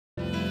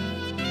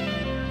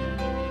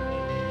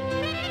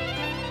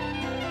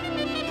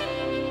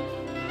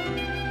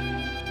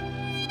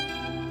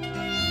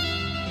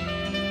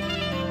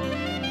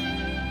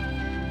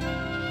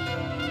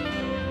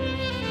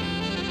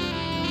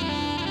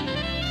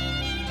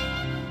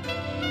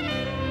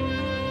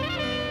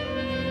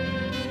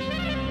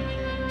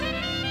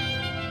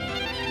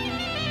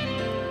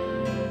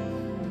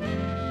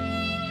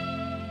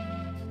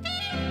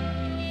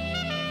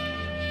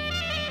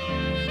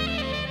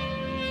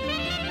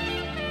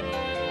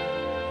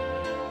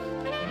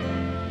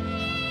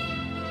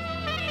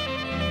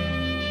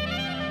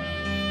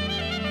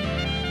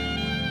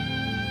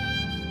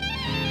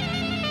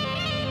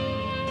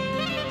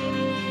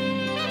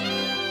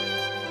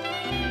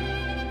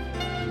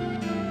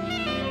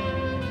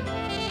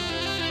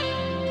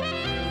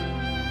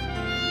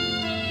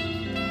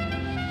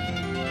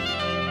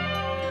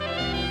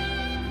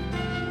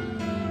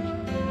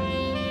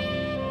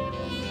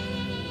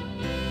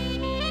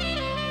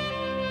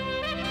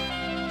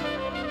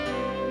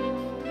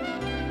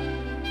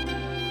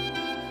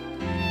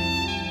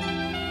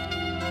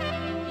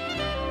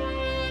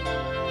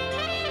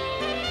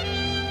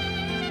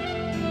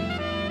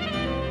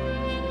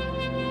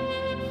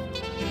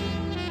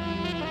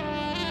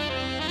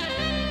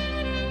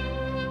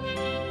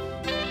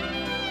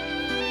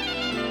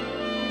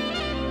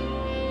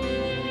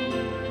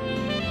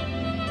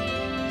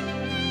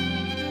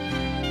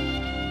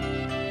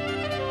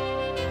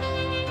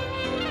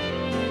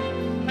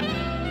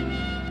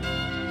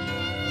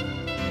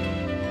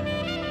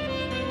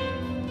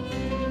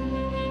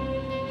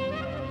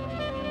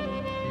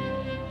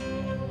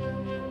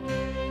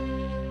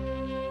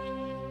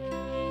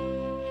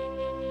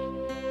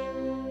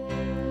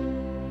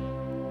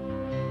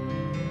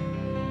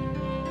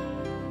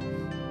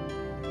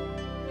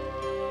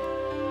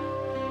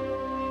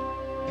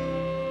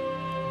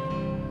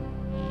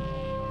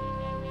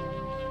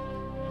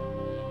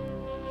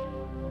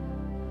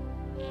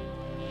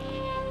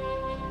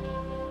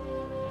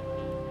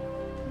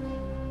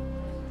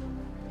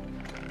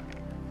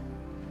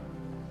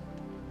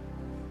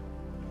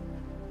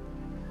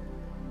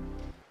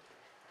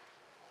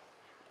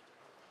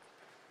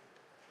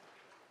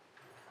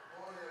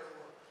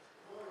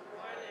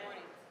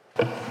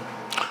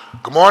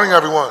Good morning,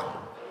 everyone.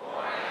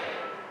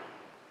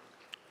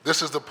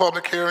 This is the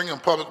public hearing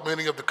and public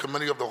meeting of the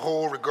Committee of the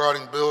Whole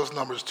regarding bills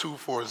numbers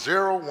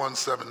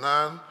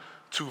 240-179,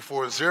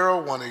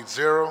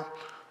 240-180,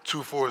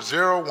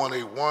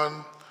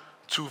 240-181,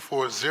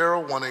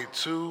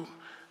 240-182,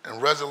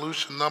 and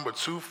resolution number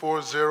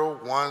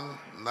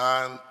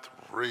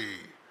 240-193.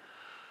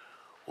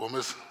 Will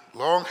Ms.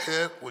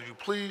 Longhead, will you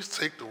please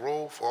take the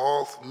roll for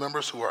all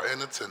members who are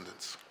in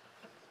attendance?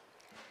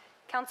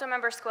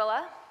 Councilmember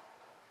Squilla,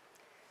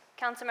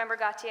 Councilmember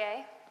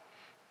Gautier,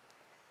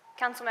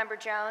 Councilmember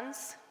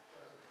Jones,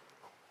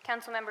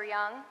 Councilmember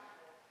Young,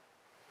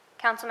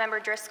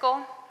 Councilmember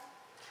Driscoll,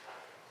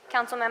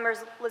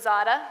 Councilmembers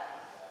Lozada,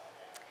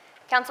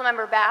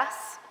 Councilmember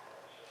Bass,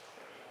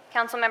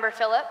 Councilmember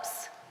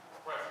Phillips,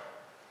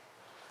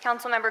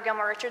 Councilmember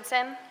Gilmore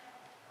Richardson,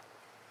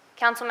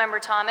 Councilmember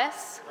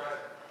Thomas,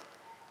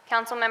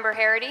 Councilmember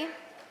Harity,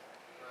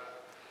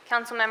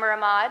 Councilmember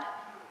Ahmad,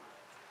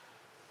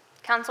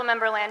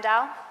 Councilmember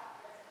Landau,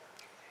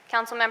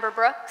 Councilmember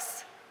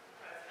Brooks,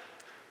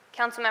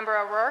 Councilmember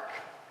O'Rourke,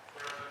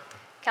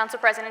 Council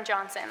President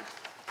Johnson.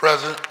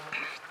 Present.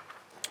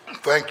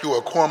 Thank you.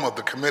 A quorum of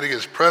the committee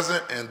is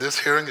present, and this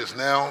hearing is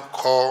now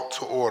called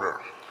to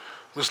order.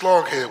 Ms.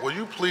 Longhead, will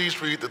you please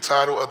read the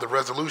title of the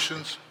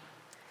resolutions?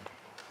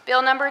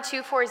 Bill number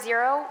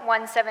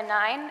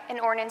 240179, an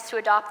ordinance to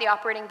adopt the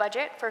operating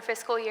budget for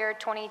fiscal year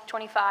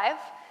 2025.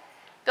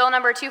 Bill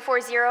number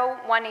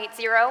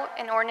 240180,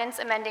 an ordinance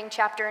amending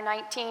Chapter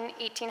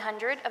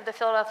 19-1800 of the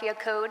Philadelphia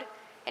Code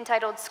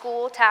entitled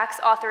School Tax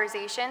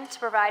Authorization to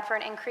provide for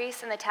an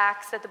increase in the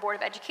tax that the Board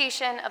of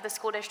Education of the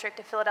School District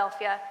of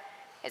Philadelphia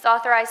is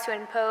authorized to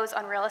impose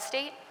on real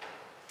estate,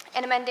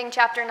 and amending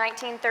Chapter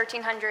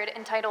 19-1300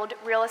 entitled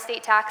Real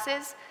Estate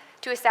Taxes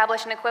to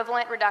establish an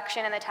equivalent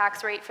reduction in the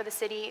tax rate for the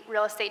city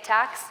real estate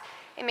tax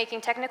and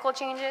making technical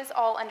changes,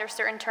 all under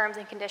certain terms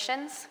and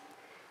conditions.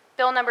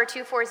 Bill number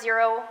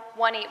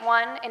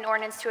 240181, an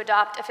ordinance to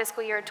adopt a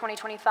fiscal year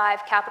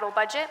 2025 capital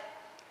budget.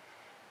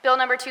 Bill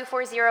number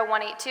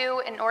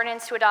 240182, an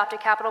ordinance to adopt a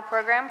capital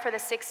program for the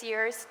 6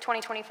 years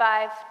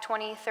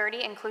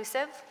 2025-2030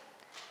 inclusive.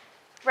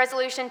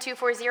 Resolution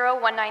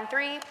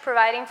 240193,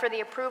 providing for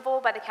the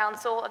approval by the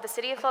Council of the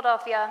City of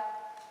Philadelphia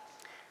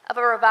of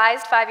a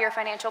revised 5-year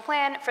financial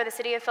plan for the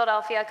City of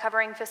Philadelphia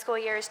covering fiscal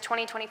years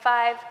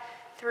 2025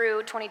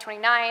 through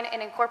 2029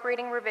 and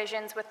incorporating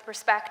revisions with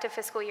respect to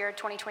fiscal year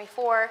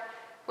 2024,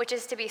 which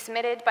is to be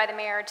submitted by the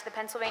mayor to the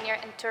Pennsylvania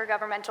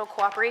Intergovernmental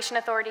Cooperation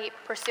Authority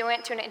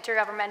pursuant to an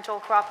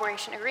intergovernmental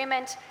cooperation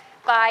agreement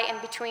by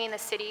and between the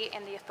city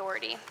and the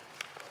authority.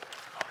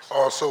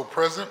 Also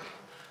present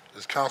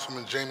is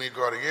Councilman Jamie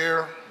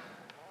Gautier,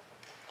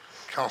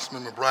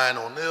 Councilmember Brian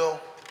O'Neill,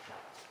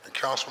 and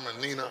Councilwoman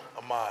Nina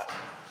Ahmad.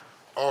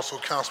 Also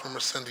Councilmember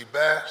Cindy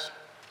Bass.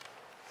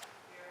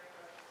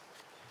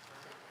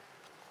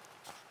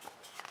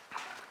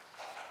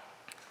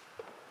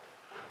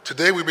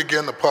 Today we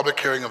begin the public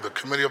hearing of the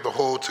Committee of the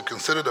Whole to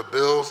consider the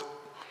bills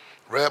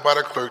read by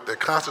the clerk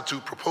that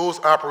constitute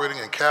proposed operating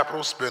and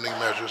capital spending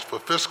measures for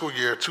fiscal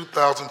year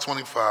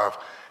 2025,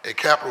 a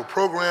capital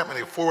program and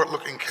a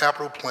forward-looking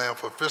capital plan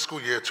for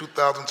fiscal year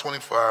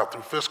 2025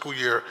 through fiscal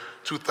year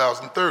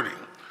 2030.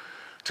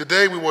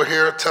 Today we will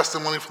hear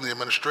testimony from the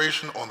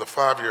administration on the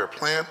 5-year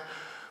plan.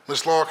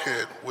 Ms.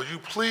 Longhead, will you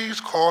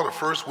please call the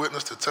first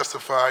witness to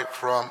testify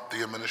from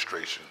the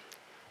administration?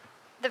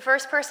 The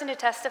first person to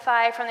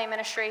testify from the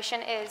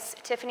administration is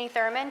Tiffany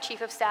Thurman,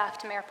 Chief of Staff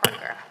to Mayor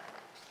Parker.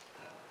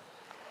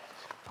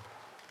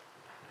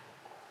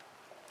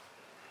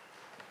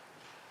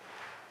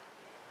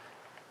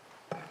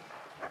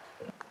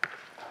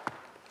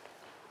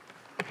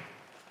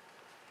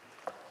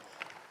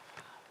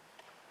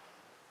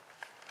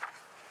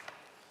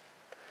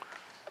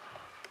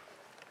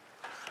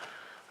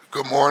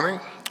 Good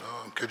morning.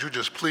 Could you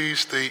just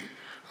please state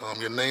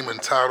your name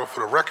and title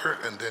for the record,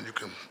 and then you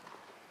can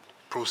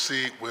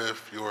proceed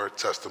with your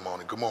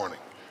testimony. Good morning.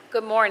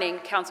 Good morning,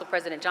 Council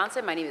President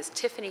Johnson. My name is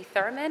Tiffany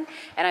Thurman,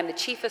 and I'm the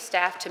Chief of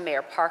Staff to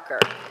Mayor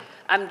Parker.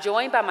 I'm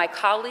joined by my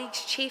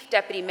colleagues, Chief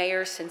Deputy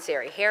Mayors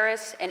Sinceri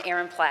Harris and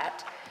Aaron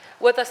Platt.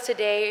 With us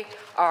today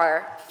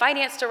are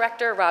Finance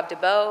Director Rob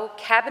DeBoe,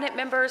 Cabinet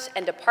members,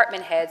 and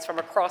department heads from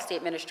across the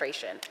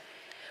administration.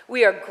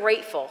 We are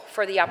grateful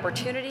for the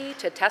opportunity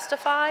to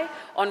testify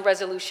on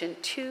Resolution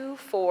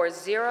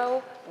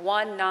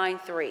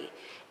 240193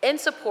 in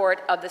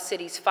support of the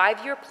city's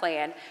 5-year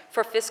plan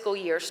for fiscal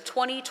years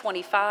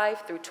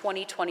 2025 through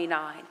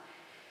 2029.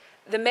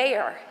 The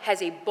mayor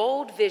has a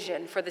bold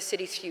vision for the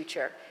city's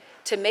future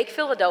to make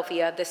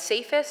Philadelphia the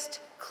safest,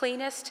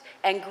 cleanest,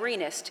 and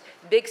greenest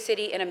big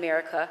city in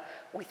America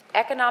with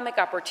economic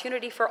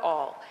opportunity for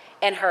all,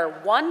 and her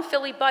One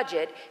Philly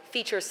budget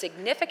features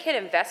significant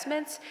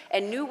investments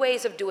and new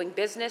ways of doing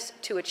business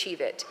to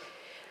achieve it.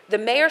 The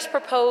mayor's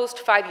proposed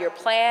 5-year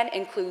plan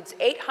includes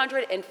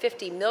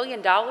 $850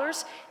 million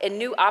in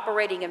new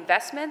operating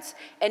investments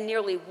and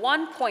nearly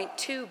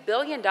 $1.2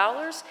 billion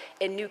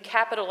in new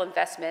capital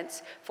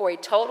investments for a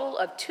total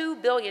of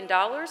 $2 billion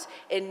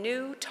in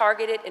new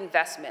targeted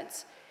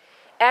investments.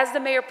 As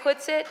the mayor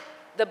puts it,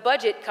 the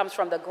budget comes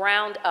from the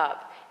ground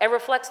up and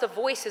reflects the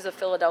voices of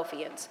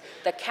Philadelphians,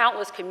 the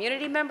countless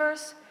community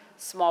members,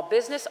 small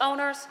business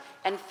owners,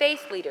 and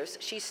faith leaders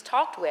she's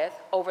talked with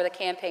over the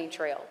campaign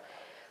trail,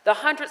 the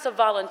hundreds of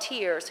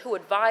volunteers who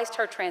advised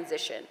her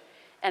transition,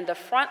 and the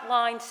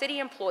frontline city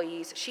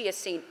employees she has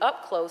seen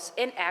up close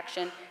in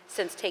action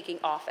since taking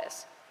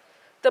office.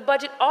 The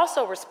budget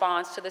also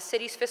responds to the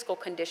city's fiscal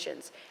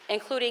conditions,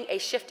 including a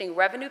shifting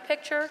revenue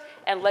picture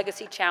and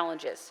legacy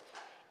challenges.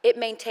 It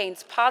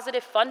maintains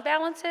positive fund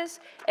balances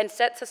and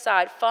sets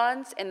aside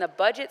funds in the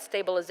Budget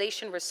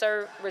Stabilization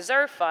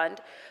Reserve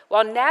Fund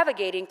while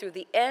navigating through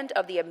the end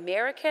of the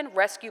American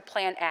Rescue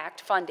Plan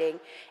Act funding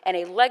and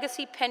a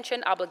legacy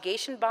pension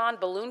obligation bond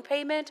balloon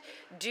payment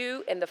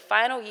due in the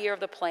final year of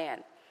the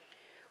plan.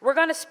 We're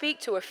going to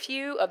speak to a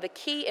few of the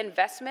key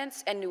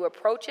investments and new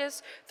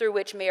approaches through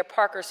which Mayor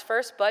Parker's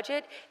first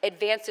budget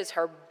advances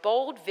her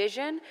bold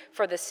vision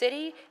for the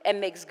city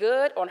and makes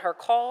good on her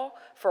call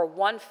for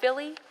one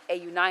Philly, a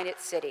united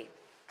city.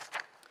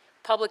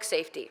 Public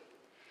safety.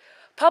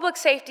 Public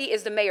safety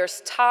is the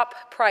mayor's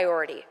top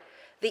priority.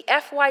 The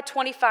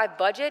FY25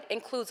 budget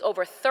includes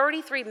over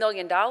 $33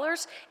 million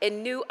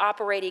in new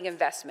operating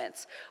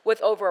investments,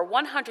 with over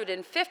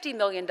 $150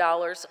 million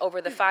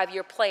over the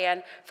 5-year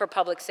plan for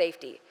public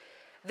safety.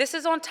 This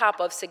is on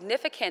top of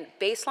significant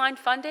baseline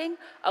funding,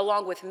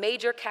 along with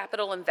major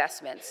capital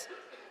investments.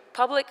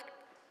 Public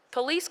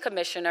Police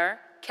Commissioner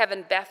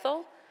Kevin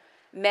Bethel,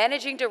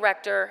 Managing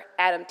Director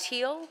Adam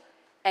Teal,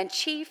 and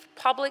Chief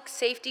Public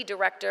Safety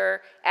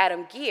Director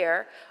Adam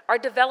Geer are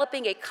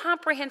developing a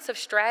comprehensive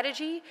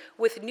strategy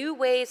with new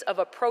ways of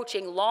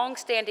approaching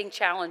long-standing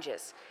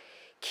challenges.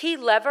 Key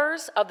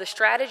levers of the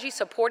strategy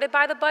supported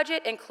by the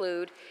budget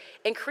include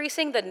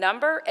increasing the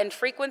number and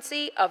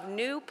frequency of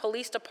new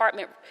police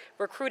department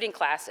recruiting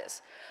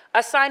classes,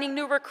 assigning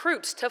new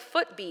recruits to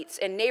foot beats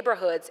in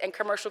neighborhoods and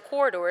commercial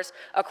corridors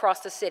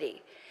across the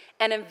city,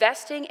 and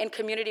investing in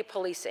community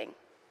policing.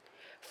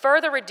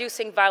 Further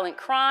reducing violent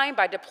crime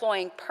by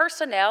deploying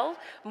personnel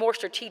more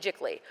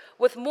strategically,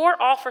 with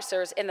more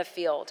officers in the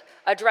field,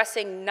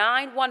 addressing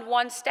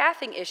 911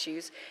 staffing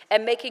issues,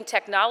 and making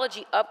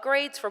technology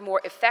upgrades for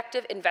more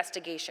effective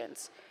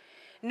investigations.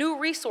 New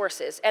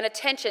resources and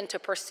attention to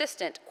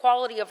persistent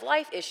quality of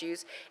life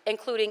issues,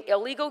 including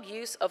illegal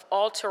use of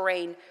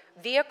all-terrain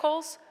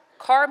vehicles,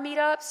 car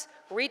meetups,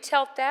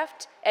 retail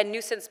theft, and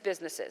nuisance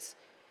businesses.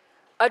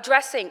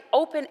 Addressing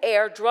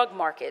open-air drug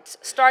markets,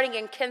 starting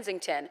in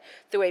Kensington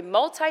through a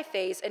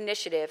multi-phase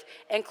initiative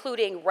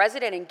including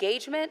resident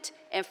engagement,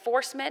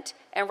 enforcement,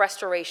 and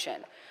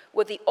restoration,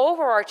 with the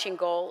overarching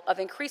goal of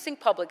increasing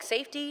public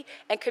safety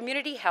and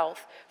community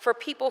health for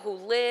people who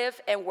live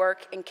and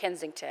work in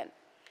Kensington.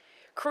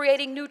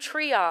 Creating new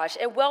triage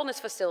and wellness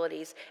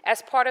facilities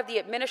as part of the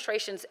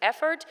administration's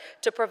effort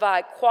to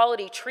provide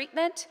quality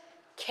treatment,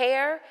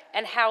 care,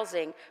 and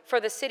housing for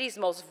the city's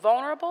most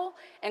vulnerable,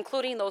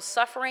 including those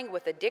suffering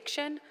with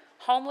addiction,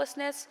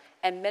 homelessness,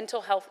 and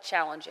mental health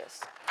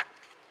challenges.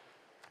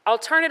 I'll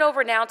turn it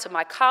over now to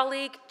my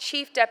colleague,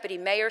 Chief Deputy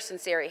Mayor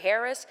Sunseri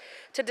Harris,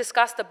 to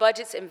discuss the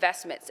budget's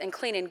investments in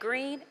clean and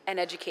green and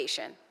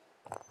education.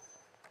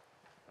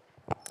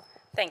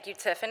 Thank you,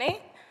 Tiffany.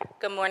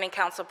 Good morning,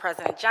 Council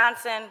President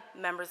Johnson,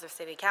 members of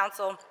City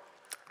Council.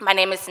 My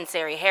name is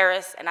Sunseri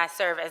Harris, and I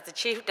serve as the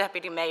Chief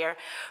Deputy Mayor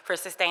for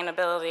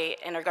Sustainability,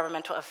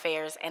 Intergovernmental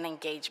Affairs, and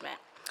Engagement.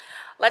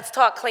 Let's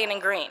talk clean and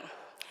green.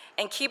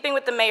 In keeping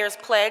with the mayor's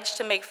pledge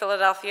to make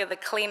Philadelphia the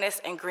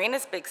cleanest and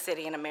greenest big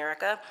city in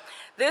America,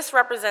 this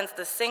represents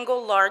the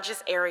single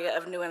largest area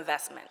of new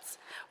investments,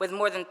 with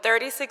more than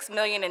 $36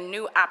 million in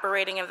new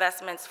operating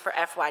investments for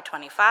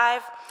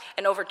FY25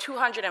 and over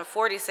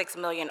 $246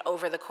 million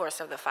over the course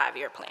of the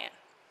 5-year plan.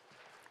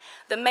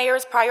 The mayor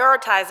is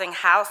prioritizing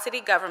how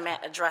city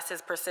government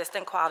addresses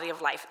persistent quality of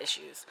life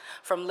issues,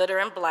 from litter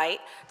and blight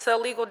to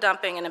illegal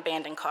dumping and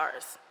abandoned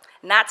cars.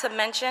 Not to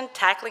mention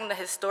tackling the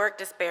historic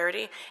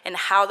disparity in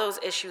how those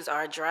issues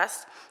are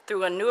addressed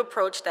through a new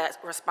approach that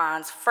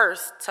responds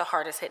first to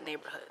hardest hit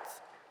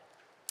neighborhoods.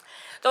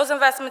 Those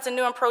investments and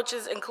new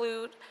approaches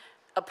include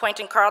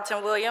appointing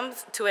Carlton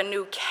Williams to a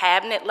new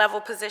cabinet level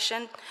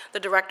position, the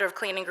Director of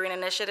Clean and Green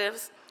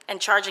Initiatives, and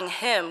charging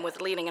him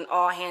with leading an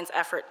all-hands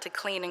effort to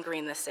clean and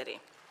green the city.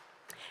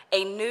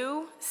 A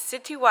new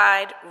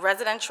citywide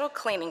residential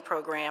cleaning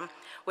program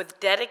with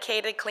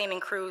dedicated cleaning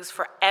crews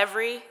for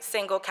every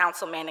single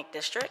councilmanic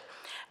district,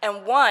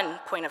 and one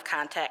point of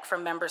contact for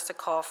members to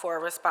call for a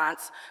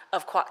response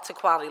to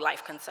quality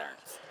life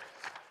concerns.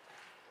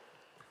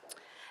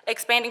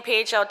 Expanding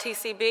PHL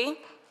TCB,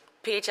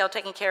 PHL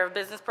Taking Care of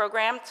Business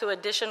program, to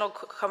additional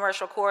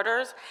commercial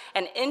corridors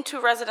and into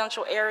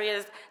residential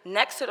areas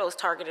next to those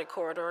targeted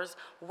corridors,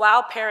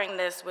 while pairing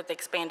this with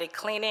expanded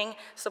cleaning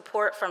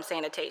support from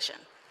sanitation.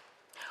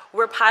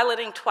 We're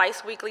piloting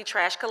twice-weekly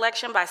trash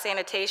collection by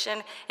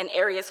sanitation in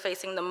areas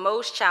facing the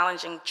most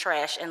challenging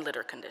trash and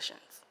litter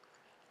conditions.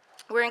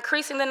 We're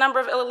increasing the number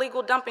of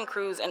illegal dumping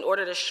crews in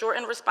order to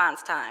shorten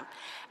response time,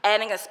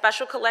 adding a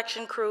special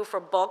collection crew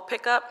for bulk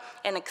pickup,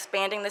 and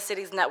expanding the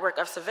city's network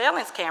of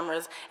surveillance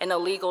cameras in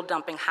illegal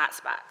dumping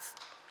hotspots.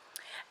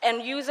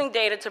 And using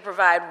data to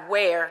provide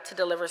where to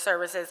deliver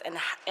services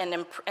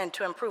and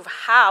to improve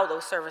how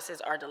those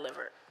services are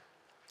delivered.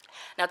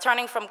 Now,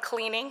 turning from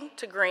cleaning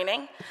to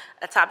greening,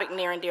 a topic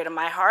near and dear to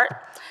my heart,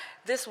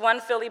 this One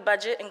Philly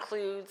budget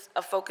includes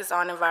a focus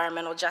on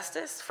environmental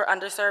justice for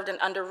underserved and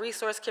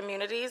under-resourced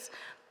communities,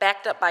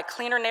 backed up by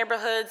cleaner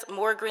neighborhoods,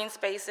 more green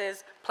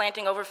spaces,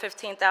 planting over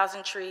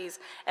 15,000 trees,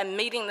 and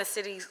meeting the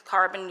city's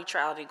carbon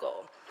neutrality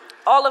goal,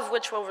 all of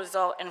which will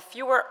result in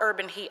fewer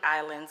urban heat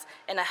islands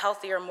and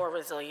healthier, more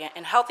resilient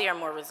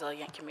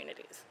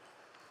communities.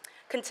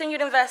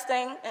 Continued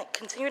investment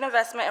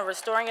in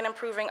restoring and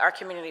improving our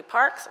community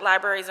parks,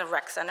 libraries, and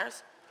rec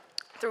centers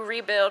through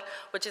Rebuild,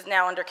 which is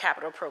now under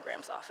Capital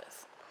Programs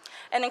Office.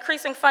 And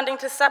increasing funding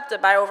to SEPTA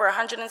by over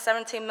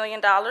 $117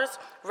 million,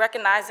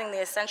 recognizing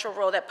the essential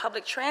role that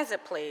public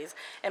transit plays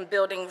in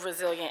building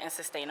resilient and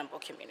sustainable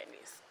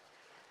communities.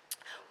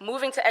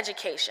 Moving to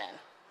education.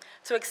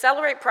 To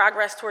accelerate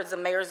progress towards the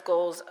mayor's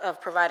goals of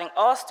providing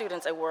all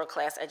students a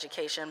world-class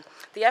education,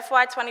 the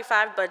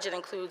FY25 budget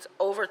includes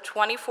over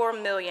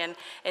 $24 million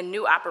in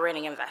new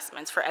operating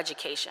investments for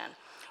education,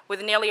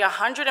 with nearly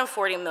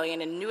 $140 million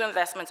in new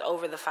investments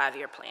over the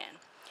 5-year plan.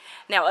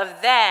 Now,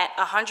 of that,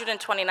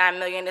 $129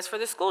 million is for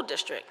the school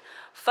district,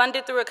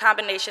 funded through a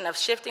combination of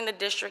shifting the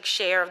district's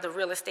share of the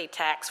real estate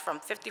tax from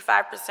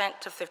 55%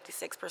 to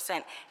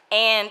 56%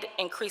 and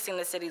increasing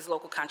the city's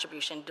local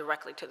contribution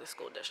directly to the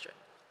school district.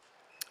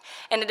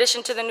 In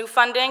addition to the new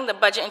funding, the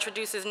budget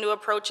introduces new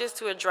approaches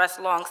to address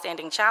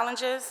long-standing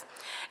challenges.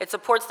 It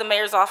supports the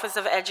Mayor's Office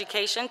of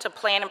Education to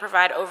plan and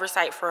provide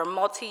oversight for a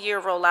multi-year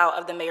rollout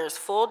of the Mayor's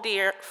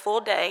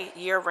full-day,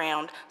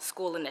 year-round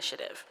school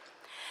initiative.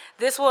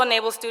 This will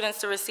enable students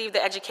to receive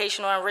the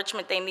educational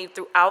enrichment they need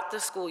throughout the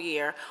school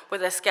year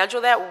with a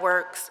schedule that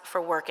works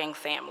for working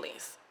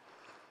families.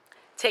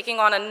 Taking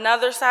on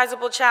another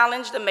sizable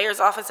challenge, the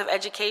Mayor's Office of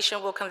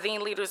Education will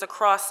convene leaders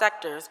across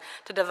sectors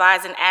to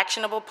devise an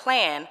actionable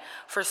plan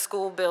for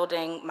school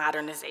building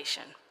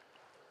modernization.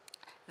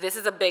 This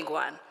is a big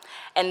one,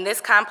 and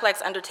this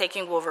complex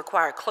undertaking will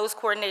require close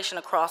coordination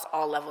across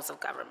all levels of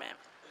government.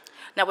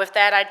 Now, with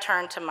that, I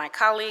turn to my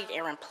colleague,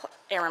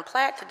 Aaron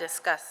Platt, to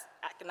discuss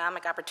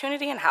economic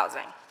opportunity and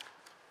housing.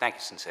 Thank you,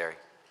 Sinceri.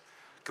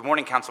 Good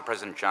morning, Council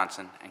President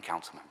Johnson and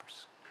council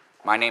members.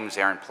 My name is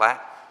Aaron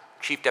Platt,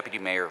 Chief Deputy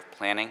Mayor of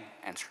Planning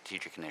and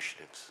Strategic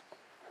Initiatives.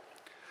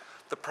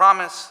 The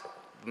promise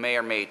the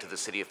Mayor made to the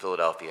City of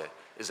Philadelphia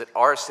is that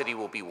our city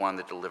will be one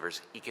that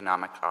delivers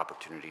economic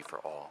opportunity for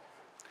all.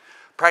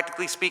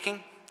 Practically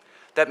speaking,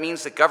 that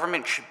means that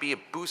government should be a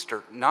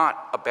booster,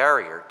 not a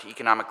barrier, to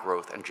economic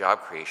growth and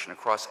job creation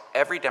across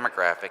every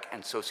demographic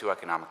and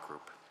socioeconomic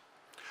group.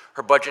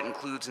 Her budget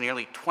includes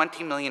nearly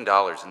 $20 million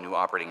in new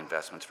operating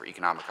investments for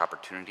economic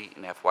opportunity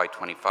in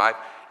FY25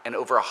 and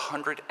over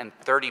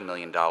 $130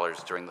 million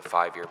during the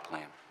 5-year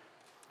plan.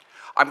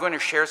 I'm going to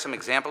share some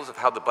examples of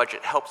how the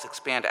budget helps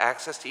expand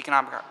access to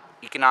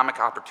economic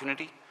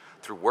opportunity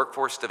through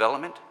workforce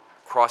development,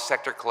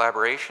 cross-sector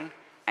collaboration,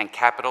 and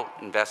capital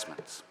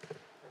investments.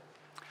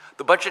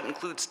 The budget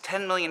includes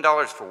 $10 million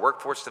for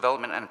workforce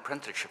development and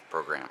apprenticeship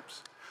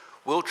programs.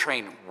 We'll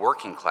train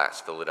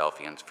working-class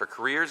Philadelphians for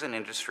careers and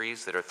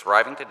industries that are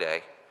thriving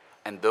today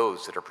and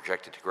those that are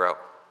projected to grow,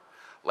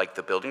 like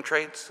the building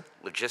trades,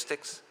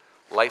 logistics,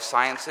 life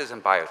sciences,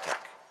 and biotech.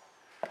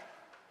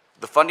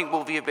 The funding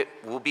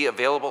will be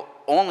available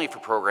only for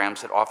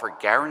programs that offer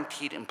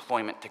guaranteed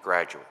employment to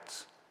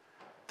graduates.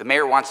 The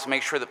Mayor wants to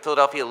make sure that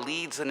Philadelphia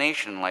leads the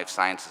nation in life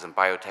sciences and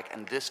biotech,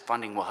 and this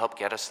funding will help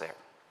get us there.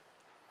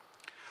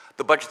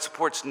 The budget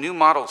supports new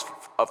models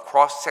of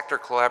cross-sector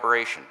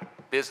collaboration,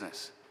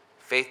 business,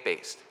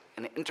 faith-based,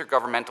 and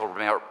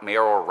intergovernmental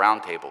mayoral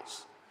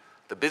roundtables.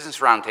 The Business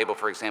Roundtable,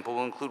 for example,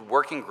 will include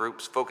working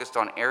groups focused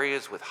on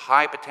areas with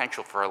high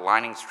potential for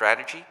aligning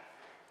strategy,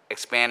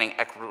 expanding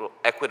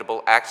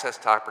equitable access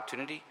to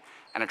opportunity,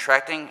 and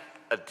attracting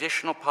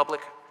additional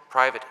public,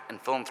 private,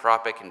 and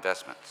philanthropic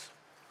investments.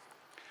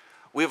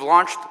 We have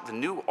launched the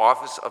new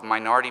Office of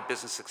Minority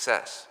Business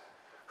Success,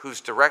 whose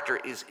director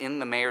is in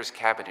the Mayor's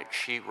cabinet.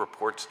 She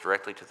reports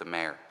directly to the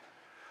Mayor.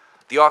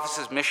 The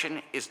office's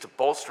mission is to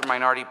bolster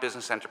minority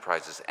business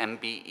enterprises,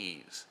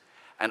 MBEs,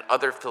 and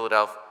others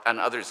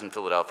in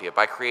Philadelphia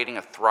by creating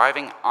a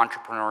thriving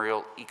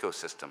entrepreneurial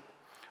ecosystem,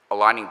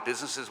 aligning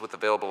businesses with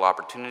available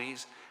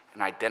opportunities,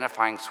 and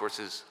identifying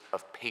sources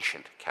of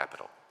patient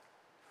capital.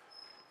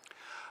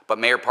 But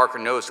Mayor Parker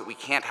knows that we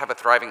can't have a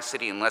thriving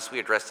city unless we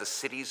address the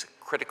city's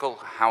critical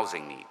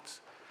housing needs.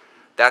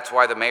 That's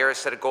why the Mayor has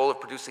set a goal of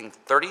producing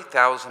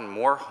 30,000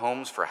 more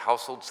homes for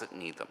households that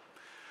need them.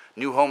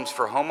 New homes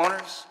for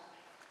homeowners,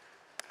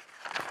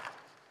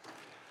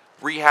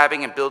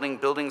 rehabbing and building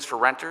buildings for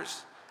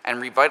renters,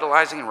 and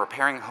revitalizing and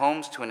repairing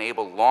homes to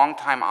enable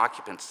longtime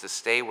occupants to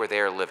stay where they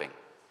are living.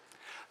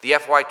 The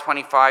FY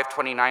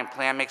 25-29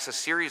 plan makes a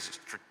series of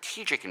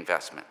strategic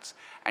investments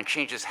and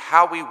changes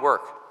how we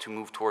work to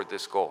move toward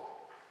this goal.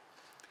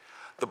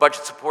 The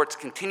budget supports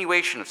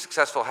continuation of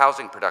successful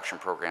housing production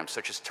programs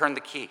such as Turn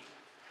the Key.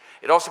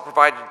 It also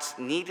provides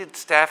needed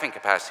staffing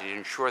capacity to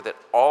ensure that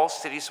all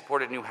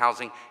city-supported new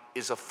housing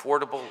is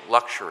affordable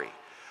luxury,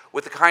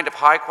 with the kind of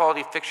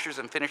high-quality fixtures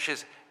and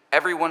finishes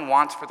everyone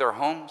wants for their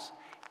homes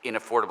in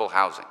affordable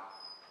housing.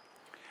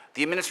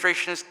 The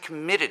administration is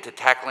committed to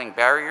tackling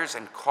barriers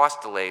and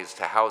cost delays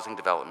to housing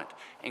development,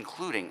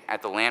 including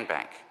at the land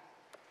bank.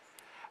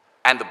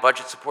 And the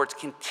budget supports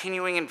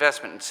continuing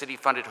investment in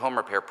city-funded home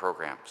repair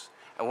programs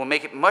and will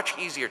make it much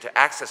easier to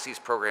access these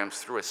programs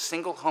through a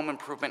single home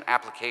improvement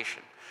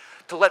application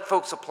to let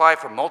folks apply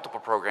for multiple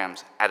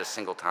programs at a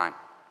single time.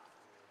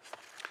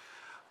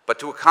 But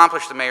to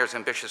accomplish the mayor's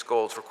ambitious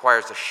goals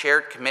requires a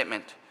shared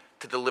commitment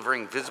to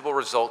delivering visible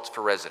results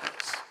for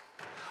residents,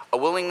 a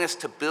willingness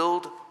to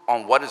build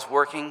on what is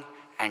working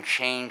and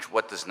change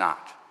what does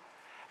not,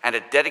 and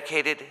a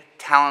dedicated,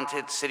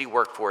 talented city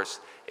workforce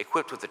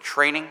equipped with the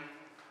training,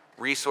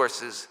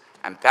 resources,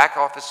 and back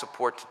office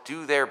support to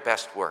do their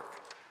best work.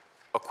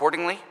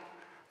 Accordingly,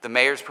 the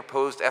mayor's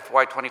proposed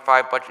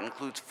FY25 budget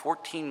includes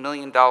 $14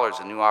 million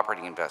in new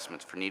operating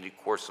investments for needed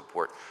core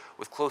support,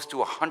 with close to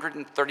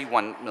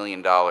 $151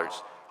 million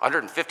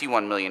during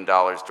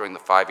the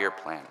 5-year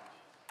plan.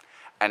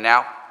 And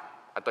now,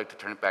 I'd like to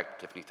turn it back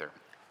to Tiffany Thurman.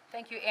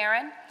 Thank you,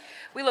 Aaron.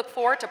 We look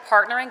forward to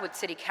partnering with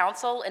City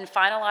Council in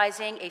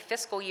finalizing a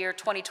fiscal year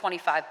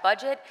 2025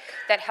 budget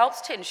that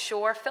helps to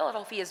ensure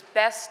Philadelphia's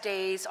best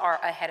days are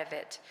ahead of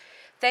it.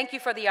 Thank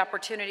you for the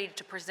opportunity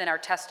to present our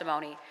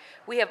testimony.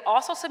 We have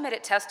also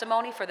submitted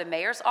testimony for the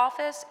Mayor's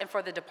Office and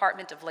for the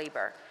Department of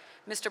Labor.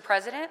 Mr.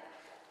 President,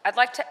 I'd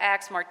like to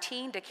ask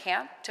Martine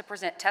DeCamp to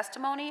present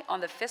testimony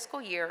on the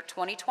fiscal year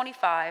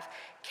 2025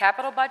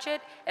 capital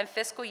budget and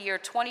fiscal year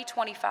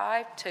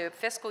 2025 to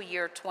fiscal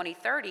year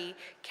 2030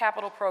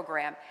 capital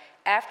program,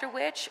 after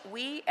which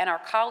we and our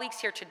colleagues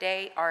here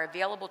today are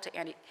available to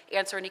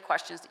answer any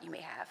questions that you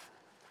may have.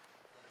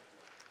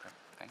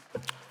 Okay,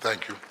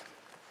 Thank you.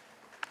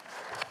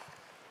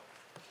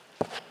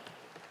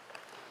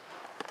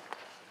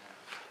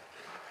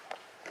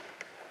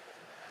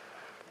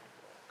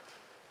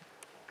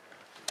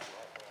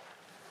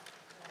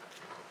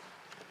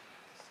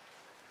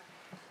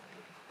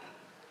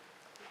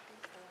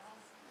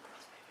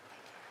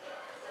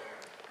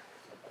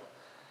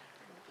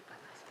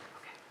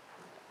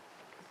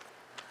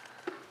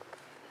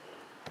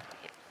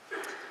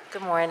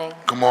 Good morning.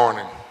 Good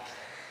morning.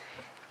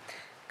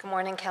 Good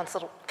morning,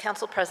 Council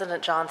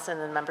President Johnson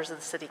and members of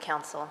the City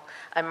Council.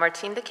 I'm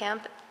Martine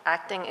DeCamp,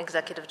 Acting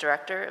Executive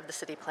Director of the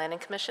City Planning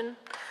Commission.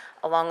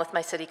 Along with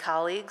my city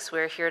colleagues,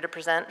 we're here to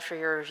present for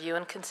your review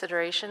and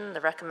consideration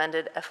the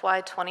recommended FY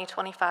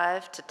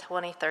 2025 to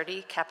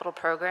 2030 capital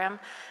program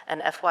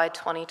and FY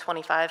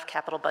 2025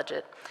 capital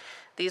budget.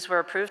 These were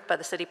approved by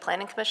the City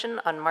Planning Commission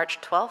on March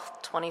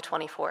 12,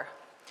 2024.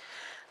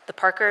 The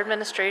Parker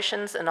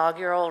administration's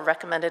inaugural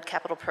recommended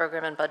capital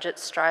program and budget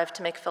strive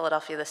to make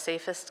Philadelphia the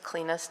safest,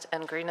 cleanest,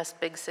 and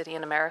greenest big city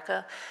in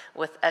America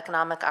with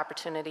economic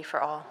opportunity for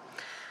all.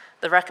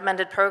 The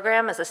recommended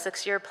program is a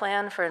 6-year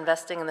plan for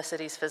investing in the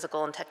city's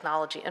physical and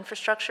technology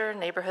infrastructure,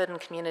 neighborhood and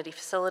community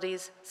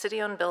facilities,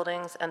 city-owned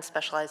buildings, and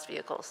specialized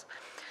vehicles.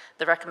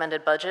 The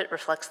recommended budget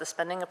reflects the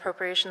spending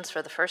appropriations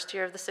for the first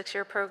year of the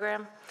 6-year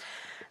program.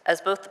 As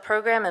both the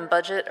program and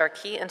budget are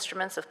key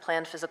instruments of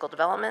planned physical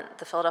development,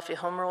 the Philadelphia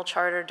Home Rule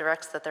Charter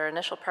directs that their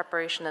initial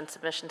preparation and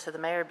submission to the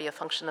mayor be a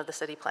function of the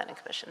City Planning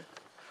Commission.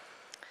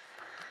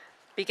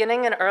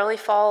 Beginning in early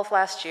fall of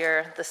last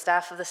year, the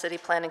staff of the City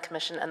Planning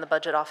Commission and the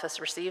Budget Office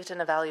received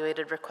and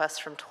evaluated requests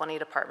from 20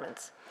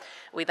 departments.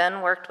 We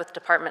then worked with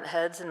department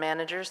heads and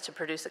managers to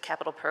produce a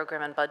capital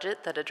program and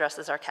budget that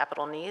addresses our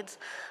capital needs,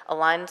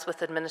 aligns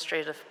with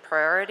administrative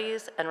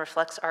priorities, and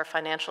reflects our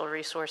financial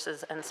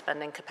resources and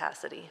spending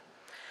capacity.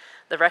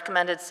 The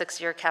recommended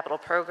 6-year capital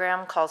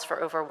program calls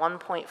for over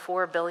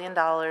 $1.4 billion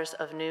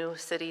of new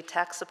city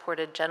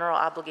tax-supported general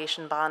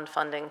obligation bond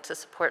funding to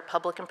support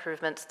public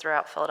improvements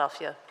throughout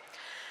Philadelphia.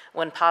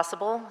 When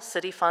possible,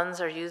 city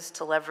funds are used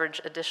to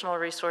leverage additional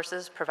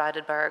resources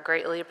provided by our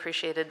greatly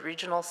appreciated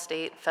regional,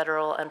 state,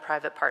 federal, and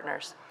private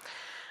partners.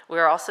 We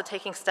are also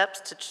taking steps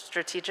to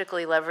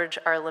strategically leverage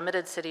our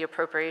limited city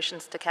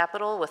appropriations to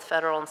capital with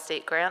federal and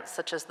state grants,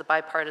 such as the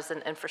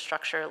bipartisan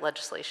infrastructure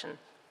legislation.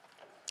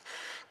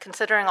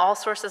 Considering all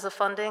sources of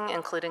funding,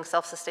 including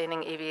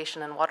self-sustaining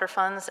aviation and water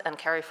funds and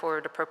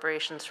carry-forward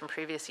appropriations from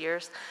previous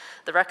years,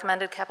 the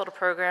recommended capital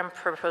program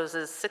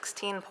proposes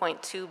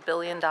 $16.2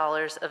 billion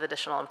of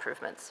additional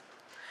improvements.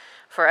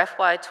 For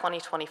FY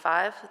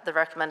 2025, the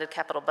recommended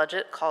capital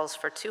budget calls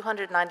for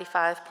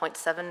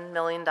 $295.7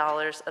 million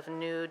of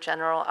new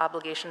general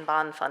obligation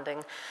bond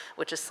funding,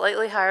 which is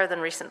slightly higher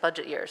than recent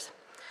budget years.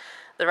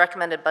 The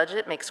recommended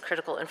budget makes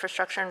critical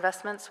infrastructure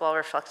investments while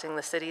reflecting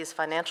the city's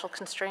financial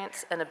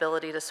constraints and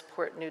ability to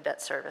support new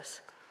debt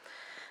service.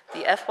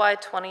 The FY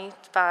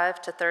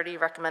 25 to 30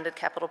 recommended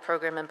capital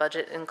program and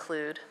budget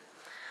include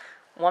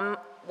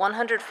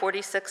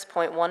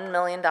 $146.1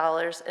 million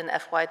in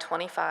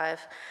FY25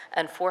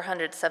 and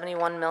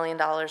 $471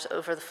 million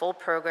over the full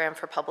program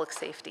for public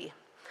safety.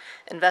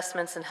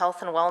 Investments in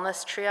health and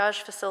wellness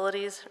triage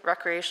facilities,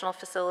 recreational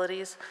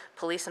facilities,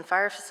 police and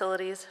fire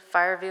facilities,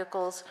 fire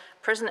vehicles,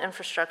 prison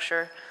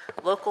infrastructure,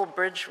 local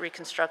bridge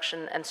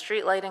reconstruction, and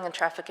street lighting and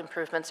traffic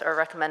improvements are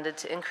recommended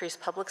to increase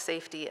public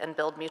safety and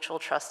build mutual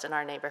trust in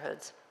our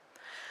neighborhoods.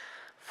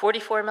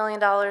 $44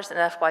 million in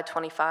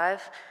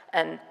FY25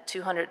 and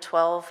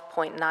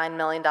 $212.9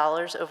 million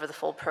over the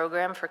full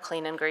program for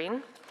Clean and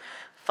Green.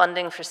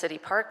 Funding for city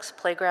parks,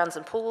 playgrounds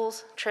and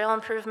pools, trail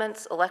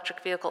improvements,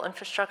 electric vehicle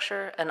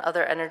infrastructure, and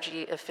other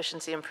energy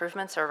efficiency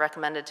improvements are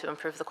recommended to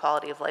improve the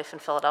quality of life in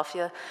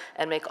Philadelphia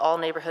and make all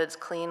neighborhoods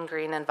clean,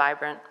 green, and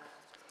vibrant.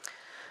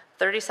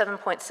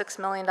 $37.6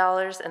 million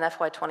in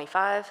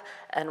FY25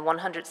 and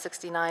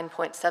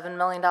 $169.7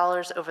 million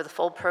over the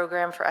full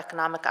program for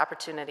economic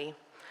opportunity.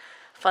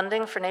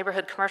 Funding for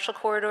neighborhood commercial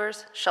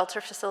corridors,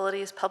 shelter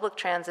facilities, public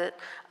transit,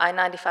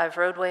 I-95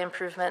 roadway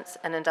improvements,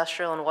 and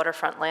industrial and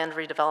waterfront land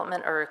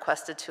redevelopment are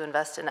requested to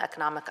invest in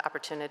economic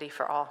opportunity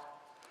for all.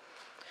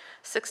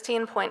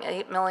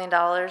 $16.8 million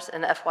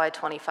in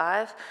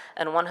FY25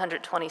 and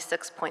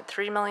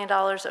 $126.3 million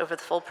over the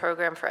full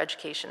program for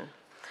education.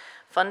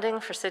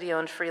 Funding for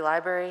city-owned free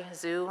library,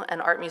 zoo,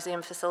 and art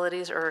museum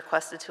facilities are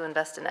requested to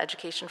invest in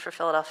education for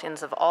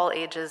Philadelphians of all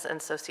ages and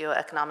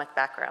socioeconomic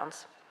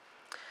backgrounds.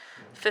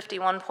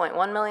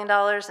 $51.1 million in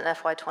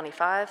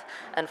FY25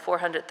 and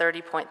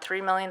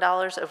 $430.3 million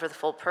over the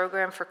full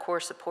program for core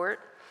support,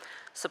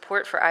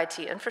 support for IT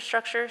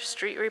infrastructure,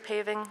 street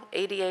repaving,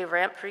 ADA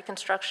ramp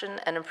reconstruction,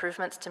 and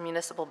improvements to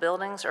municipal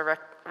buildings are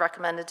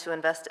recommended to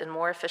invest in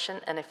more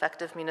efficient and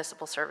effective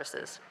municipal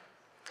services.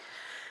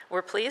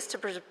 We're pleased to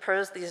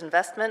propose these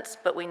investments,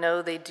 but we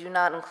know they do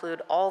not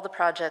include all the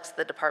projects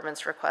the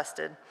departments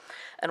requested.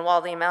 And while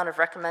the amount of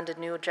recommended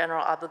new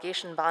general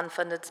obligation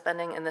bond-funded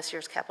spending in this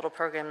year's capital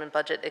program and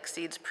budget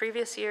exceeds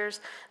previous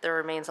years, there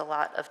remains a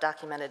lot of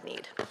documented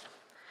need.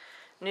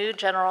 New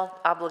general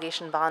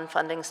obligation bond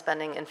funding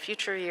spending in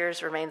future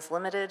years remains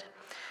limited.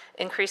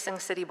 Increasing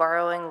city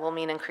borrowing will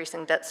mean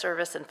increasing debt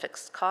service and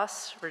fixed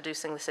costs,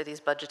 reducing the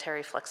city's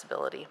budgetary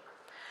flexibility.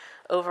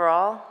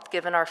 Overall,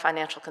 given our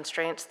financial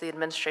constraints, the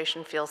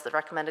administration feels the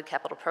recommended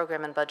capital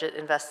program and budget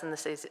invests in the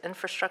city's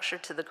infrastructure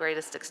to the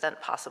greatest extent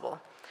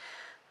possible.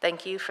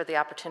 Thank you for the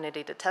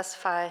opportunity to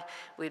testify.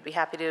 We'd be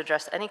happy to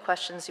address any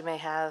questions you may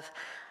have.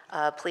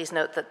 Please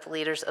note that the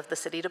leaders of the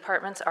city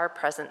departments are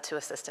present to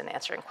assist in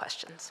answering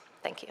questions.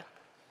 Thank you.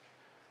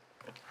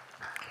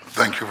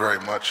 Thank you very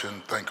much,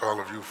 and thank all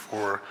of you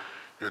for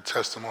your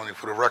testimony.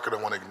 For the record, I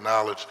want to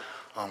acknowledge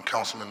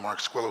Councilman Mark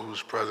Squilla,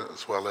 who's present,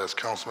 as well as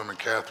Councilwoman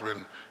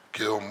Catherine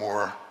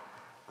Gilmore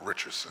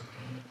Richardson.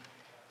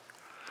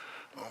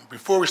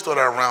 Before we start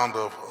our round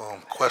of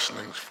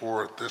questionings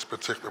for this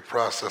particular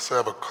process, I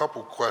have a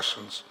couple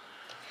questions,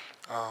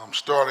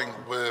 starting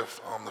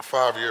with the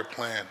 5-year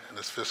plan and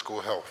its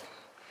fiscal health.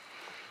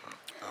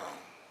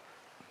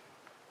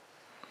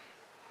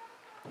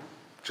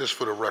 Just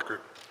for the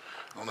record,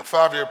 the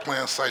 5-year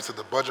plan cites that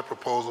the budget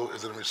proposal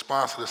is in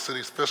response to the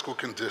city's fiscal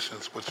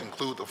conditions, which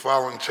include the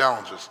following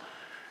challenges: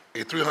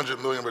 a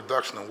 $300 million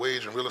reduction in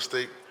wage and real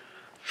estate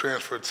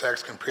transfer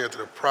tax compared to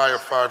the prior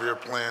 5-year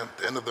plan,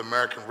 the end of the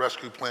American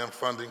Rescue Plan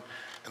funding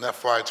in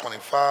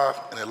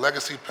FY25, and a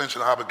legacy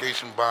pension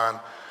obligation bond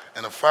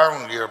in the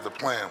following year of the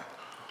plan.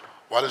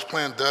 While this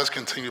plan does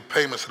continue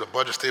payments to the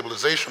Budget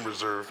Stabilization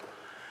Reserve,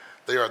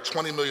 they are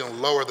 $20 million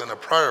lower than the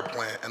prior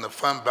plan, and the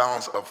fund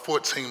balance of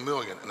 $14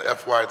 million in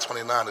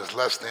FY29 is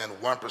less than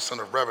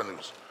 1% of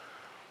revenues.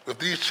 With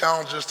these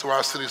challenges to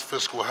our city's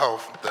fiscal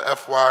health, the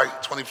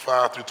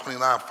FY25 through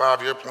 29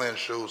 5-year plan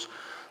shows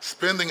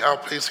spending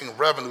outpacing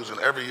revenues in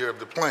every year of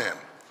the plan.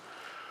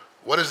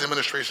 What is the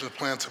administration's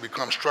plan to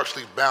become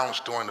structurally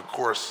balanced during the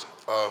course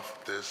of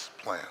this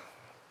plan?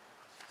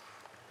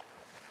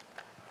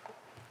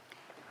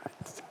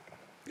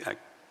 Good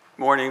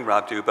morning,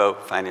 Rob Dubo,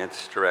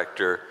 Finance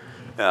Director.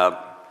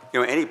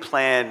 Any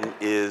plan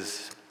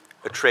is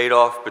a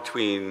trade-off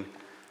between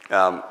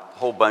a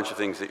whole bunch of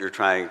things that you're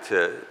trying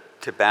to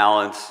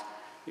balance,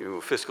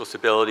 fiscal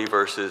stability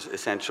versus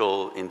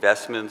essential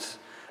investments.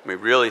 We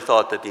really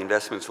thought that the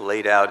investments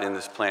laid out in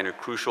this plan are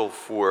crucial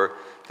for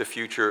the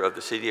future of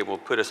the city and will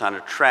put us on a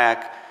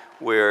track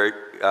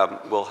where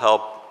we'll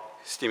help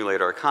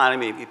stimulate our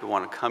economy. People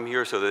want to come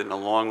here so that in the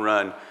long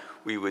run,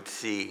 we would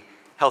see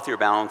healthier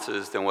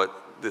balances than what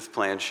this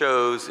plan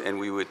shows, and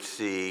we would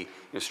see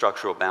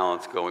structural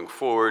balance going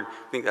forward.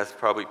 I think that's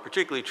probably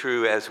particularly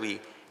true as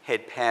we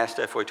head past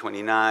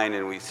FY29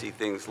 and we see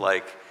things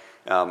like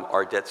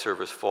our debt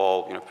service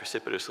fall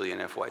precipitously in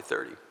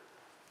FY30.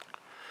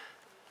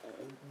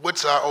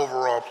 What's our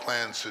overall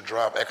plans to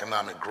drive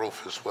economic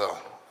growth as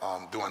well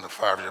during the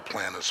 5-year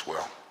plan as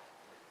well?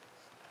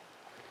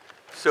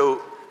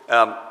 So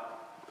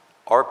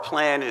our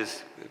plan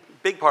is, a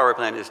big part of our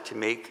plan is to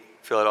make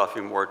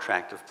Philadelphia a more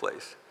attractive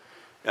place.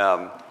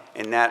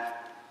 And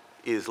that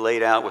is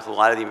laid out with a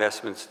lot of the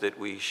investments that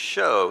we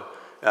show.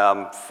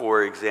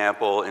 For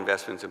example,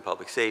 investments in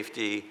public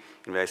safety,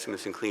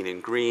 investments in clean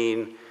and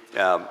green.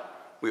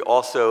 We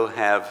also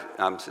have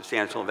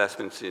substantial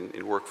investments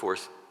in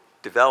workforce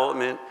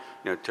development,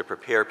 to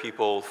prepare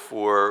people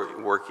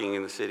for working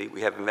in the city.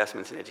 We have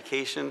investments in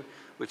education,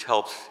 which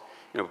helps,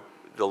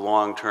 the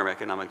long-term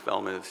economic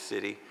development of the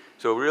city.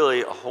 So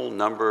really a whole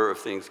number of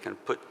things kind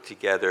of put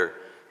together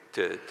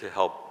to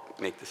help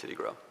make the city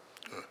grow.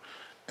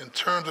 In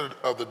terms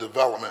of the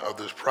development of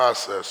this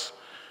process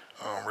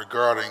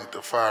regarding the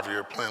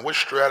 5-year plan, what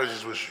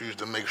strategies was used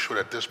to make sure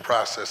that this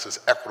process is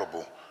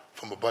equitable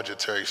from a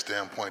budgetary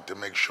standpoint, to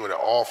make sure that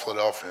all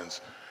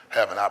Philadelphians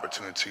have an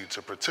opportunity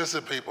to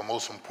participate, but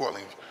most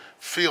importantly,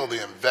 feel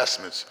the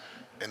investments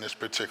in this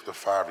particular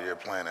 5-year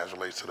plan as it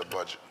relates to the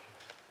budget?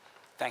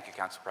 Thank you,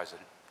 Council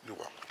President. You're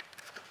welcome.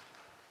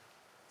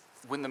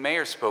 When the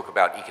mayor spoke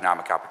about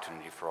economic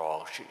opportunity for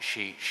all,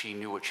 she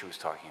knew what she was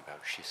talking about.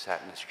 She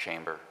sat in this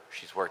chamber.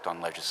 She's worked on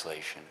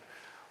legislation,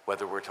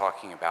 whether we're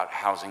talking about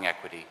housing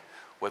equity,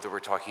 whether we're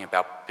talking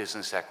about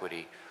business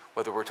equity,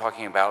 whether we're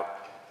talking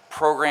about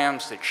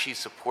programs that she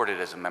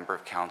supported as a member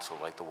of council,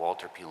 like the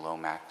Walter P.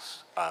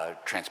 Lomax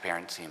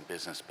Transparency in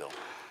Business Bill.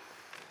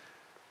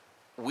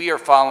 We are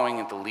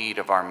following the lead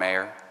of our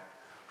mayor,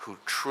 who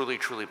truly,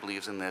 truly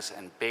believes in this,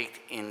 and baked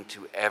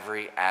into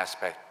every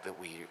aspect that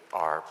we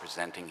are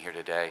presenting here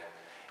today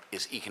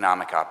is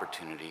economic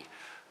opportunity,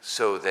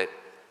 so that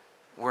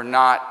we're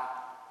not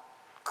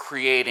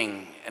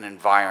creating an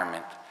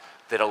environment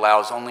that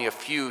allows only a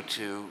few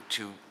to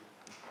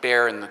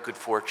bear in the good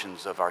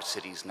fortunes of our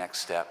city's next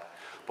step,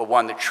 but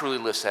one that truly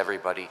lifts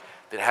everybody,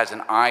 that has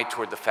an eye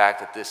toward the fact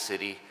that this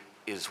city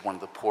is one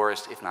of the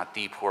poorest, if not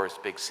the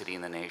poorest, big city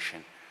in the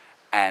nation,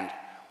 and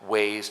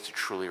ways to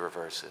truly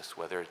reverse this,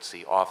 whether it's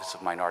the Office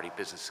of Minority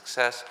Business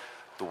Success,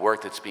 the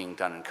work that's being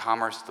done in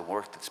commerce, the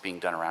work that's being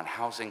done around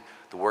housing,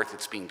 the work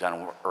that's being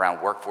done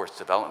around workforce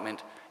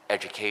development,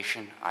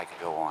 education. I could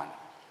go on.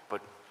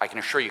 But I can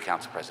assure you,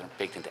 Council President,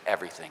 baked into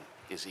everything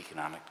is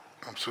economic.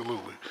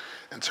 Absolutely.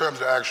 In terms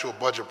of the actual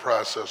budget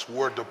process,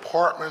 were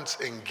departments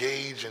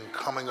engaged in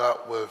coming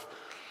up with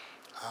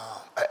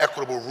an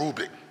equitable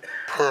rubric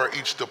per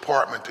each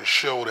department to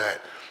show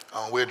that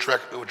we're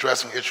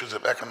addressing issues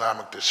of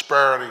economic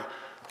disparity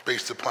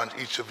based upon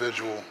each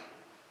individual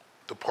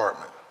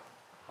department?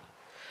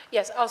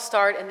 Yes, I'll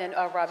start, and then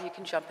Rob, you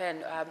can jump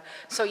in.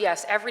 So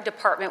yes, every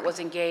department was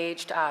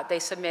engaged. They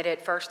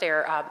submitted first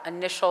their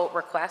initial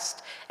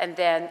request, and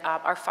then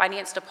our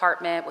finance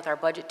department with our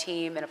budget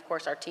team, and of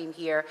course our team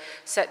here,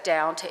 sat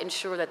down to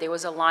ensure that there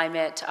was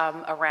alignment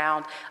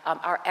around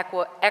our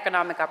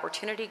economic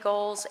opportunity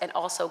goals, and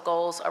also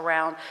goals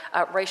around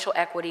racial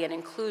equity and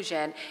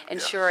inclusion,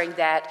 ensuring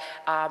that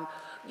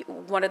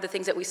one of the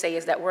things that we say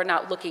is that we're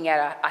not looking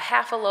at a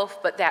half a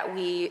loaf, but that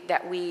we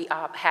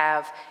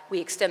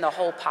extend the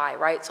whole pie,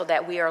 right? So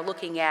that we are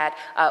looking at,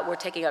 we're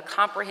taking a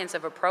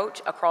comprehensive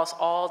approach across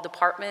all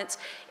departments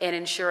and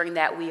ensuring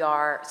that we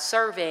are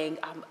serving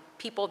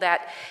people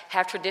that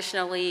have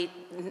traditionally,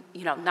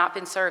 not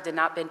been served and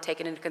not been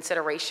taken into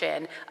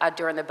consideration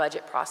during the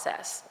budget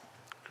process.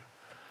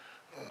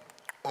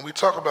 When we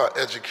talk about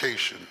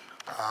education,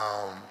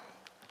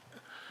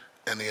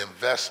 and the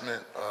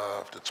investment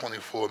of the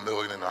 $24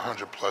 million and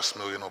 $100+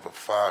 million over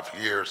 5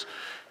 years,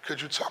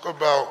 could you talk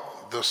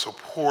about the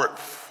support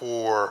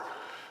for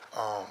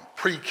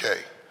pre-K,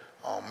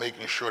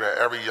 making sure that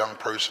every young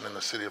person in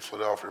the city of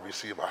Philadelphia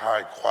receive a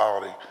high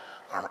quality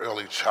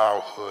early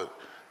childhood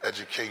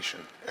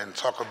education, and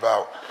talk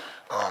about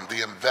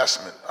the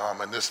investment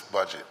in this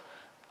budget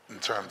in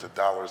terms of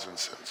dollars and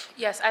cents?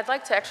 Yes, I'd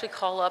like to actually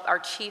call up our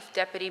Chief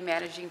Deputy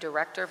Managing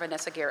Director,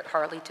 Vanessa Garrett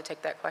Harley, to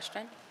take that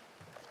question.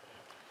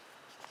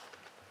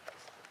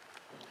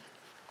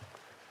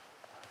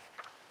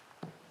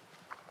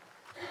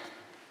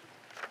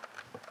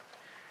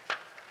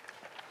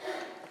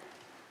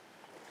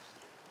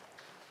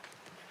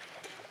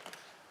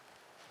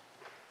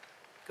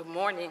 Good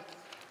morning.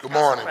 Good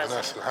morning,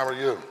 Vanessa. How are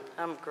you?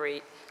 I'm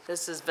great.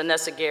 This is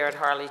Vanessa Garrett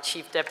Harley,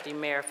 Chief Deputy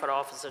Mayor for the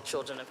Office of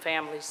Children and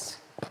Families.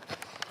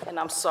 And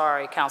I'm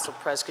sorry, Council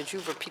President, could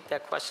you repeat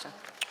that question?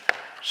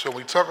 So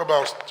we talk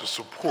about the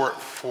support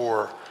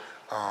for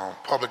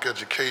public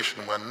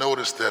education. I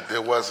noticed that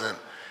there wasn't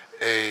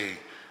a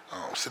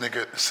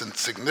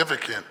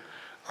significant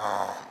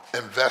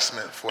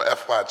investment for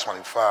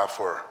FY25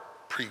 for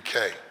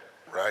pre-K,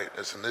 right?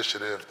 It's an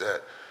initiative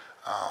that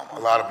a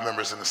lot of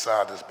members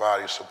inside this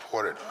body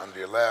supported under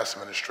the last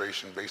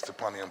administration based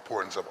upon the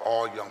importance of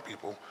all young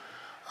people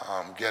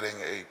getting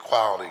a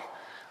quality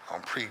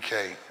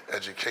pre-K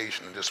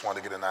education. And just want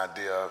to get an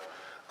idea of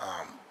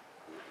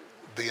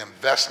the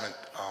investment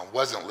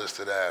wasn't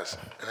listed as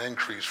an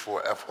increase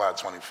for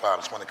FY25.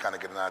 Just want to kind of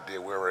get an idea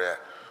where we're at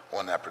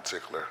on that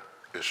particular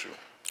issue.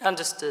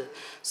 Understood.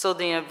 So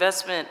the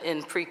investment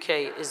in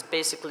pre-K is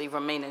basically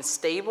remaining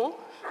stable.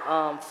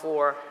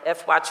 For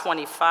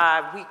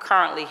FY25, we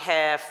currently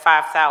have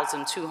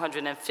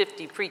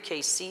 5,250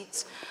 pre-K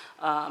seats,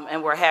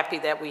 and we're happy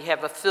that we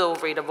have a fill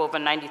rate of over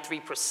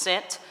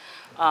 93%.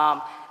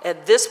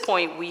 At this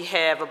point, we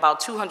have about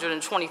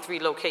 223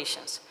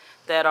 locations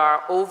that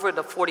are over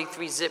the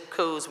 43 zip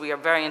codes. We are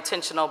very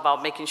intentional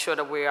about making sure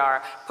that we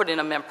are putting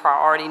them in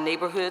priority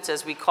neighborhoods,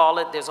 as we call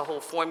it. There's a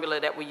whole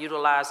formula that we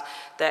utilize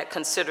that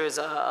considers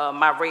a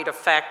myriad of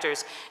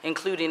factors,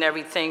 including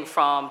everything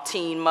from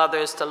teen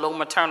mothers to low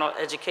maternal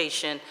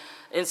education,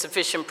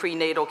 insufficient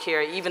prenatal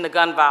care, even the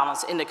gun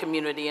violence in the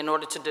community, in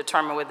order to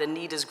determine where the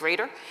need is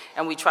greater,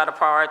 and we try to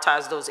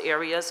prioritize those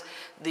areas.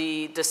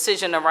 The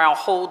decision around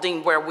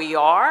holding where we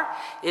are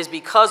is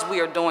because we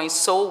are doing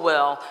so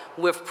well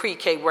with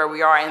pre-K where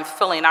we are and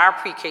filling our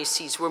pre-K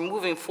seats. We're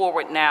moving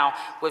forward now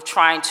with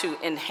trying to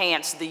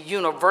enhance the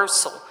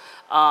universal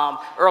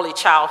early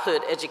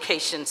childhood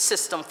education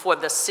system for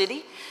the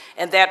city.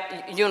 And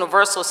that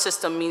universal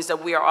system means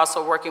that we are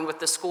also working with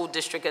the school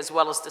district as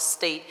well as the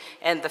state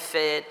and the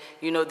Fed.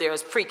 You know,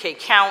 there's pre-K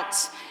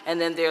counts, and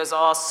then there's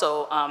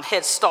also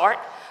Head Start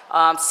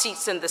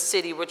seats in the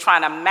city. We're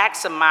trying to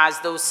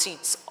maximize those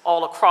seats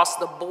all across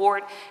the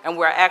board, and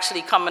we're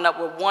actually coming up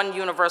with one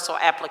universal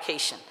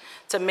application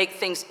to make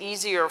things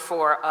easier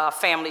for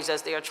families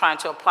as they are trying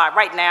to apply.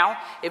 Right now,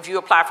 if you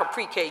apply for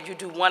pre-K, you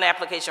do one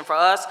application for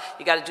us.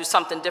 You got to do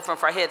something different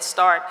for Head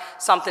Start,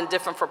 something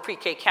different for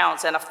pre-K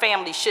counts, and a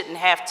family shouldn't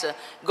have to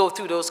go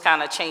through those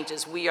kind of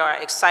changes. We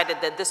are excited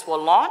that this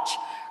will launch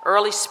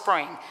early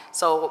spring.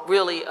 So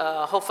really,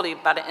 hopefully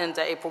by the end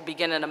of April,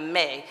 beginning of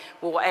May,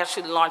 we'll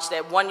actually launch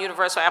that one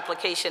universal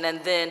application,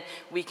 and then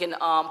we can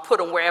put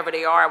them wherever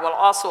they are. It will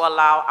also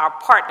allow our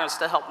partners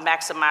to help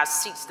maximize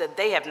seats that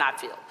they have not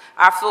filled.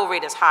 Our fill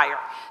rate is higher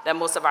than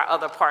most of our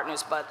other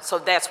partners, but so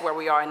that's where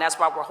we are, and that's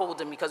why we're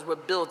holding, because we're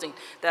building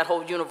that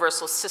whole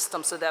universal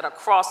system so that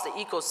across the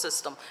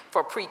ecosystem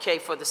for pre-K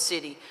for the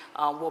city,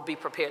 we'll be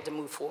prepared to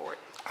move forward.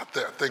 I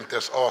think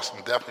that's awesome,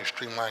 definitely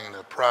streamlining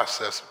the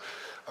process.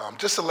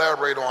 Just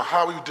elaborate on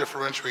how you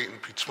differentiating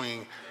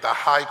between the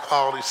high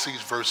quality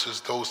seats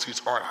versus those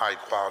seats aren't high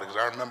quality. Because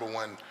I remember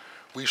when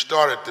we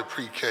started the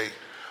pre-K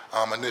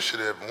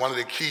initiative, one of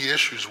the key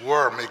issues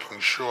were making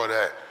sure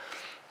that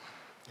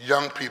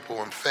young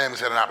people and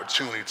families had an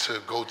opportunity to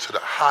go to the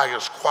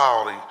highest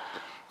quality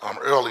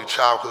early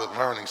childhood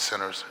learning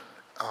centers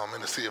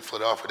in the city of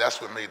Philadelphia. That's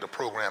what made the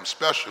program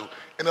special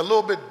and a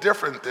little bit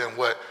different than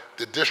what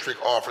the district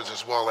offers,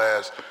 as well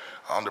as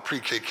the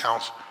pre-K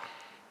counts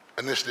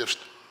initiatives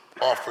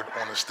offered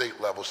on the state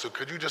level. So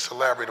could you just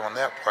elaborate on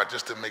that part,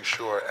 just to make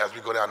sure as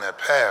we go down that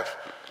path,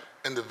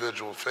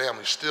 individual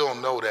families still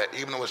know that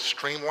even though it's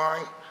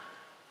streamlined,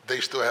 they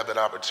still have that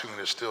opportunity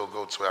to still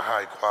go to a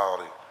high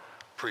quality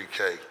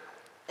pre-K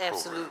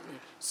Absolutely. program.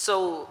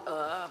 So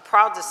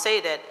proud to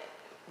say that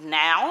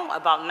now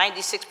about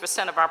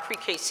 96% of our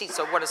pre-K seats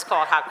are what is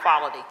called high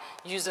quality,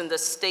 using the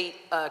state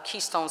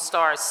Keystone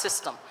Star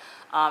system.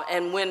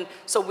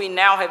 So we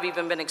now have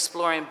even been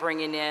exploring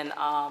bringing in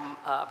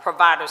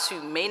providers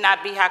who may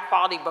not be high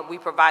quality, but we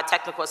provide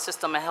technical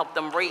assistance and help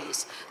them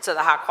raise to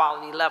the high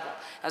quality level.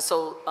 And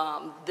so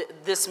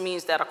this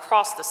means that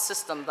across the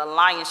system, the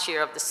lion's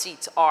share of the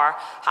seats are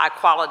high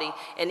quality.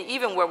 And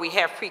even where we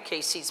have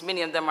pre-K seats,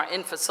 many of them are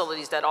in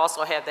facilities that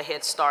also have the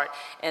Head Start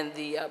and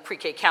the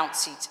pre-K count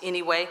seats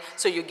anyway.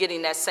 So you're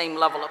getting that same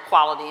level of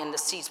quality in the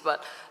seats,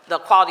 but the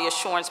quality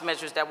assurance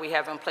measures that we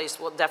have in place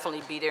will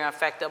definitely be there. In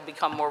fact, they'll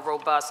become more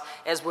robust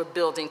as we're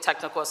building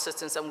technical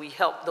assistance, and we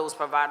help those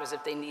providers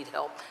if they need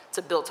help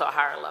to build to a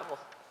higher level.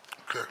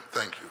 Okay,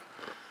 thank you.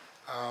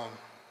 I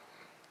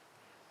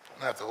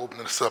have to open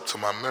this up to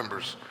my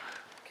members,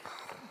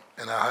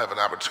 and I'll have an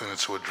opportunity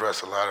to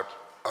address a lot of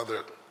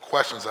other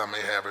questions I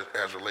may have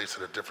as relates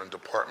to the different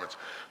departments.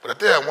 But I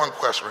did have one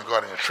question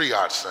regarding the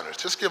triage centers.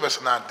 Just give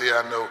us an idea.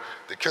 I know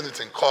the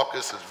Kensington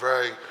Caucus is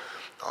very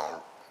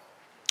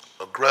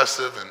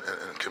aggressive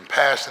and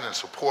compassionate and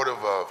supportive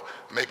of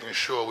making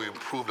sure we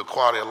improve the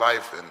quality of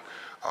life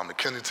in the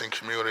Kensington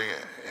community,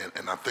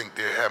 and I think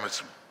they're having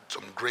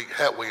some great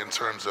headway in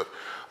terms of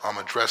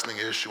addressing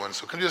the issue. And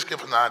so can you just give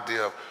us an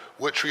idea of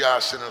what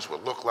triage centers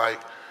would look like,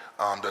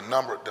 the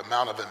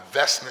amount of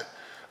investment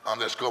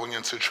that's going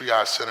into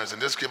triage centers,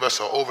 and just give us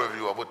an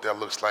overview of what that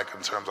looks like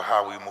in terms of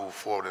how we move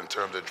forward in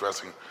terms of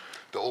addressing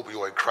the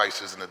opioid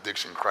crisis and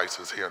addiction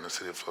crisis here in the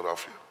city of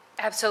Philadelphia.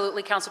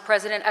 Absolutely, Council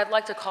President. I'd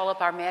like to call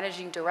up our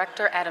Managing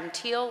Director, Adam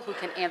Teal, who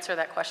can answer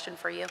that question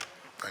for you.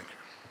 Thank you.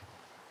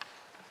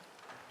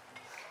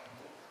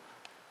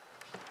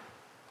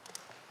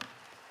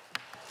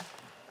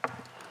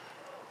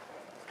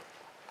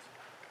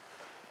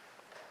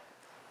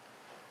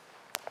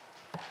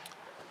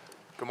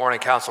 Good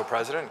morning, Council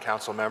President and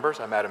Council members.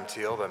 I'm Adam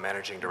Teal, the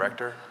Managing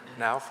Director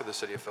now for the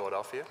City of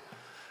Philadelphia.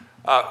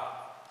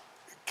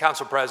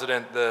 Council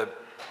President, the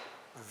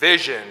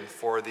vision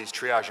for these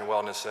triage and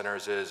wellness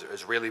centers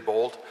is really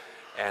bold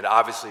and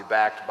obviously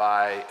backed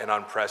by an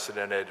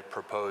unprecedented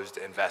proposed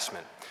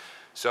investment.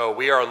 So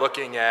we are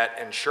looking at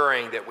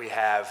ensuring that we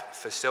have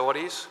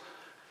facilities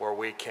where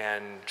we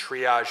can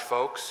triage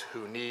folks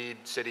who need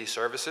city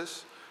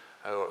services,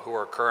 who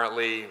are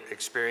currently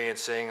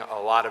experiencing a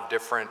lot of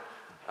different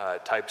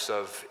types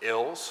of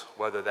ills,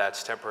 whether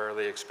that's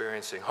temporarily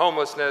experiencing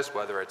homelessness,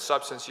 whether it's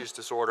substance use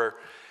disorder,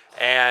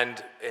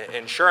 and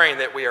ensuring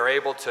that we are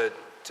able to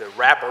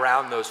wrap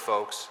around those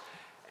folks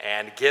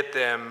and get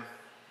them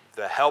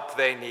the help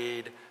they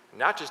need,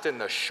 not just in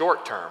the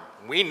short term.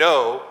 We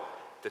know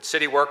that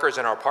city workers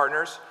and our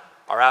partners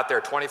are out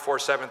there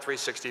 24/7,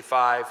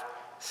 365,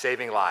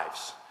 saving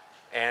lives.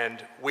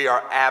 And we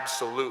are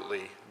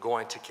absolutely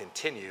going to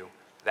continue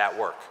that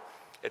work.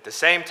 At the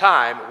same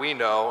time, we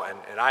know,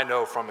 and I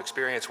know from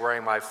experience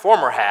wearing my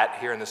former hat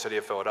here in the city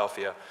of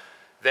Philadelphia,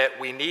 that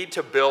we need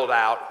to build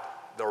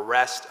out the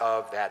rest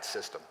of that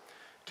system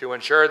to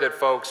ensure that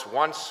folks,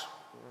 once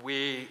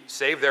we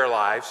save their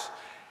lives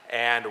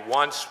and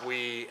once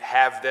we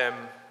have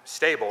them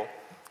stable,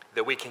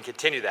 that we can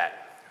continue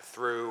that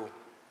through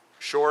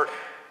short,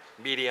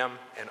 medium,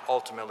 and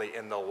ultimately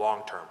in the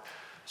long term.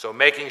 So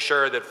making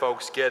sure that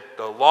folks get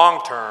the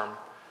long-term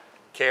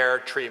care,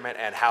 treatment,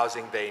 and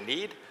housing they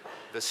need.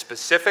 The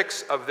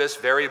specifics of this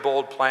very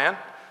bold plan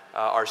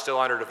are still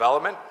under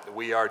development.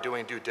 We are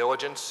doing due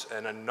diligence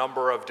in a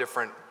number of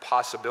different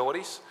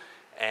possibilities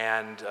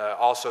and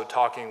also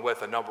talking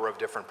with a number of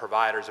different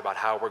providers about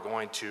how we're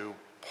going to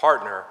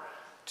partner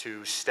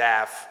to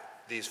staff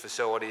these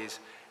facilities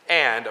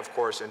and, of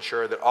course,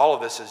 ensure that all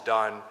of this is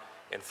done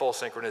in full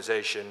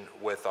synchronization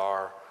with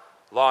our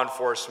law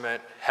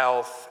enforcement,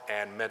 health,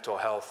 and mental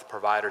health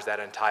providers, that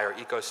entire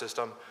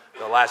ecosystem.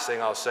 The last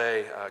thing I'll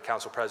say,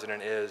 Council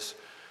President, is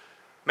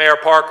Mayor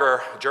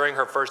Parker, during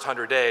her first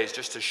 100 days,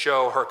 just to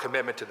show her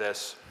commitment to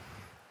this,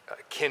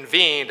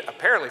 convened,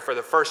 apparently for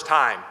the first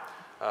time,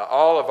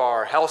 all of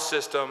our health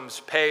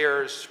systems,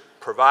 payers,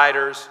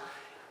 providers,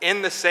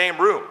 in the same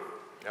room,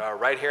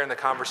 right here in the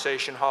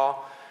conversation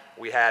hall.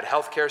 We had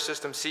healthcare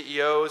system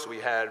CEOs, we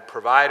had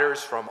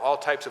providers from all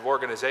types of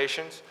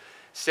organizations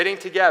sitting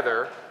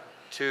together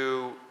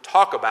to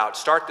talk about,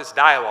 start this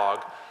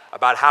dialogue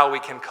about how we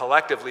can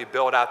collectively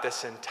build out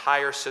this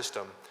entire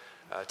system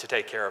to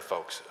take care of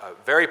folks. A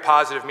very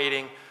positive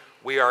meeting.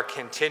 We are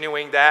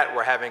continuing that.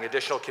 We're having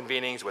additional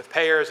convenings with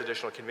payers,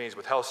 additional convenings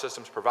with health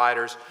systems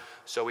providers,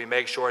 so we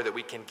make sure that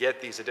we can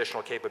get these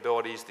additional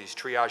capabilities, these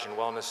triage and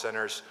wellness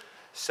centers,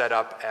 set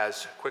up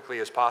as quickly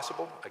as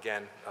possible,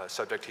 again,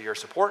 subject to your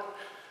support,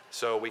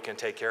 so we can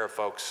take care of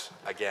folks,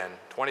 again,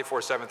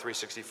 24/7,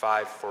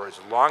 365, for as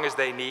long as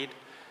they need,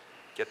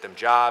 get them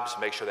jobs,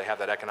 make sure they have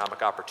that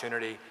economic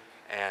opportunity,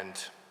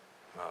 and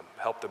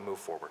help them move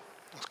forward.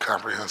 It's a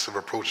comprehensive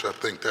approach. I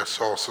think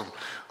that's awesome.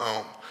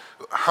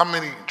 How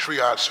many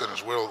triage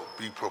centers will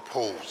be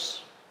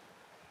proposed?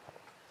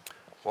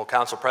 Well,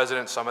 Council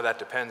President, some of that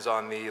depends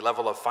on the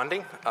level of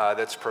funding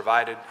that's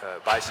provided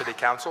by City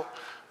Council.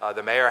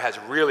 The mayor has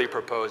really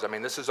proposed, I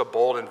mean, this is a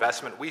bold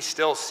investment. We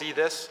still see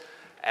this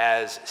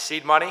as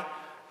seed money.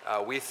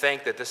 We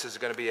think that this is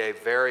going to be a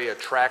very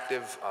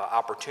attractive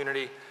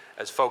opportunity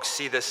as folks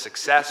see this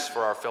success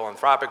for our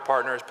philanthropic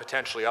partners,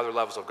 potentially other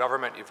levels of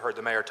government. You've heard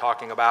the mayor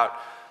talking about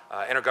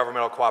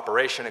intergovernmental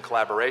cooperation and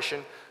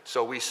collaboration.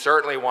 So we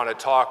certainly want to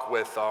talk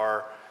with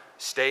our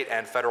state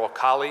and federal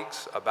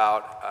colleagues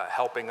about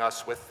helping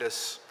us with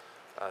this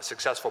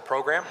successful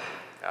program.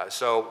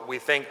 So we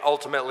think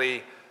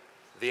ultimately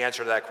the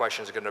answer to that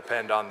question is going to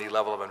depend on the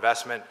level of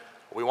investment.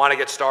 We want to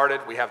get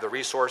started. We have the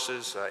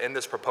resources in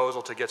this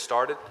proposal to get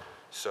started.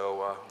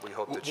 So we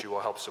hope that you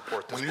will help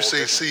support this. When you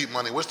say seed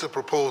money, what's the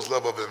proposed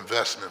level of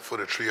investment for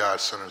the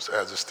triage centers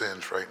as it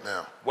stands right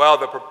now? Well,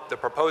 the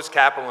proposed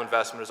capital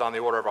investment is on the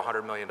order of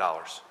 $100 million.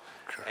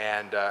 Okay.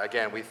 And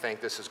again, we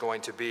think this is going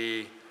to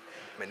be,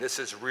 I mean, this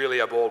is really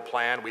a bold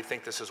plan. We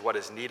think this is what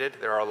is needed.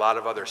 There are a lot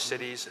of other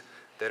cities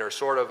that are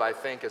sort of, I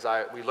think, as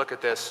we look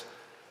at this,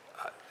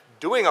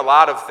 doing a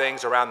lot of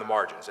things around the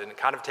margins and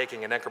kind of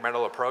taking an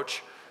incremental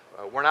approach.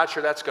 We're not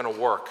sure that's going to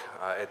work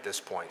at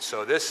this point.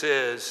 So this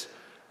is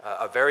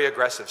a very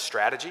aggressive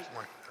strategy,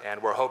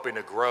 and we're hoping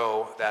to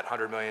grow that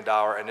 $100 million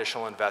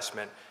initial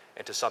investment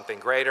into something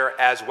greater,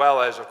 as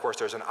well as, of course,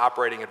 there's an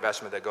operating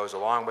investment that goes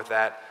along with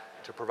that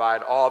to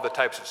provide all the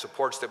types of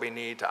supports that we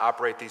need to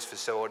operate these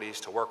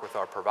facilities, to work with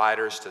our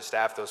providers, to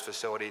staff those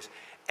facilities,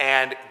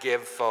 and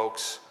give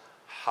folks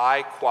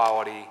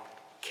high-quality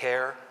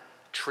care,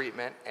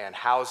 treatment, and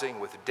housing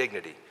with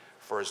dignity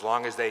for as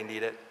long as they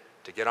need it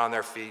to get on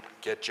their feet,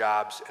 get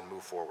jobs, and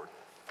move forward.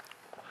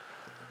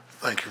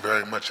 Thank you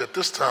very much. At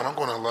this time, I'm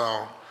going to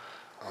allow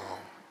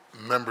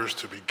members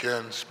to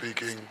begin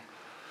speaking.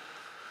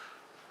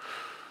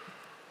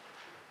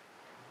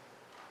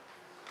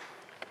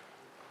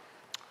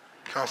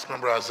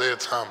 Councilmember Isaiah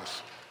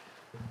Thomas.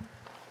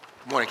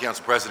 Good morning,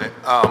 Council President.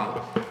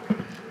 I'm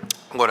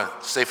going to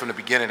say from the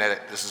beginning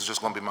that this is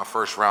just going to be my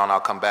first round. I'll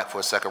come back for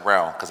a second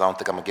round because I don't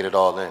think I'm going to get it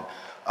all in.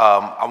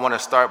 I want to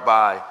start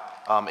by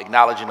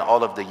acknowledging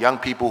all of the young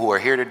people who are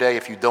here today.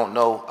 If you don't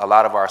know, a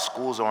lot of our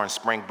schools are on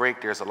spring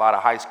break. There's a lot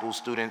of high school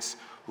students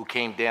who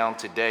came down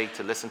today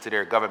to listen to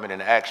their government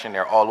in action.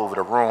 They're all over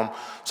the room.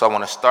 So I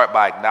want to start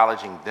by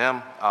acknowledging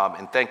them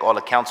and thank all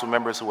the council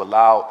members who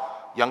allowed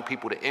young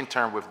people to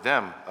intern with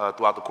them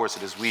throughout the course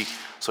of this week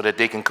so that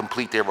they can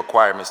complete their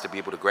requirements to be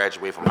able to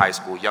graduate from high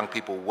school. Young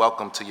people,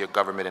 welcome to your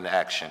government in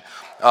action.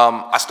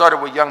 I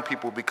started with young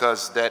people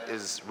because that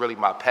is really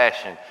my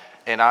passion.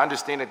 And I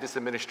understand that this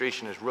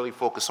administration is really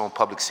focused on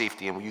public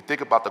safety. And when you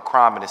think about the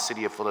crime in the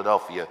city of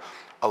Philadelphia,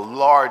 a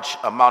large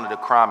amount of the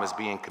crime is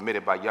being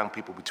committed by young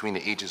people between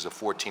the ages of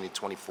 14 and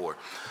 24.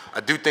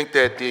 I do think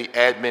that the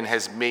admin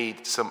has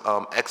made some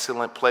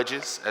excellent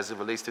pledges as it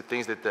relates to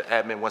things that the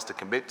admin wants to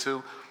commit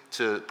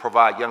to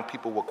provide young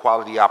people with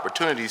quality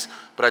opportunities,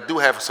 but I do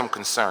have some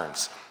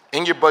concerns.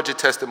 In your budget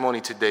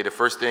testimony today, the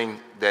first thing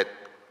that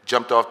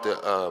jumped off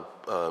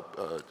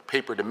the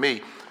paper to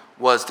me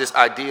was this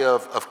idea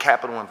of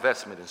capital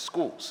investment in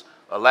schools.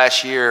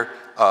 Last year,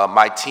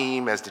 my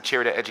team, as the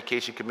chair of the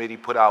Education Committee,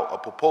 put out a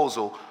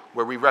proposal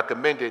where we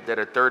recommended that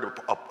a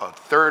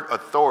third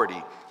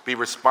authority be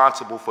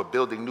responsible for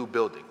building new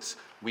buildings.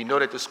 We know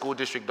that the school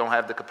district don't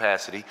have the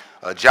capacity.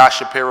 Josh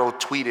Shapiro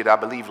tweeted, I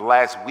believe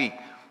last week,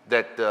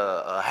 that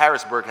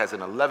Harrisburg has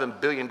an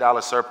 $11 billion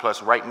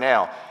surplus right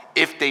now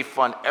if they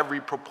fund every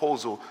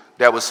proposal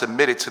that was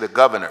submitted to the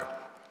governor.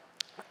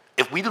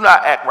 If we do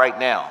not act right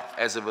now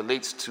as it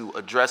relates to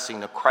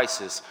addressing the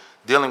crisis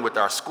dealing with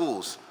our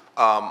schools,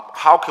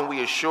 how can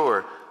we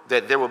assure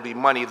that there will be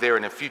money there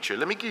in the future?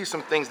 Let me give you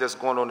some things that's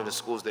going on in the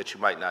schools that you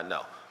might not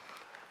know.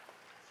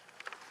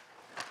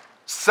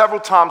 Several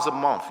times a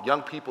month,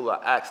 young people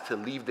are asked to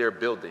leave their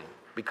building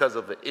because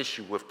of an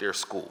issue with their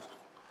school.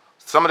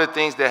 Some of the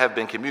things that have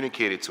been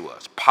communicated to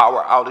us: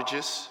 power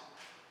outages,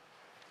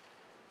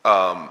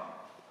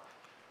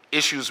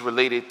 issues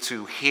related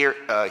to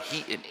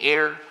heat and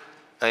air,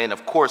 and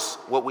of course,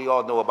 what we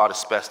all know about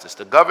asbestos.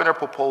 The governor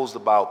proposed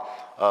about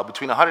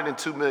between $100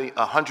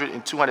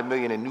 and $200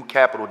 million in new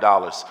capital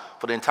dollars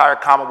for the entire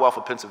Commonwealth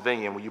of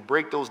Pennsylvania. And when you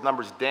break those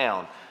numbers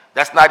down,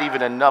 that's not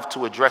even enough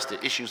to address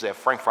the issues at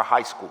Frankfort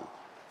High School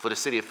for the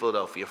city of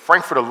Philadelphia.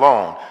 Frankfort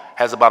alone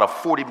has about a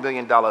 $40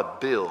 million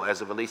bill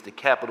as it relates to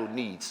capital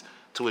needs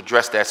to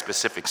address that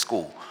specific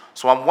school.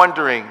 So I'm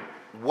wondering,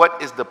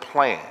 what is the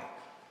plan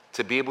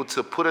to be able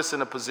to put us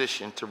in a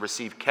position to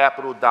receive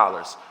capital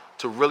dollars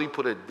to really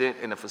put a dent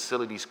in the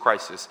facilities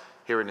crisis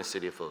here in the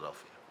city of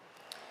Philadelphia?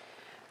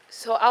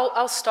 So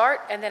I'll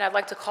start, and then I'd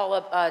like to call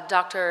up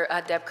Dr.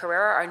 Deb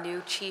Carrera, our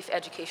new Chief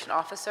Education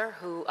Officer,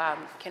 who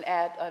can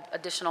add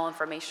additional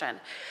information.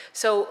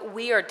 So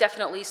we are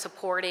definitely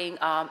supporting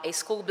a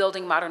school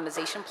building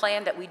modernization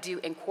plan that we do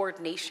in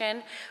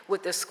coordination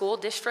with the school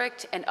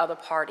district and other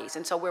parties.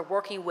 And so we're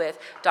working with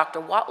Dr.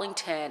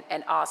 Watlington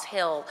and Oz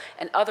Hill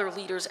and other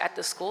leaders at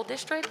the school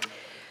district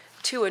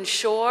to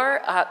ensure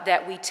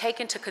that we take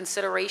into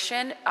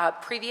consideration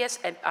previous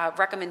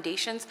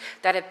recommendations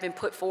that have been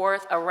put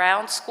forth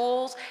around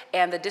schools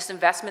and the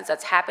disinvestments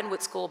that's happened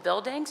with school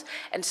buildings.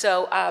 And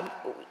so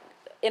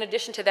in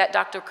addition to that,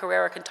 Dr.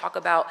 Carrera can talk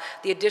about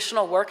the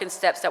additional work and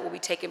steps that will be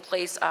taking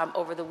place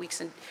over the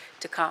weeks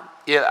to come.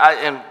 Yeah,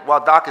 and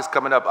while Doc is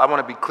coming up, I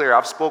want to be clear.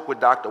 I've spoke with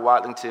Dr.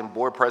 Watlington,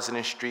 Board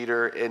President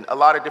Streeter, and a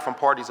lot of different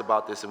parties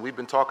about this, and we've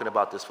been talking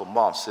about this for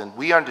months. And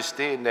we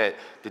understand that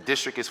the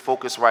district is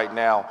focused right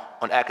now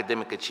on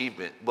academic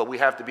achievement, but we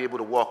have to be able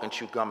to walk and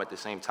chew gum at the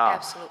same time.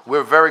 Absolutely.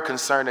 We're very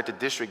concerned that the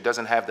district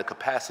doesn't have the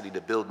capacity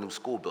to build new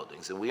school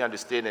buildings, and we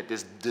understand that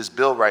this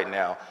bill right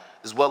now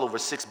is well over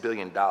 $6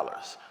 billion.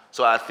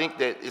 So I think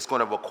that it's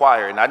going to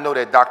require, and I know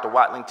that Dr.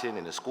 Watlington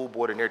and the school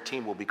board and their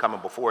team will be coming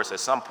before us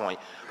at some point,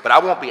 but I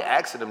won't be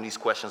asking them these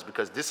questions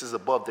because this is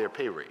above their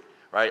pay rate,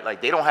 right?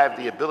 Like, they don't have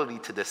the ability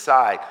to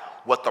decide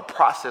what the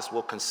process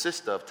will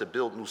consist of to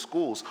build new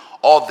schools.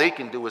 All they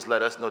can do is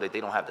let us know that they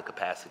don't have the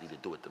capacity to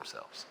do it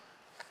themselves.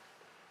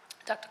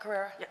 Dr.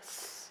 Carrera?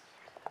 Yes.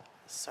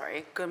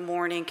 Sorry. Good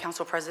morning,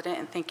 Council President,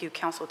 and thank you,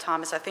 Council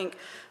Thomas. I think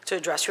to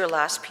address your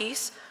last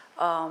piece,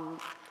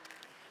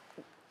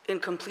 in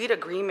complete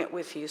agreement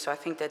with you, so I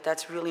think that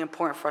that's really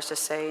important for us to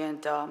say,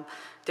 and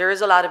there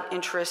is a lot of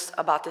interest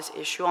about this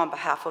issue on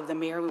behalf of the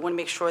mayor. We want to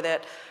make sure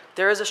that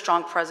there is a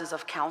strong presence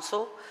of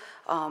council,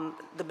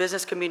 the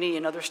business community,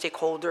 and other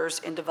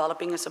stakeholders in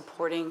developing and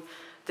supporting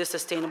this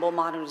sustainable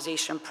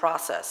modernization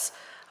process.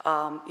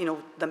 You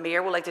know, the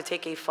mayor would like to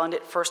take a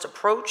funded first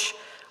approach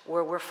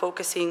where we're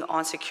focusing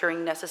on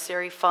securing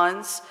necessary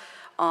funds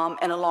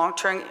and a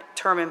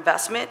long-term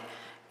investment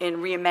in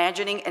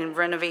reimagining and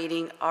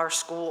renovating our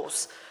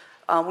schools.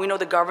 We know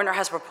the governor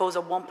has proposed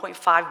a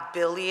 $1.5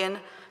 billion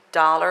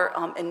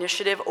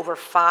initiative over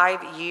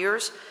 5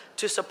 years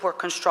to support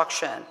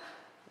construction.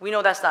 We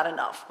know that's not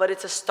enough, but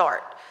it's a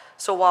start.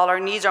 So while our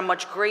needs are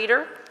much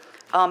greater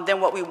than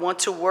what we want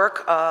to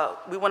work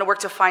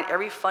to find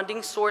every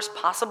funding source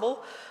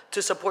possible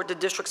to support the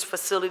district's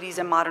facilities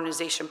and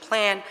modernization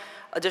plan.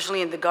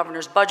 Additionally, in the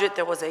governor's budget,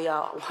 there was a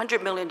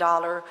 $100 million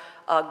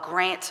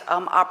grant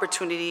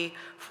opportunity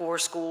for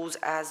schools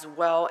as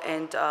well.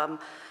 And,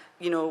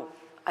 you know,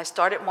 I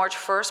started March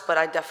 1st, but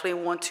I definitely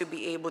want to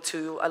be able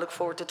to, I look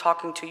forward to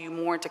talking to you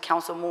more and to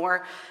council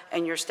more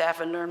and your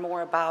staff and learn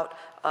more about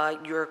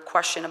your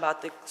question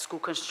about the school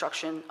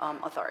construction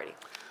authority.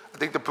 I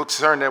think the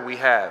concern that we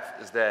have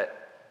is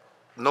that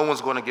no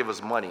one's going to give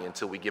us money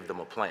until we give them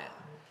a plan.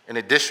 And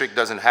the district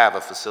doesn't have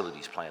a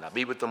facilities plan. I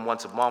meet with them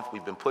once a month.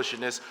 We've been pushing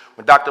this.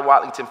 When Dr.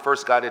 Watlington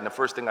first got in, the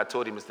first thing I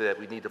told him is that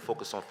we need to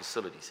focus on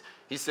facilities.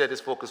 He said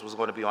his focus was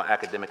going to be on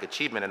academic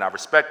achievement, and I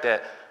respect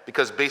that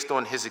because based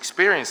on his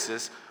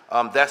experiences,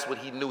 that's what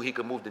he knew he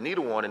could move the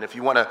needle on. And if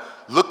you want to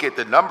look at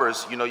the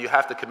numbers, you know, you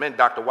have to commend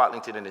Dr.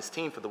 Watlington and his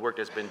team for the work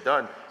that's been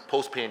done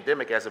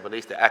post-pandemic as it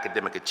relates to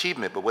academic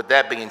achievement. But with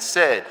that being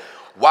said,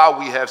 while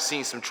we have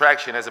seen some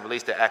traction as it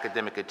relates to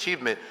academic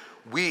achievement,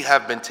 we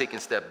have been taking a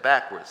step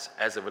backwards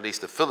as it relates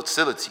to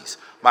facilities.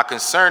 My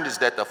concern is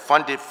that the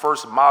funded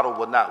first model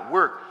will not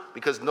work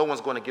because no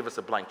one's going to give us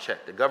a blank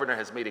check. The governor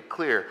has made it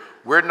clear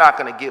we're not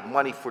going to get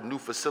money for new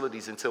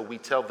facilities until we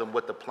tell them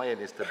what the plan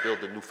is to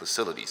build the new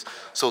facilities.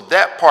 So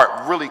that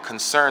part really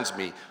concerns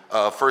me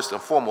first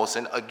and foremost.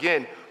 And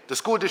again, the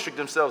school district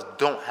themselves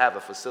don't have a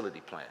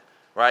facility plan,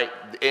 right?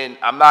 And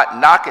I'm not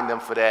knocking them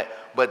for that,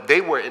 but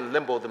they were in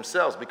limbo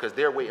themselves because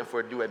they're waiting for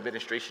a new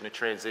administration to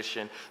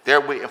transition.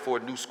 They're waiting for a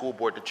new school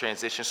board to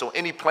transition. So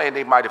any plan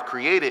they might have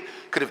created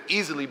could have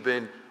easily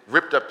been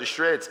ripped up to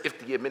shreds if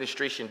the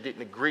administration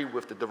didn't agree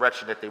with the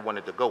direction that they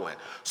wanted to go in.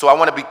 So I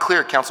want to be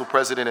clear, Council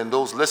President, and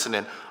those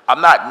listening,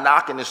 I'm not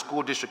knocking the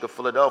school district of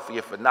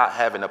Philadelphia for not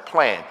having a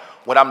plan.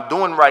 What I'm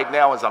doing right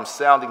now is I'm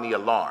sounding the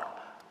alarm.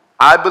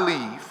 I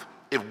believe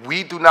if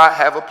we do not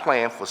have a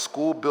plan for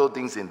school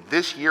buildings in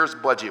this year's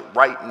budget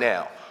right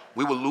now,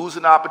 we will lose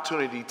an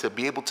opportunity to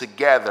be able to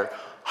gather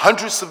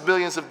hundreds of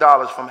millions of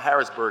dollars from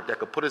Harrisburg that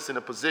could put us in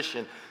a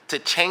position to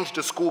change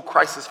the school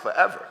crisis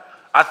forever.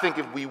 I think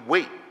if we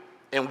wait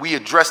and we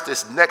address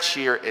this next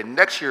year in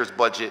next year's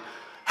budget,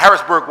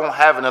 Harrisburg won't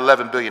have an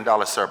 $11 billion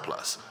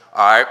surplus.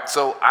 All right,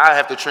 so I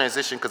have to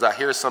transition because I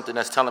hear something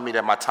that's telling me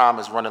that my time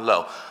is running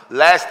low.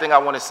 Last thing I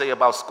want to say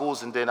about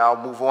schools, and then I'll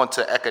move on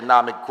to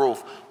economic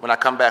growth when I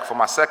come back for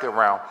my second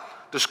round.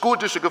 The school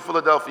district of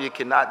Philadelphia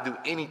cannot do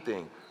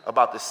anything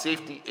about the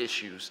safety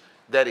issues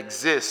that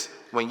exist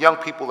when young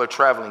people are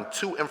traveling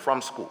to and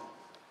from school.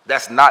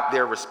 That's not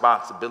their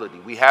responsibility.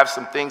 We have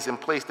some things in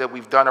place that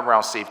we've done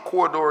around safe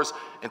corridors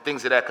and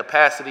things of that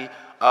capacity,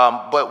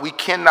 but we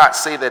cannot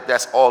say that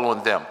that's all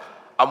on them.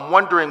 I'm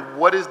wondering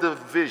what is the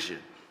vision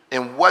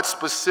and what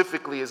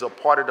specifically is a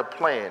part of the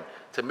plan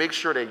to make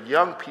sure that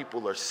young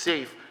people are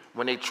safe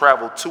when they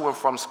travel to and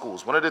from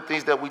schools. One of the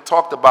things that we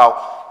talked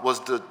about was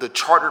the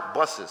chartered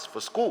buses for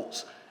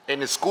schools.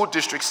 And the school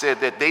district said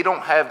that they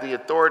don't have the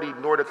authority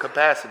nor the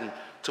capacity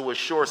to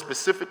assure,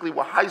 specifically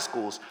with high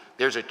schools,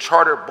 there's a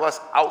charter bus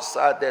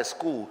outside that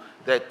school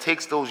that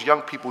takes those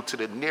young people to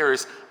the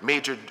nearest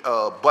major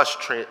bus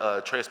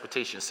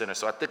transportation center.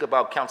 So I think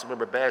about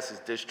Councilmember Bass's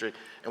district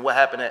and what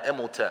happened at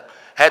Emotep.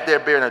 Had there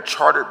been a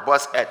chartered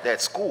bus at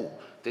that school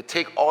to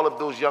take all of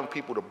those young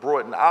people to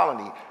Broad and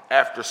Olney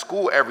after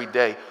school every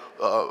day,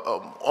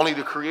 only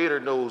the creator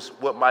knows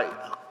what might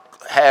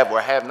have or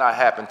have not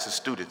happened to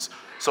students.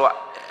 So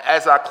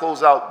as I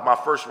close out my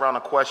first round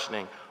of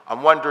questioning,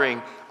 I'm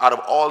wondering, out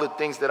of all the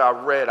things that I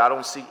read, I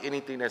don't see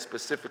anything that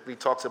specifically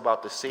talks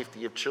about the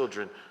safety of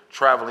children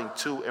traveling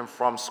to and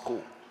from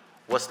school.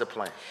 What's the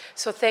plan?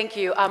 So thank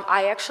you.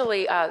 I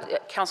actually,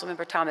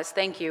 Councilmember Thomas,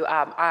 thank you.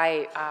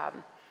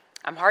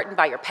 I'm heartened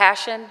by your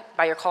passion,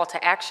 by your call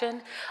to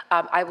action.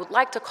 I would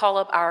like to call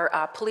up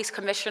our Police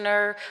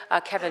Commissioner,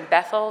 Kevin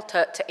Bethel,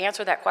 to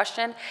answer that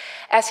question.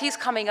 As he's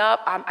coming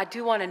up, I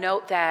do want to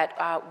note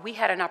that we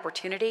had an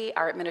opportunity,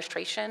 our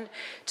administration,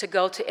 to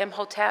go to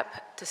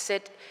Imhotep, to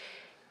sit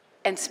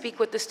and speak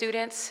with the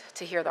students,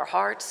 to hear their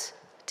hearts,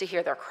 to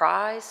hear their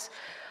cries.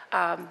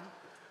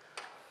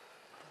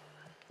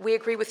 We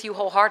agree with you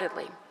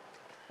wholeheartedly.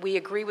 We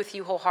agree with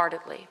you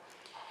wholeheartedly.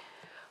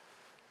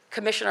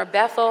 Commissioner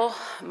Bethel,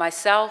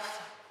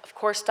 myself, of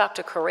course,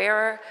 Dr.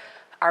 Carrera,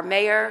 our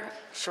mayor,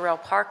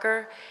 Sherelle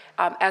Parker,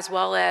 as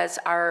well as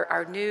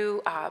our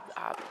new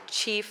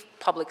Chief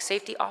Public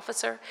Safety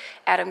Officer,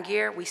 Adam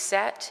Gear, we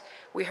sat,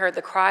 we heard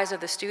the cries of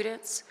the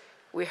students,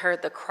 we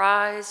heard the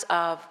cries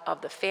of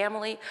the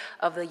family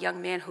of the young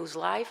man whose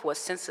life was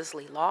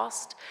senselessly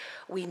lost.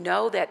 We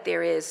know that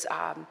there is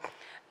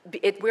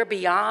we're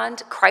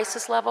beyond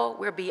crisis level.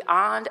 We're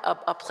beyond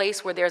a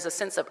place where there's a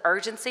sense of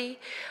urgency.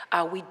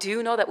 We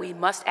do know that we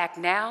must act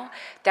now.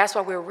 That's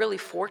why we're really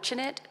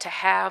fortunate to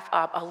have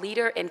a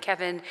leader in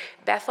Kevin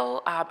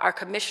Bethel, our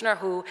commissioner,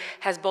 who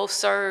has both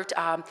served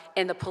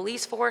in the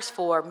police force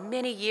for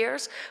many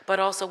years, but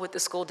also with the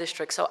school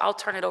district. So I'll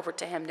turn it over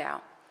to him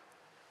now.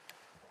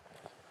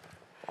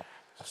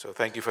 So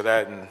thank you for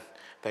that, and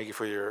thank you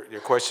for your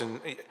question.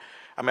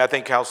 I mean, I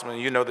think, Councilman,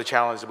 you know the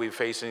challenge that we're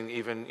facing,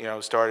 even,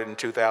 started in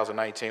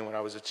 2019 when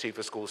I was the chief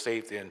of school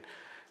safety, and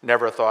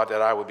never thought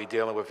that I would be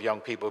dealing with young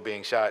people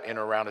being shot in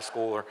or around a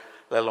school, or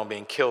let alone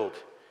being killed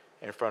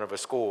in front of a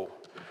school.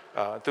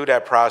 Through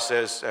that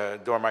process,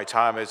 during my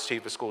time as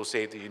chief of school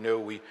safety,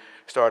 we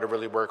started to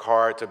really work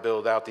hard to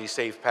build out these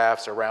safe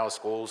paths around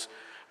schools.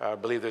 I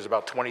believe there's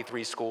about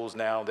 23 schools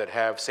now that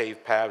have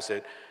safe paths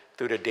that,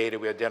 through the data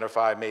we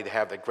identified, may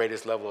have the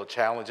greatest level of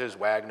challenges,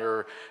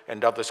 Wagner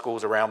and other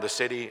schools around the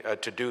city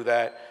to do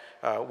that.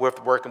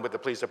 Working with the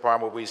police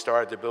department, we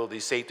started to build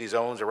these safety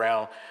zones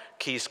around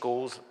key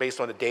schools based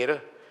on the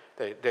data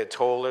that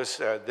told us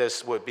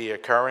this would be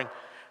occurring.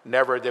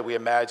 Never did we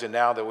imagine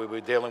now that we were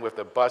dealing with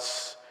the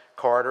bus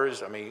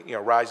corridors. I mean, you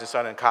know, Rising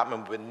Sun and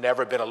Cottman would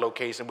never been a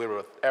location we would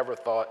have ever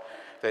thought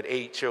that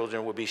 8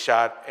 children would be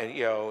shot, and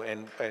you know,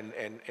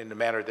 in the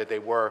manner that they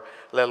were,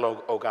 let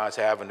alone Ogons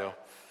Avenue.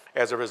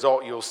 As a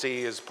result, you'll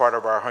see as part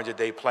of our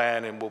 100-day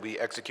plan, and we'll be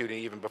executing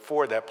even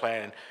before that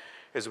plan,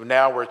 is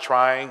now we're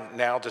trying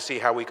now to see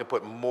how we can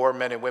put more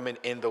men and women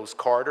in those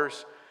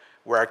corridors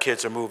where our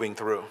kids are moving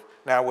through.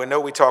 Now, we know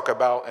we talk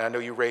about, and I know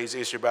you raised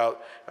the issue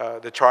about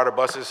the charter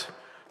buses.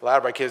 A lot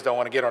of our kids don't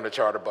want to get on the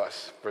charter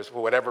bus.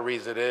 For whatever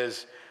reason it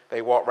is,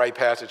 they walk right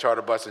past the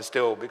charter bus and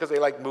still, because they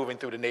like moving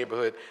through the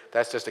neighborhood,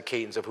 that's just the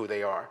cadence of who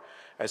they are.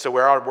 And so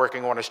we're out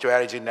working on a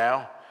strategy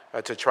now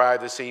to try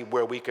to see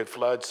where we could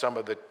flood some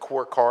of the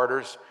core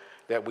corridors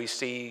that we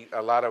see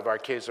a lot of our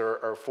kids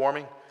are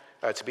forming,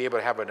 to be able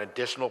to have an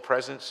additional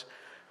presence.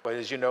 But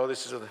as you know,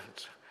 this is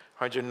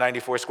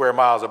 194 square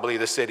miles, I believe,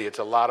 the city. It's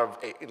a lot of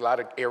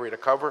area to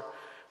cover.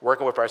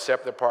 Working with our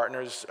separate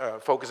partners,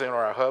 focusing on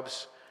our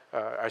hubs,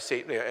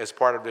 as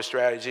part of the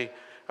strategy.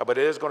 But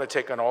it is going to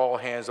take an all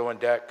hands on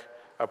deck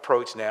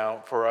approach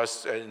now for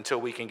us until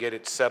we can get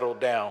it settled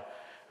down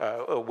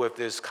with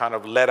this kind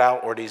of let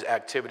out or these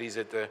activities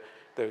that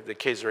the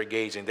kids are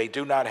engaging. They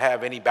do not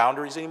have any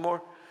boundaries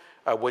anymore,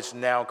 which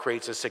now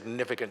creates a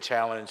significant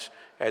challenge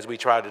as we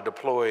try to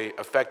deploy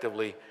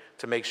effectively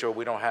to make sure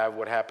we don't have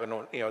what happened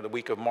on, the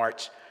week of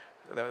March.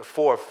 The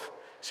 4th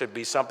should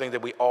be something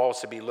that we all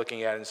should be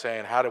looking at and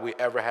saying, how do we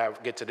ever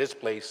get to this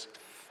place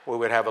where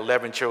we'd have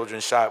 11 children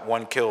shot,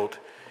 1 killed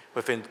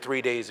within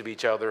 3 days of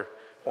each other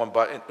in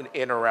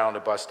and around the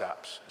bus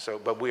stops. So,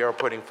 but we are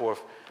putting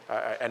forth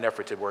an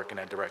effort to work in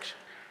that direction.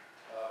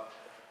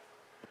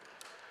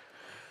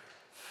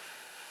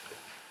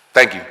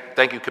 Thank you.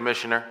 Thank you,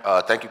 Commissioner.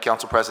 Thank you,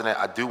 Council President.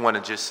 I do want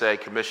to just say,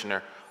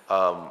 Commissioner,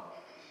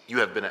 you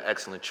have been an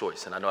excellent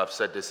choice. And I know I've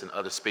said this in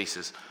other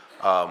spaces,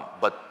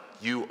 but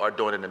you are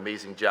doing an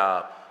amazing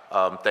job.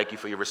 Thank you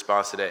for your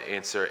response to that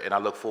answer. And I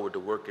look forward to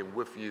working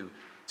with you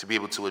to be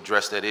able to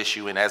address that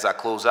issue. And as I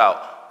close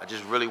out, I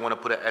just really want to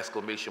put an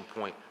exclamation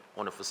point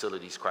on the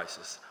facilities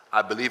crisis.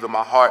 I believe in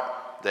my heart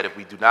that if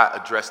we do not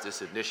address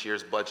this in this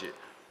year's budget,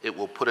 it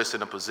will put us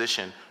in a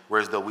position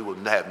whereas though we will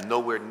have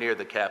nowhere near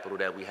the capital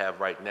that we have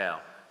right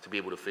now to be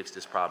able to fix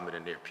this problem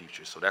in the near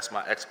future. So that's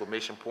my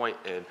exclamation point,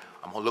 and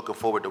I'm looking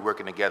forward to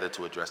working together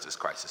to address this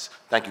crisis.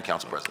 Thank you,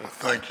 Council President.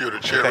 Thank you. The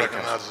chair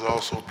recognizes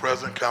also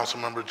present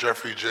Councilmember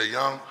Jeffrey J.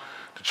 Young.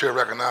 The chair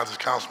recognizes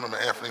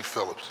Councilmember Anthony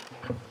Phillips.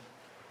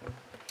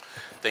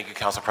 Thank you,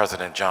 Council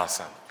President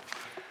Johnson.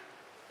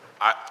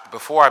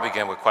 Before I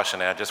begin with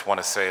questioning, I just want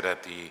to say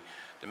that the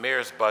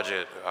mayor's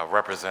budget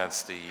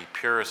represents the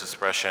purest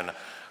expression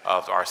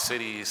of our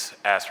city's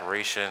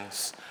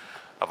aspirations,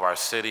 of our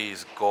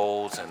city's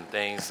goals and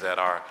things that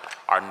our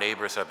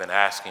neighbors have been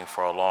asking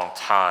for a long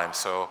time.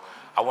 So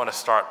I want to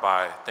start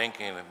by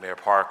thanking Mayor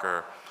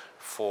Parker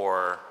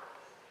for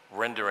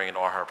rendering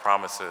on her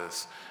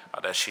promises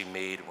that she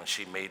made when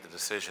she made the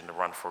decision to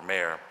run for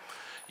mayor.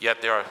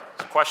 Yet there are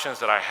questions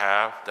that I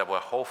have that will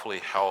hopefully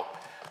help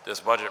this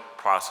budget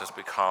process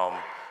become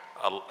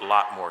a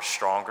lot more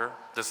stronger,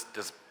 this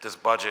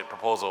budget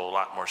proposal a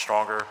lot more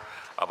stronger,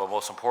 but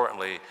most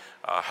importantly,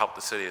 help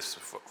the city of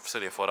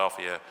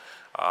Philadelphia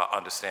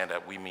understand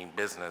that we mean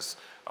business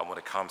when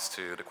it comes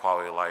to the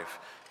quality of life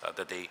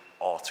that they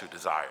all too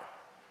desire.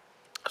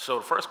 So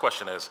the first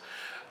question is,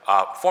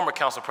 former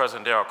Council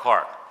President Darrell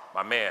Clarke,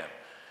 my man,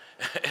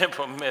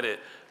 implemented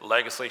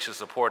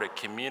legislation-supported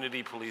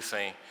community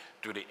policing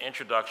through the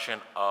introduction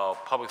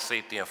of public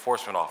safety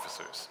enforcement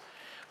officers.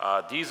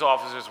 These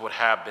officers would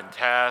have been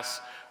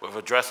tasked with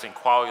addressing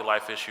quality of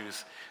life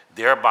issues,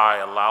 thereby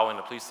allowing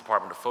the police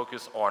department to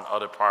focus on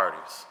other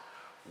priorities.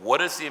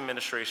 What is the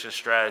administration's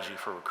strategy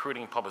for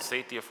recruiting public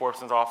safety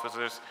enforcement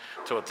officers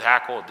to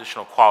tackle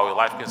additional quality of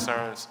life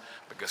concerns?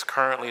 Because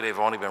currently they've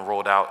only been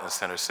rolled out in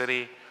Center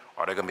City.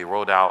 Are they going to be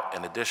rolled out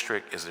in the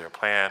district? Is there a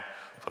plan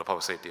for the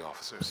public safety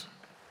officers?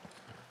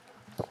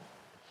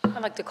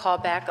 I'd like to call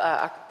back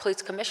our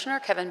Police Commissioner,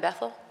 Kevin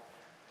Bethel.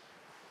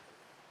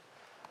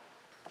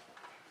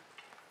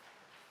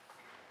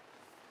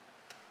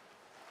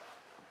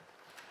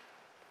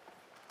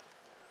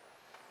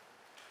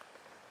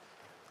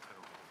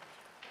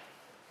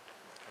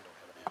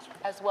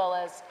 As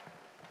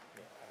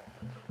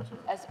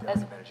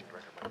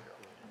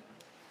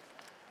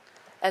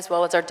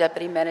well as our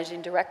Deputy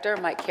Managing Director,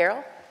 Mike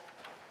Carroll.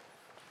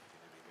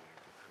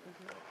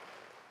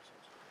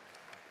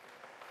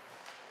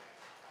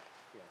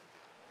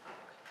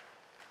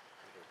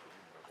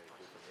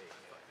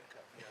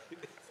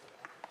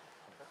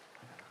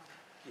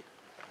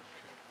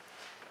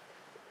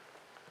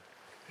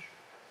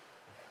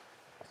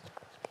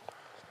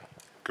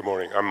 Good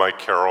morning. I'm Mike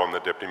Carroll. I'm the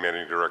Deputy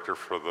Managing Director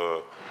for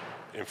the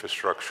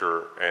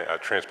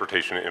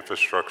Transportation and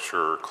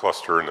Infrastructure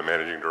Cluster in the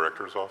Managing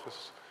Director's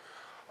Office.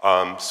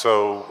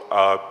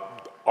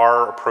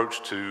 Our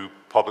approach to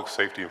public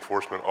safety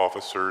enforcement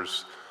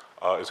officers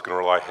is going to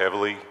rely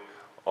heavily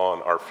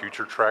on our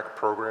Future Track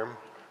program,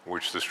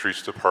 which the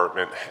Streets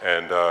Department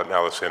and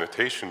now the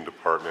Sanitation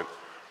Department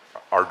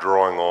are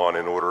drawing on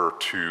in order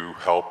to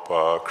help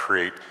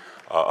create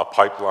a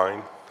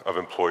pipeline of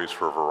employees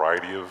for a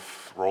variety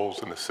of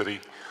roles in the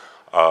city.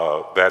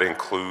 That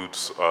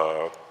includes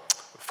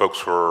folks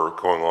who are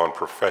going on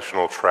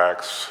professional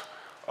tracks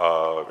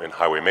in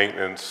highway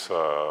maintenance,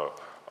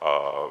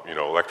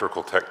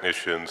 electrical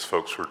technicians,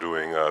 folks who are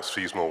doing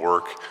seasonal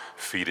work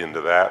feed into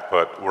that.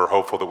 But we're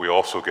hopeful that we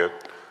also get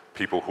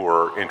people who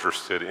are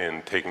interested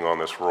in taking on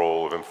this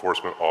role of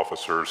enforcement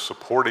officers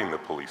supporting the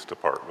police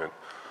department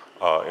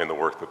in the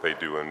work that they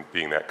do and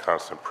being that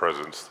constant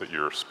presence that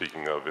you're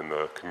speaking of in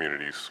the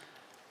communities.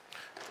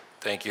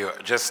 Thank you.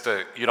 Just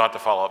you don't have to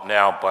follow up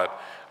now, but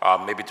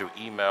maybe through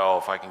email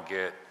if I can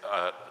get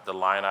the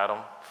line item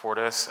for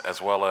this,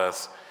 as well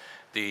as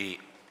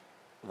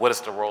what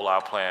is the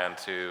rollout plan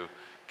to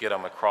get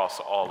them across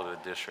all of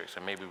the districts,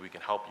 and maybe we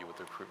can help you with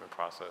the recruitment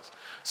process.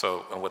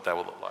 So, and what that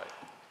would look like.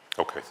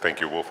 Okay, thank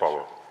you. We'll follow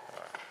up.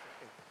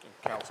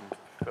 Councilman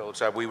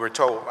Phillips, we were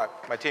told,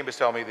 my team is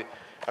telling me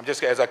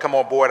that as I come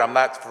on board, I'm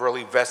not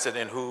really vested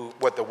in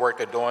what the work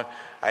they're doing.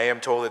 I am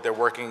told that they're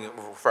working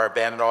for our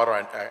abandoned auto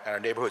and our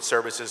neighborhood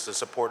services, the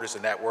supporters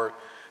in that work.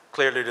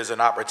 Clearly, there's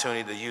an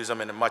opportunity to use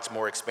them in a much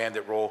more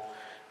expanded role.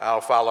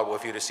 I'll follow up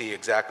with you to see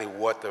exactly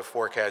what the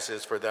forecast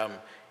is for them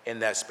in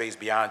that space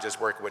beyond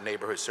just working with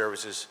neighborhood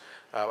services.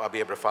 I'll be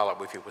able to follow up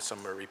with you with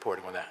some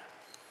reporting on that.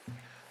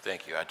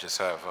 Thank you. I just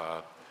have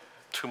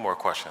 2 more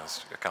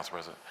questions, Council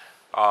President.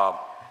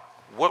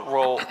 What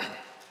role,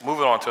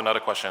 moving on to another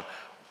question,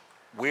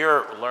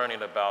 we're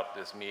learning about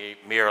this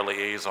mayor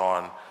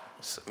liaisons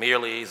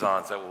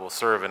that will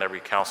serve in every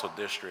council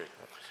district.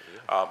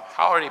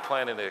 How are they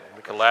planning to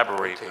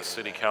collaborate with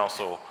City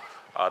Council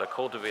to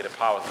cultivate a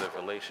positive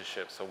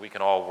relationship so we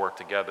can all work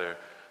together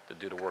to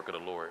do the work of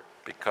the Lord?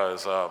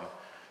 Because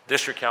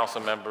district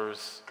council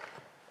members,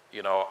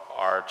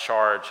 are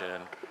charged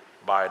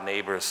by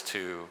neighbors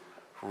to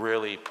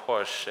really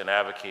push and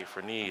advocate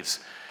for needs.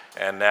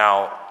 And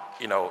now,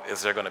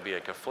 is there going to be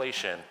a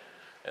conflation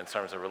in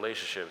terms of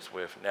relationships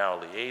with now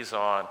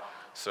liaison?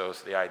 So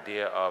it's the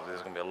idea of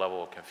there's going to be a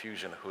level of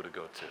confusion of who to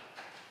go to.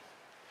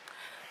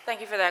 Thank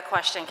you for that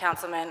question,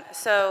 Councilman.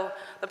 So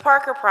the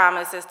Parker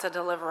Promise is to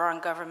deliver on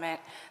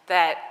government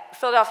that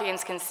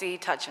Philadelphians can see,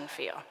 touch, and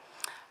feel.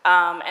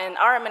 And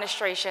our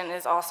administration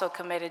is also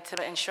committed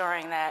to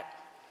ensuring that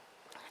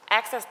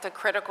access to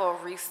critical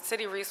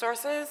city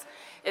resources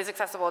is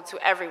accessible to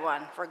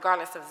everyone,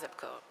 regardless of zip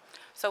code.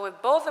 So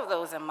with both of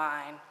those in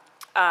mind,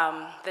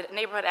 the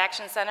neighborhood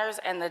action centers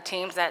and the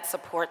teams that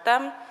support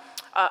them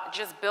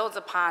just builds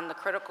upon the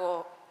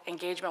critical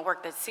engagement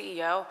work that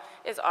CEO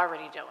is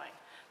already doing.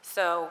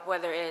 So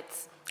whether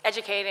it's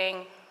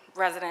educating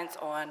residents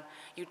on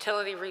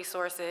utility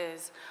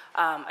resources,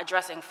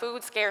 addressing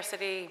food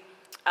scarcity,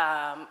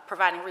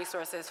 providing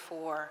resources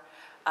for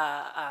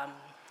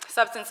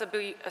substance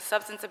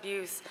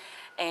abuse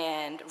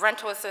and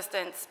rental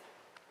assistance.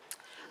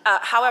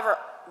 However,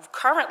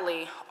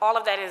 currently, all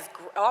of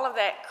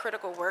that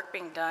critical work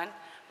being done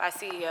by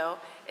CEO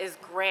is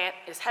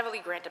heavily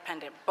grant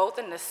dependent, both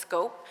in the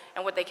scope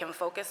and what they can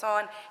focus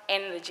on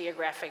and in the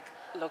geographic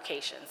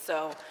location.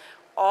 So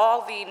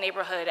all the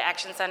neighborhood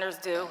action centers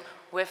do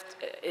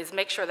is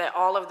make sure that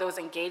all of those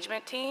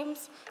engagement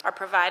teams are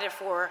provided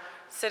for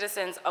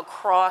citizens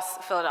across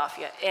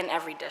Philadelphia in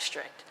every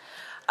district.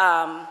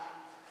 I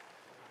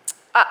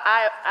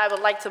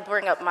would like to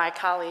bring up my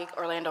colleague,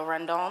 Orlando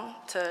Rendon,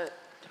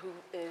 who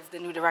is the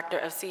new director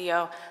of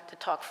CEO, to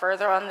talk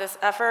further on this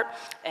effort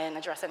and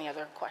address any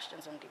other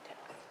questions in detail.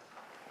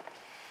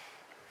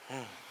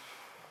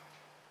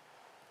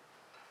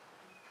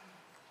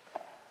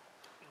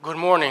 Good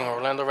morning,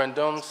 Orlando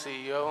Rendon,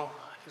 CEO,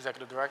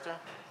 Executive Director.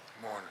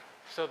 Good morning.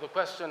 So the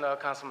question,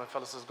 Councilman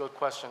Phillips, is a good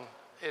question.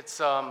 It's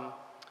an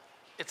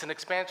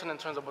expansion in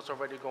terms of what's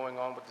already going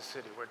on with the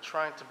city. We're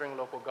trying to bring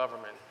local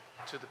government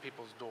to the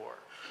people's door.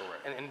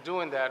 Correct. And in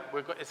doing that,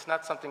 it's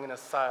not something in a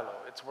silo.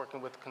 It's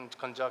working with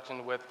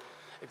conjunction with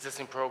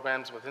existing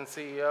programs within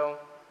CEO.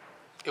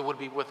 It would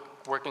be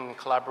working in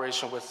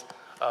collaboration with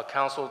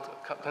council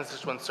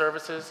constituent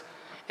services.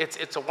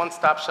 It's a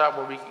one-stop shop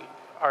where we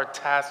are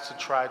tasked to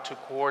try to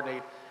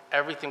coordinate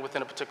everything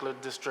within a particular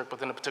district,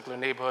 within a particular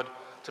neighborhood,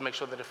 to make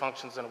sure that it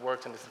functions and it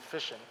works and is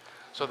efficient,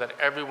 so that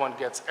everyone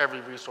gets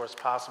every resource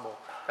possible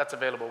that's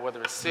available,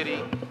 whether it's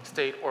city,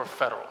 state, or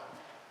federal.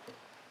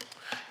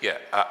 Yeah,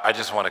 I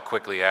just want to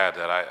quickly add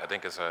that I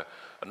think it's a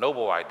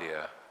noble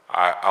idea.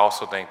 I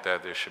also think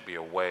that there should be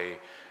a way,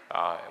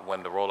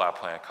 when the rollout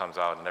plan comes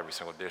out in every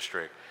single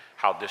district,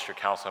 how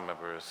district council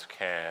members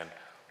can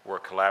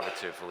work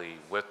collaboratively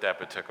with that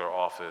particular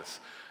office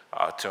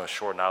to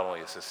ensure not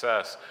only its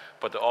success,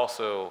 but to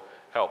also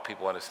help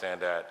people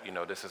understand that,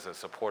 this is a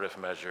supportive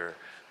measure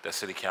that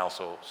City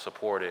Council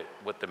supported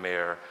with the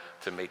mayor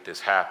to make this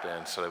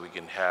happen so that we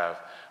can have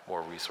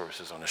more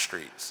resources on the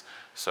streets.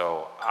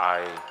 So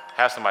I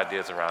have some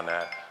ideas around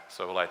that,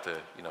 so we'd like to,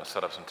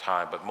 set up some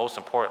time. But most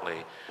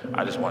importantly,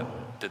 I just want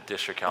the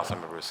district council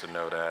members to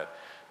know that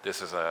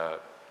this is a,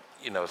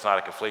 it's not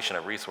a conflation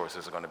of resources.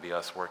 It's going to be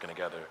us working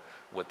together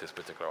with this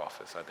particular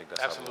office. I think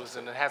that's absolutely. It's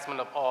an enhancement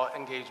of all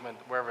engagement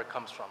wherever it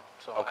comes from.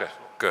 So okay,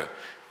 absolutely. Good.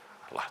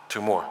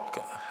 Two more.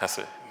 That's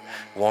it.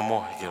 One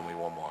more. Give me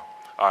one more.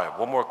 All right,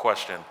 one more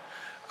question.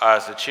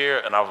 As the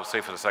chair, and I will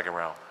say for the second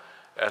round,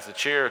 as the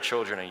chair of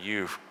Children and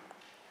Youth,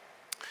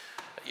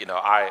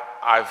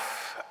 I've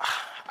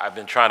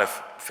been trying to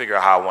figure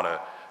out how I want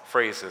to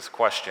phrase this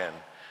question.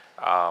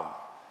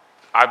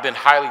 I've been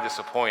highly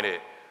disappointed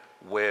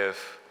with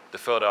the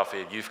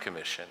Philadelphia Youth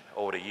Commission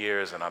over the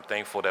years, and I'm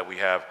thankful that we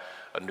have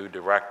a new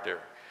director.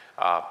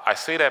 I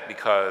say that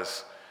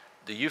because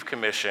the Youth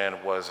Commission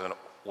was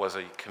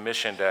a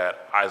commission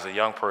that, as a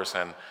young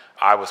person,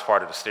 I was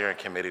part of the steering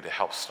committee to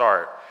help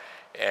start.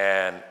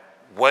 And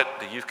what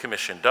the Youth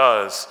Commission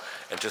does,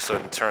 and just so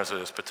in terms of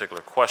this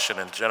particular question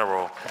in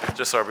general,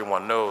 just so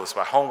everyone knows,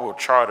 by Home Rule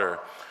Charter,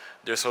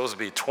 there's supposed to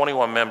be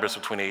 21 members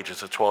between the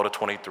ages of 12 to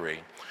 23,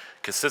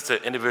 consists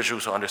of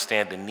individuals who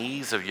understand the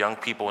needs of young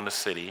people in the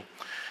city.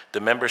 The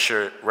members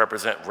should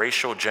represent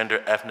racial,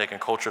 gender, ethnic, and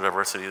cultural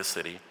diversity of the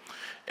city,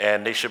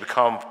 and they should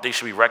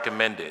be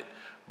recommended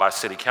by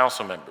city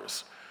council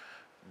members.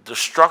 The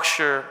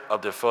structure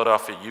of the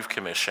Philadelphia Youth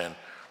Commission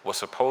was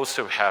supposed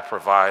to have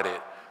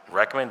provided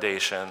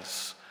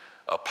recommendations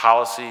of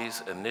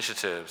policies,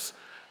 initiatives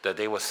that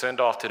they would send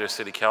off to their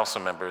city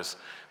council members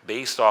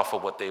based off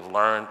of what they've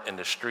learned in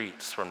the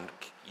streets from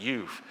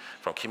youth,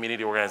 from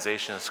community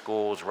organizations,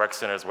 schools, rec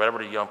centers, wherever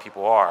the young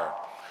people are.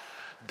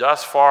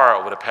 Thus far,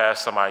 over the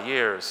past some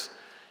years,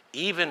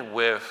 even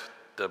with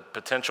the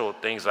potential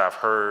things I've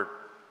heard,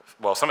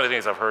 well, some of the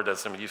things I've heard that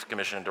some youth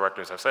commission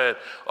directors have said,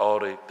 oh,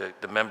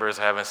 the members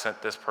haven't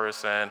sent this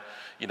person,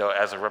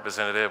 as a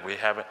representative, we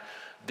haven't.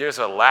 There's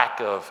a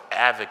lack of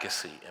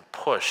advocacy and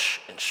push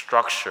and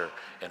structure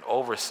and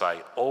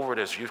oversight over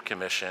this youth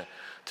commission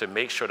to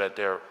make sure that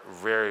they're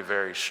very,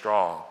 very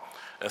strong.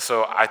 And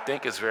so I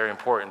think it's very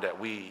important that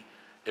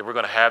if we're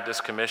going to have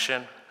this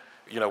commission,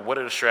 what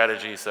are the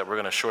strategies that we're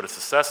going to ensure the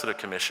success of the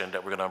commission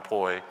that we're going to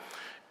employ?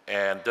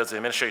 And does the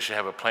administration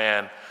have a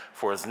plan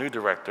for its new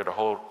director to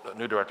hold the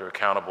new director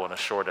accountable and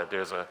ensure that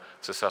there's a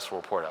successful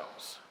report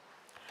out?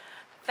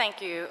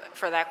 Thank you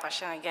for that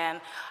question again.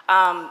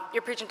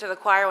 You're preaching to the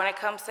choir when it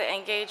comes to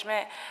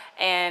engagement,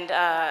 and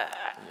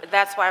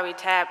that's why we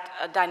tapped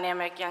a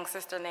dynamic young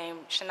sister named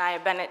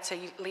Shania Bennett to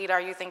lead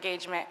our youth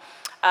engagement.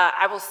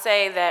 I will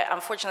say that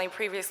unfortunately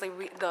previously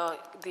the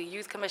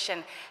Youth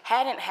Commission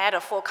hadn't had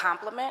a full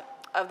complement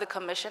of the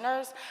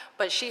commissioners,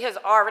 but she has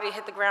already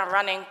hit the ground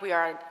running. We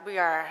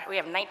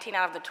have 19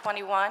 out of the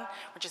 21. We're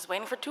just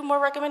waiting for 2 more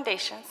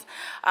recommendations,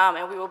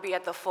 and we will be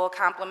at the full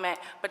complement.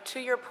 But to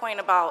your point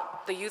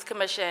about the Youth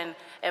Commission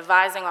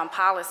advising on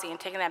policy and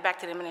taking that back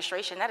to the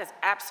administration, that is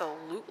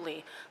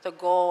absolutely the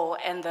goal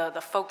and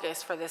the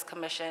focus for this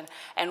commission.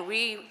 And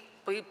we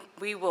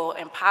will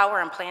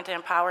empower and plan to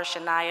empower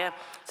Shania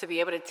to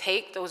be able to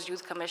take those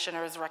youth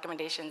commissioners'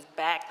 recommendations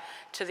back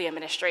to the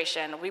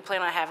administration. We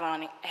plan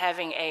on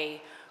having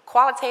a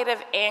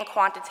qualitative and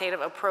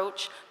quantitative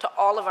approach to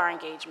all of our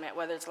engagement,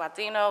 whether it's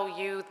Latino,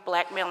 youth,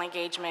 Black male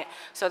engagement,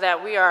 so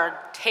that we are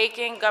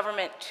taking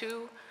government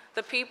to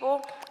the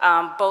people,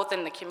 both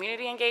in the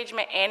community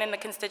engagement and in the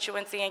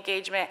constituency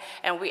engagement,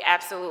 and we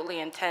absolutely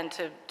intend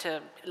to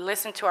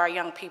listen to our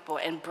young people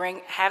and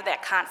have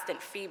that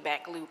constant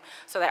feedback loop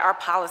so that our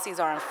policies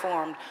are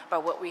informed by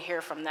what we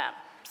hear from them.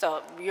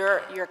 So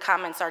your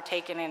comments are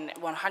taken in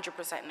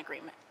 100% in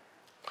agreement.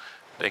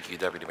 Thank you,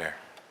 Deputy Mayor.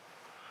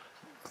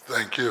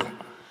 Thank you.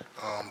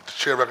 The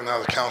chair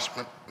recognizes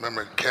Council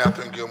Member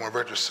Catherine Gilmore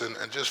Richardson,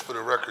 and just for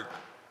the record,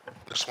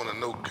 just want to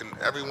note, can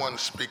everyone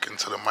speak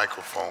into the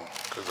microphone?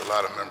 Because a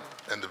lot of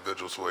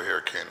individuals who are here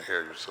can't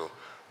hear you, so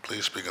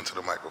please speak into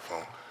the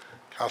microphone.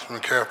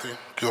 Councilman Kathy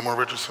Gilmore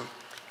Richardson.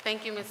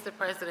 Thank you, Mr.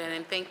 President,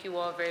 and thank you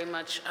all very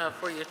much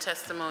for your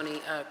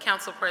testimony.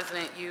 Council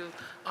President, you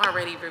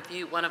already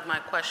reviewed one of my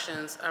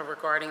questions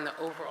regarding the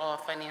overall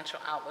financial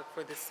outlook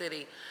for the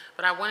city,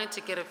 but I wanted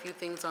to get a few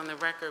things on the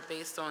record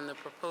based on the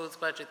proposed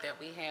budget that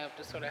we have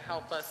to sort of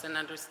help us in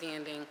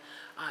understanding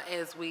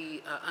as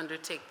we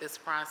undertake this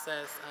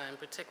process, and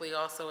particularly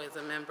also as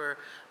a member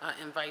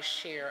and vice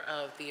chair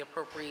of the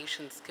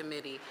Appropriations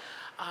Committee.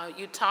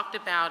 You talked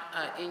about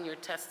in your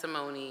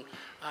testimony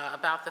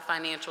about the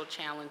financial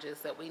challenges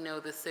that we know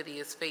the city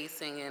is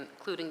facing,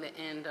 including the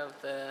end of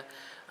the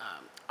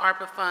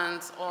ARPA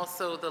funds,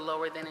 also the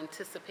lower than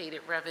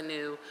anticipated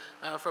revenue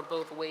for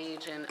both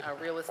wage and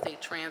real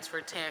estate transfer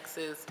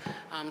taxes,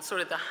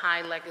 sort of the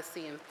high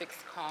legacy and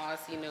fixed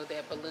costs,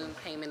 that balloon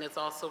payment is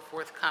also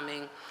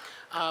forthcoming,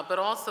 but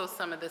also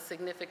some of the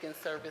significant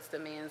service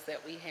demands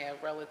that we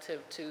have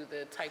relative to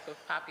the type of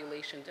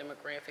population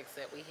demographics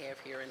that we have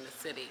here in the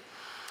city.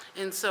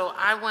 And so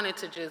I wanted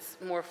to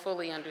just more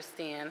fully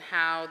understand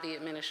how the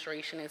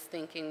administration is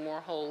thinking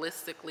more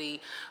holistically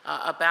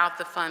about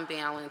the fund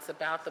balance,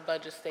 about the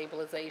budget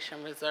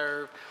stabilization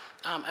reserve,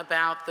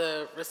 about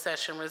the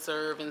recession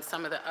reserve and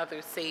some of the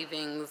other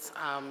savings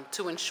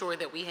to ensure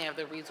that we have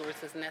the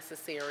resources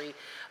necessary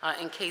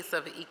in case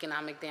of an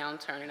economic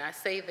downturn. And I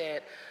say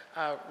that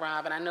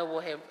Rob, and I know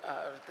we'll have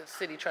the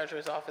city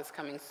treasurer's office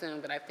coming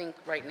soon, but I think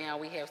right now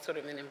we have sort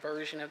of an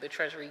inversion of the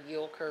treasury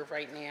yield curve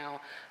right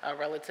now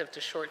relative to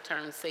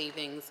short-term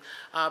savings.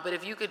 But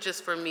if you could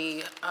just for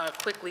me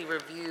quickly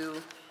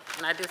review,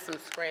 and I did some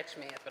scratch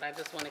math, but I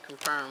just want to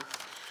confirm.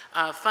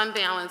 Fund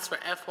balance for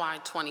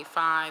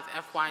FY25,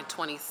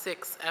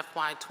 FY26,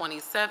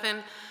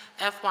 FY27,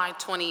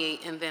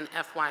 FY28, and then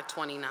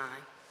FY29.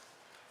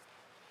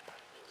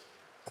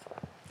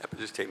 It'll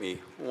just take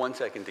me 1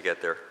 second to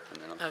get there.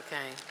 And then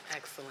Okay,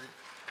 excellent.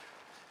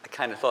 I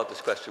kind of thought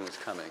this question was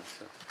coming.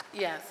 So.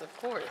 Yes, of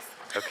course.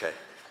 Okay.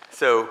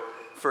 So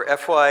for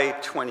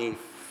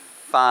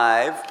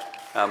FY25,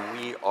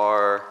 we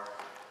are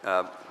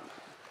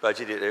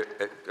budgeted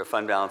a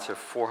fund balance of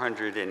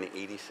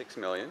 $486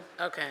 million.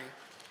 Okay.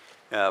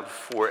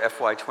 For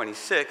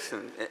FY26,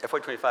 and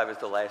FY25 is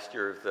the last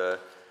year of the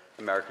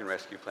American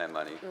Rescue Plan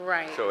money.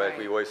 Right. So right.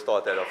 we always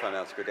thought that our fund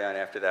balance would go down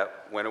after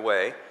that went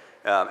away.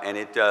 And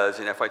it does.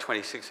 In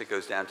FY26, it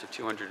goes down to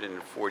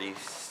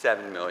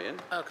 $247 million.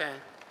 Okay.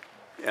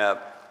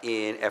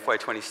 In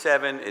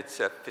FY27, it's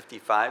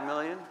 $55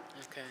 million.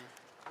 Okay.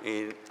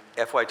 In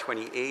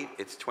FY28,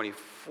 it's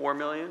 $24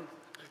 million.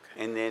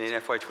 Okay. And then in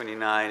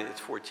FY29,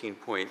 it's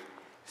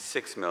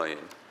 $14.6 million.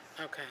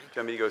 Okay. Do you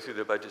want me to go through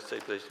the Budget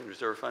Stabilization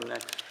Reserve Fund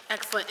next?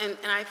 Excellent.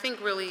 And I think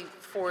really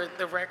for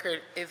the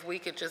record, if we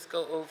could just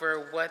go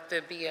over what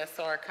the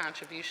BSR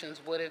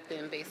contributions would have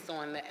been based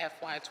on the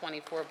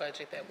FY24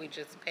 budget that we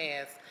just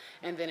passed.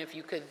 And then if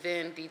you could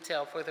then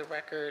detail for the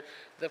record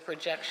the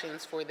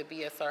projections for the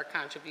BSR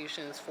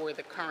contributions for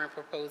the current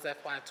proposed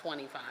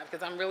FY25,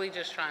 because I'm really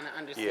just trying to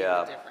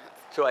understand the difference.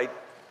 So I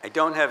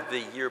don't have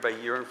the year by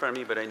year in front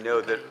of me, but I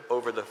know that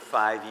over the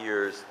 5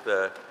 years,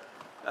 the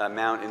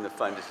amount in the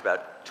fund is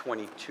about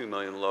 $22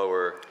 million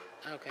lower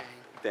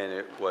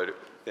than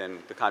than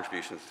the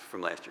contributions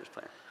from last year's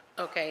plan.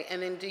 Okay,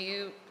 and then do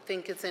you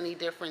think it's any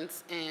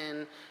difference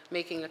in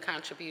making a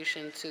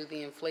contribution to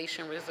the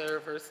inflation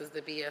reserve versus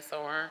the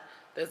BSR?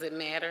 Does it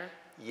matter?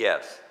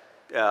 Yes,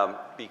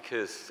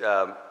 because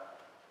the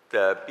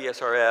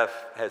BSRF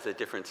has a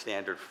different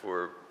standard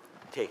for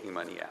taking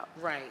money out.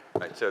 Right.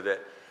 Right. So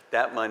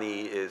that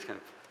money is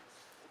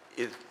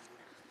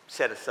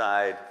set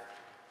aside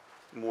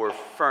more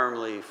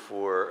firmly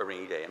for a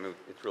rainy day. I mean,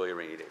 it's really a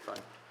rainy day fund.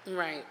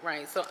 Right,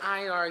 right. So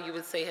IR, you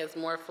would say, has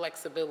more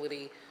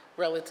flexibility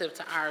relative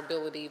to our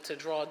ability to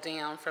draw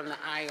down from the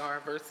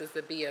IR versus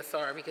the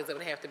BSR, because it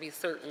would have to be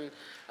certain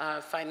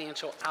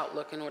financial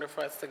outlook in order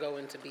for us to go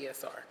into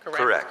BSR, correct?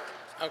 Correct.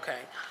 Okay.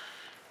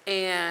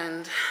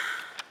 And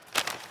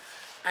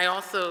I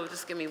also,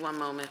 just give me one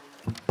moment.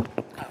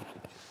 Oh,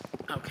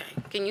 okay.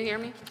 Can you hear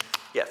me?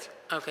 Yes.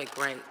 Okay,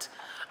 great.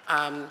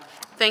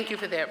 Thank you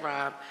for that,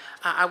 Rob.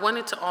 I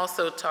wanted to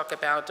also talk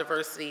about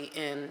diversity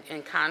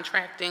in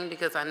contracting,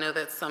 because I know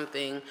that's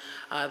something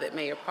that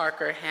Mayor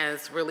Parker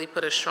has really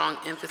put a strong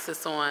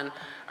emphasis on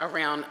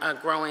around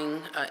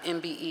growing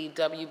MBE,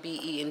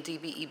 WBE, and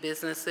DBE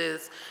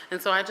businesses.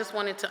 And so I just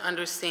wanted to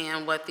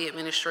understand what the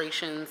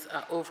administration's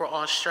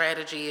overall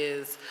strategy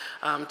is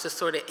to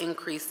sort of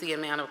increase the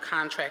amount of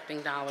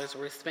contracting dollars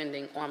we're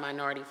spending on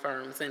minority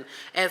firms. And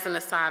as an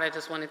aside, I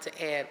just wanted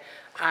to add,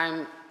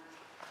 I'm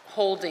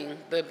holding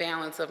the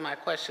balance of my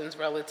questions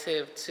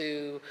relative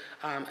to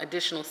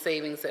additional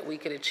savings that we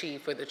could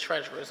achieve for the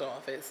treasurer's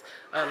office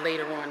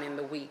later on in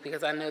the week,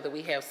 because I know that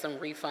we have some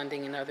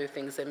refunding and other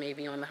things that may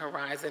be on the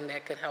horizon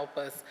that could help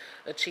us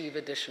achieve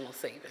additional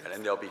savings.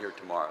 And they'll be here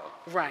tomorrow.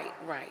 Right,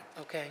 right,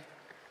 okay.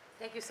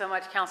 Thank you so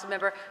much, Council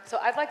Member. So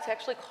I'd like to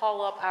actually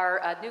call up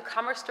our new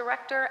Commerce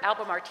Director,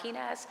 Alba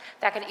Martinez,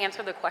 that can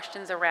answer the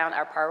questions around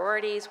our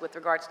priorities with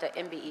regards to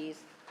MBEs.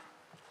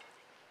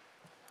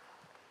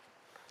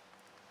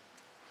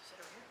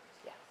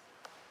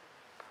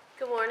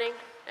 Good morning,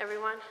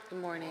 everyone.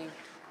 Good morning.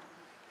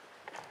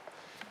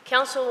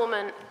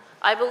 Councilwoman,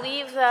 I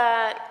believe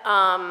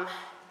that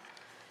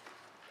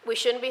we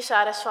shouldn't be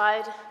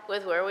satisfied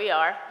with where we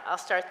are. I'll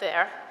start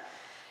there.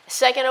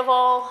 Second of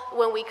all,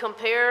 when we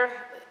compare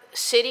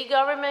city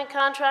government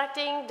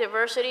contracting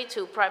diversity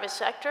to private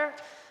sector,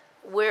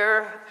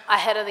 we're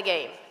ahead of the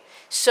game.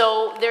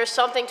 So there's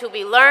something to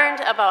be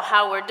learned about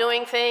how we're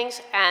doing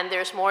things, and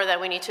there's more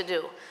that we need to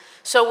do.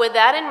 So with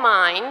that in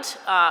mind,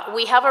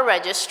 we have a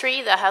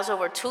registry that has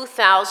over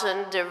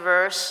 2,000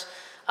 diverse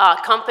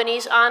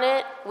companies on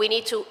it. We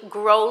need to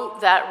grow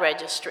that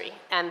registry,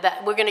 and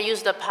that we're going to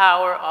use the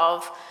power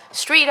of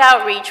street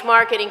outreach,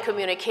 marketing,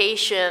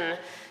 communication,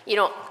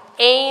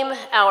 aim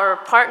our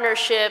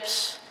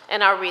partnerships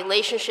and our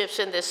relationships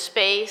in this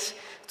space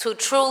to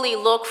truly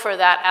look for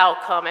that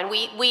outcome. And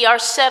we are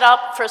set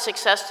up for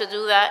success to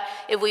do that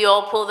if we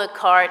all pull the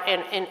cart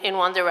in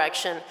one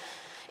direction.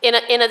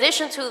 In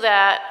addition to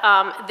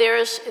that,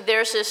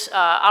 there's this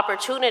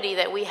opportunity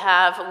that we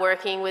have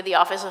working with the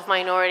Office of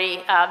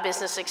Minority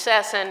Business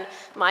Success, and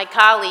my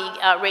colleague,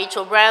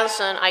 Rachel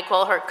Branson, I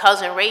call her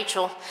Cousin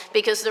Rachel,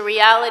 because the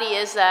reality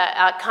is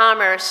that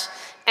Commerce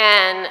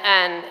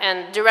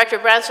and Director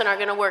Branson are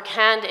going to work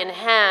hand in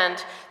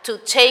hand to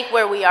take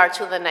where we are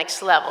to the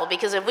next level.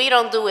 Because if we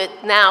don't do it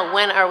now,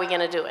 when are we going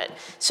to do it?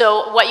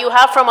 So what you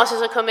have from us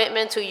is a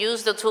commitment to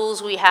use the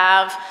tools we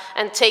have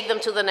and take them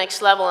to the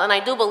next level. And I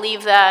do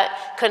believe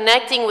that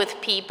connecting with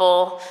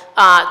people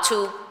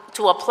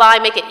to apply,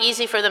 make it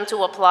easy for them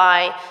to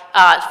apply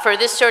for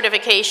this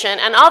certification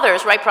and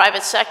others, right,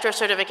 private sector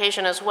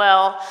certification as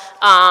well,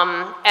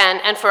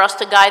 and for us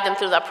to guide them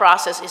through that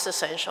process is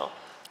essential.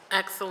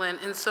 Excellent.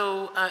 And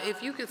so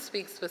if you could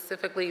speak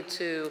specifically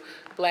to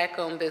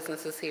Black-owned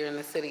businesses here in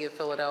the city of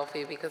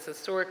Philadelphia, because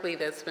historically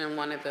that's been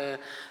one of the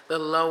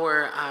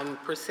lower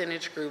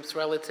percentage groups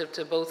relative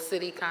to both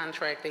city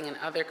contracting and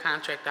other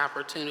contract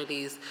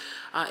opportunities.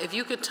 If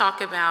you could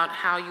talk about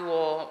how you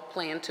all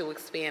plan to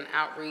expand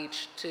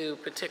outreach to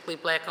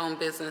particularly Black-owned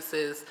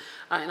businesses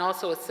and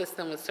also assist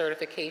them with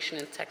certification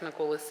and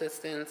technical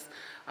assistance.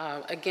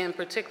 Again,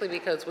 particularly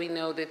because we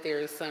know that there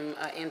is some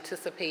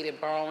anticipated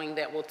borrowing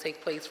that will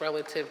take place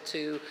relative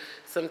to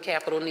some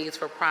capital needs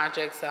for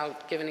projects. I'll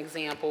give an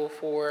example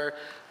for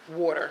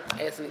water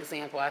as an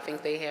example. I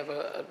think they have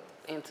a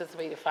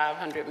anticipated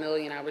 $500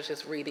 million. I was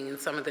just reading in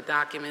some of the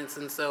documents.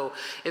 And so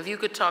if you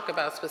could talk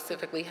about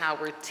specifically how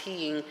we're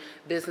teeing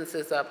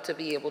businesses up to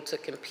be able to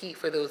compete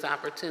for those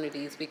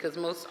opportunities, because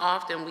most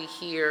often we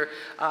hear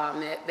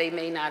that they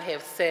may not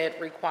have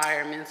set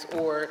requirements,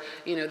 or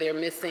they're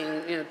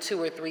missing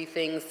 2 or 3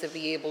 things to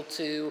be able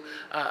to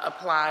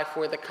apply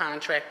for the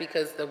contract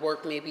because the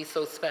work may be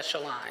so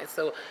specialized.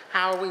 So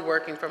how are we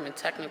working from a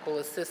technical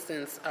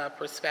assistance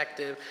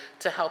perspective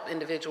to help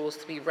individuals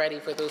to be ready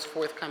for those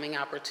forthcoming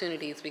opportunities?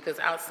 Because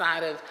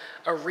outside of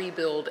a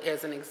rebuild,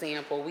 as an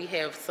example, we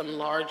have some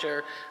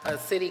larger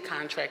city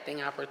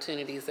contracting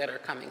opportunities that are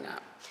coming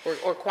up,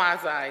 or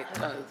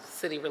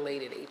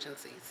quasi-city-related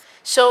agencies.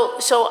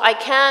 So I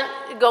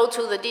can't go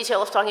to the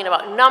detail of talking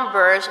about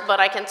numbers, but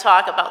I can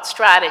talk about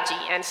strategy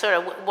and sort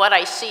of what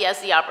I see as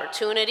the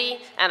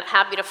opportunity, and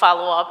happy to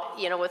follow up,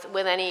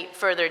 with any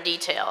further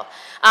detail.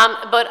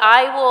 But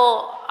I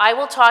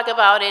will talk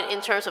about it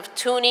in terms of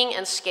tuning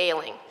and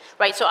scaling,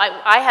 right? So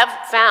I have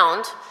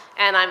found,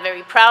 and I'm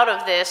very proud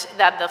of this,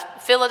 that the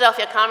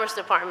Philadelphia Commerce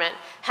Department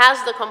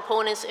has the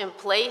components in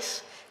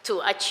place to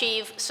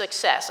achieve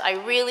success. I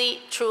really,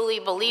 truly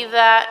believe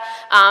that,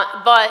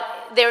 but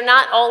they're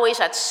not always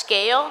at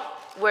scale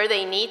where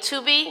they need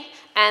to be,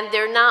 and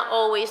they're not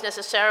always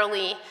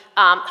necessarily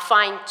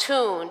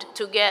fine-tuned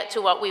to get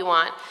to what we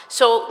want.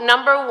 So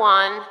number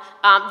one,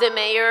 the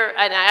mayor,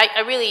 and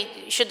I really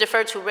should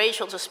defer to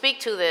Rachel to speak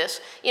to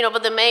this,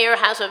 but the mayor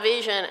has a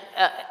vision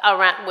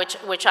around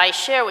which I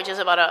share, which is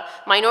about a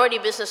minority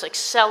business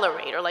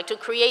accelerator, like to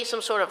create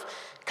some sort of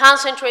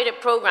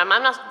concentrated program.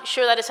 I'm not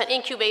sure that it's an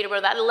incubator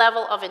or that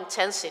level of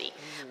intensity.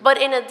 But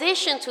in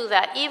addition to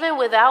that, even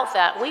without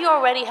that, we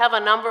already have a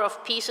number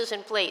of pieces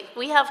in place.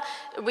 We have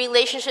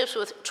relationships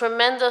with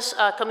tremendous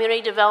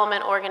community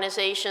development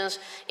organizations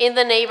in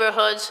the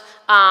neighborhoods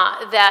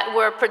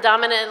where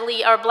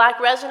predominantly our Black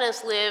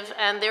residents live,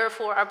 and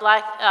therefore our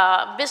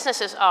Black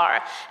businesses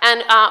are.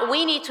 And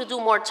we need to do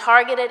more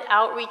targeted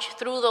outreach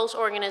through those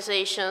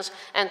organizations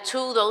and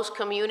to those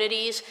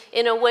communities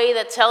in a way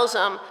that tells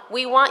them,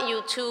 we want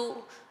you to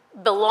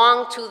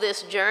belong to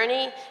this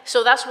journey.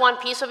 So that's one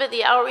piece of it,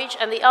 the outreach.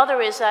 And the other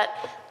is that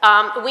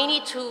we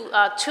need to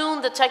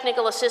tune the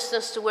technical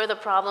assistance to where the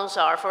problems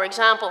are. For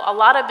example, a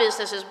lot of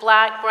businesses,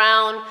 Black,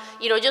 brown,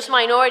 just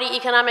minority,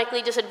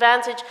 economically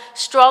disadvantaged,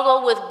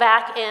 struggle with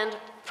back-end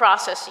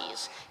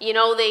processes.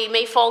 They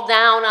may fall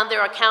down on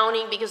their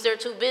accounting because they're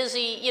too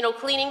busy,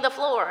 cleaning the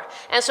floor.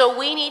 And so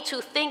we need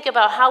to think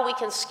about how we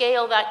can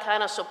scale that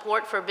kind of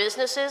support for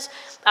businesses,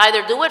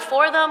 either do it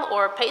for them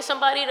or pay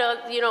somebody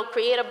to,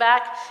 create a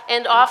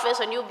back-end office,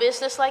 a new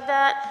business like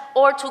that,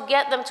 or to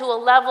get them to a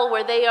level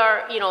where they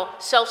are,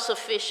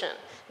 self-sufficient.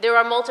 There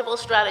are multiple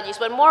strategies,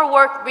 but more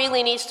work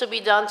really needs to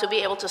be done to be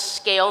able to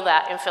scale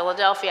that in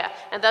Philadelphia,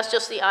 and that's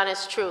just the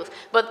honest truth.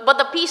 But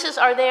the pieces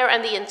are there,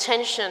 and the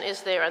intention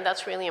is there, and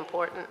that's really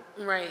important.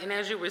 Right, and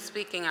as you were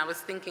speaking, I was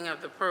thinking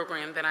of the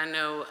program that I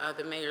know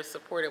the mayor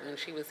supported when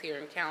she was here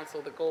in council,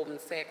 the Goldman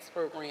Sachs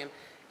program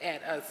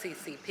at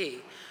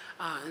CCP.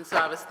 And so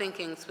I was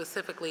thinking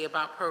specifically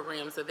about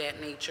programs of that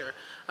nature.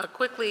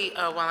 Quickly,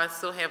 while I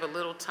still have a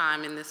little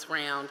time in this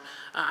round,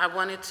 I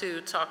wanted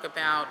to talk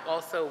about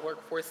also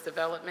workforce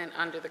development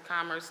under the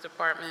Commerce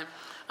Department.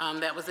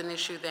 That was an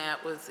issue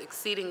that was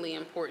exceedingly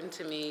important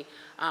to me.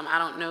 I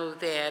don't know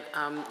that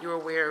you're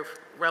aware of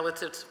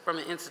relative from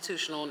an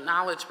institutional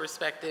knowledge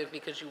perspective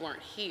because you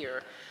weren't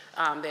here.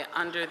 That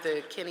under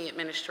the Kenney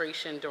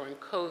administration during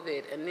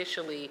COVID,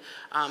 initially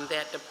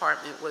that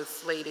department was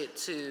slated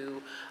to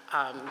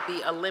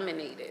be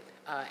eliminated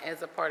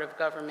as a part of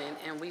government,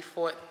 and we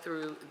fought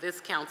through this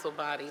council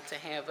body to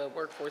have a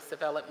workforce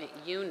development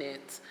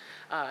unit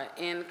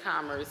in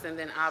Commerce, and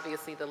then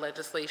obviously the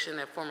legislation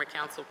that former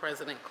Council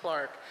President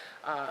Clark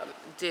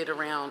did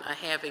around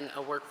having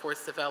a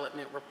workforce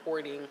development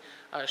reporting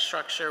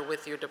structure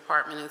with your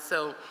department. And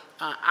so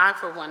I,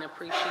 for one,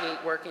 appreciate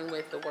working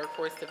with the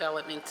workforce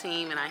development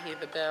team, and I hear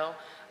the bell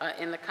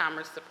in the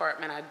Commerce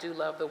Department. I do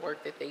love the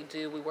work that they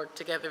do. We work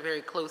together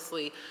very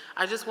closely.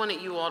 I just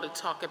wanted you all to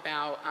talk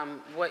about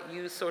what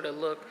you sort of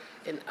look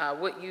and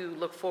what you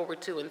look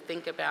forward to and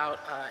think about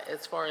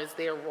as far as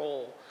their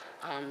role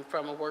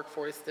from a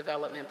workforce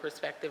development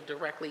perspective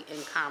directly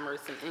in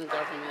commerce and in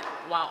government,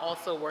 while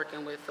also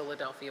working with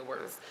Philadelphia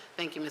Works.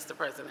 Thank you, Mr.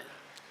 President.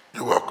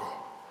 You're welcome.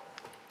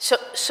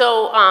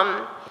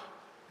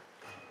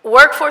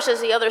 Workforce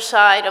is the other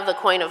side of the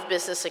coin of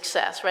business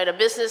success, right? A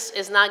business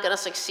is not going to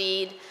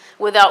succeed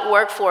without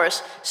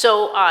workforce.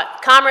 So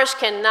commerce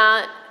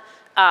cannot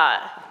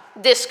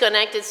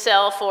disconnect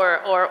itself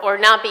or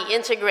not be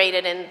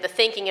integrated in the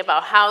thinking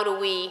about how do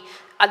we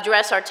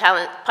address our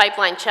talent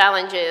pipeline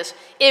challenges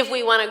if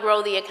we want to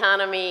grow the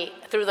economy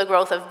through the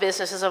growth of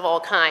businesses of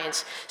all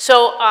kinds.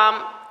 So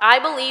I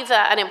believe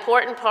that an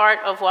important part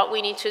of what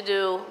we need to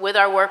do with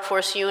our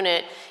workforce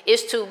unit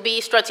is to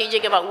be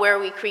strategic about where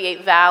we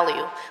create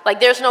value. Like,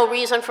 there's no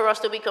reason for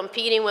us to be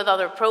competing with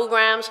other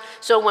programs.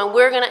 So when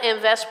we're going to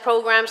invest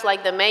programs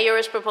like the mayor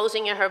is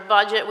proposing in her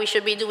budget, we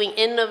should be doing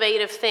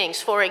innovative things.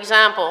 For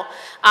example,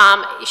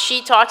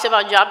 she talks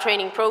about job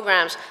training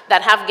programs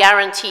that have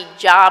guaranteed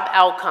job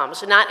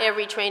outcomes. Not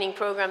every training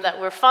program that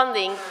we're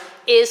funding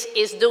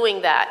is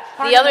doing that.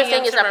 The other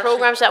thing is that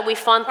programs that we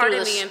fund through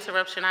this. Pardon the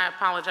interruption, I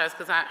apologize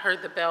because I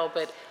heard the bell,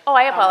 but. Oh,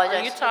 I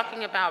apologize. Are you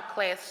talking about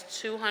class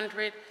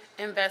 200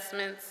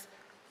 investments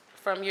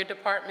from your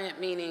department,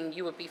 meaning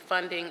you would be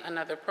funding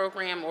another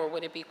program, or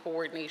would it be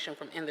coordination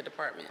from in the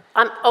department?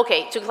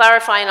 Okay, to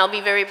clarify, and I'll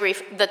be very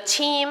brief, the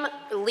team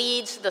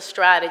leads the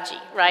strategy,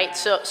 right?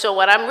 So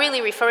what I'm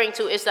really referring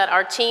to is that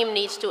our team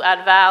needs to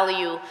add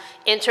value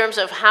in terms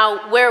of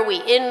where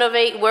we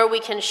innovate, where we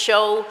can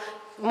show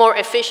more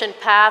efficient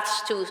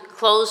paths to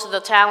close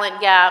the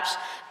talent gaps,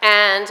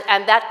 and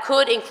that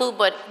could include,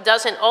 but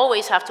doesn't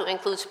always have to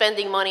include,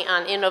 spending money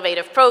on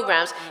innovative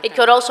programs. Okay. It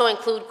could also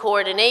include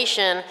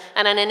coordination,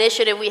 and an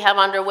initiative we have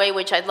underway,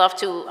 which I'd love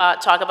to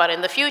talk about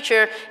in the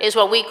future, is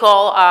what we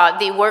call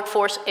the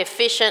Workforce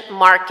Efficient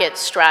Market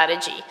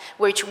Strategy,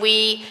 which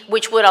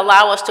would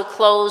allow us to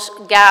close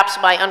gaps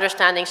by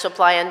understanding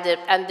supply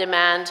and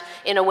demand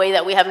in a way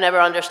that we have never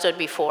understood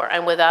before.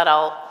 And with that,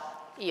 I'll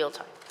yield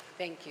time.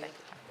 Thank you.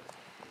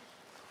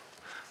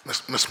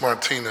 Ms.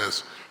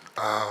 Martinez,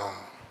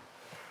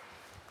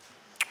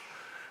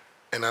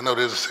 and I know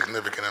there's a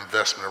significant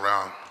investment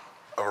around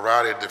a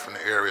variety of different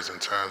areas in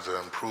terms of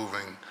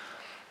improving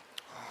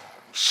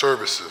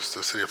services to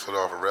the city of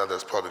Philadelphia, whether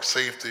it's public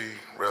safety,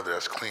 whether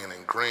it's clean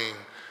and green.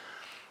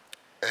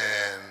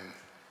 And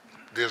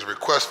there's a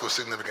request for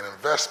significant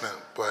investment,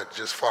 but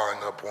just following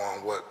up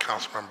on what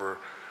Councilmember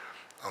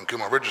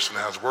Gilmore Richardson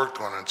has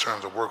worked on in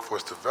terms of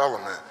workforce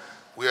development,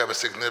 we have a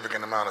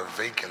significant amount of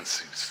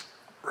vacancies,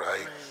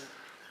 right?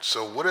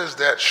 So what is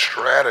that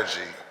strategy,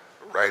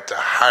 right, to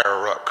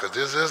hire up? Because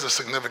this is a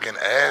significant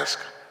ask,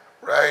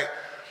 right?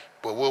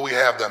 But will we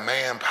have the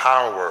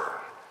manpower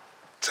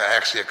to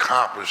actually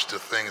accomplish the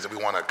things that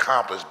we want to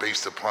accomplish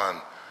based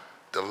upon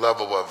the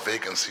level of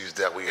vacancies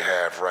that we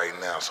have right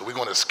now? So we're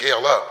going to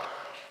scale up,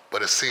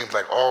 but it seems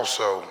like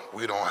also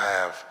we don't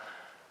have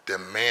the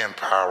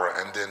manpower.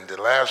 And then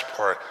the last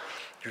part,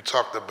 you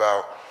talked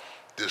about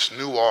this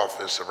new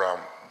office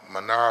around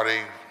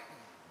minority,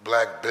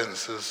 black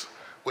businesses,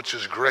 which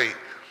is great,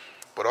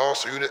 but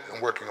also you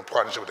didn't work in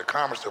partnership with the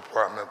Commerce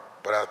Department,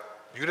 but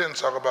you didn't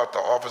talk about the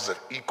Office of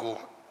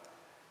Equal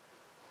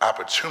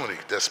Opportunity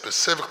that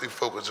specifically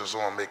focuses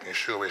on making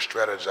sure we're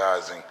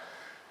strategizing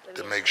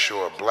to make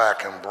sure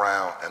black and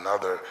brown and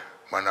other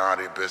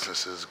minority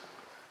businesses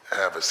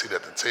have a seat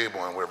at the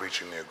table and we're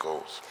reaching their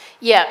goals.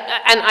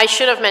 Yeah, and I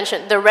should have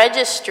mentioned the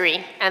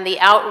registry and the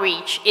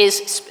outreach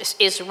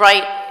is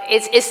right,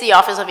 it's the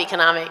Office of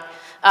Economic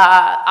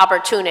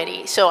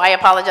Opportunity. So I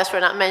apologize for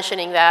not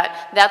mentioning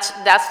that.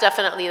 That's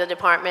definitely the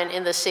department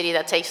in the city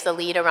that takes the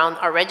lead around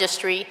our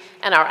registry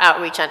and our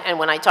outreach. And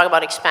when I talk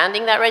about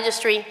expanding that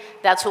registry,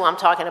 that's who I'm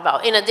talking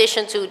about, in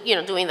addition to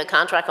doing the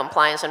contract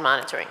compliance and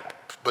monitoring.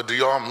 But do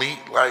y'all meet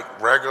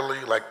like regularly,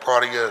 like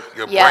part of your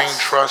Yes. brain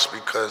trust?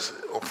 Because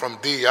from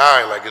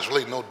DEI, like it's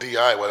really no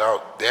DEI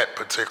without that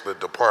particular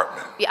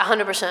department. Yeah,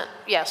 100%.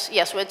 Yes.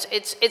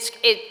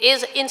 It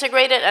is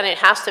integrated, and it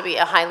has to be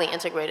a highly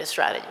integrated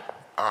strategy.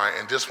 All right,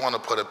 and just want to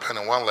put a pin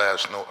in one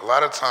last note. A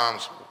lot of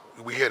times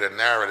we hear the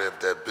narrative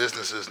that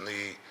businesses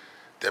need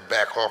their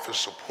back office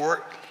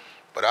support,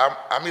 but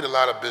I meet a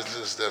lot of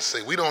businesses that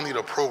say we don't need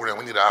a program,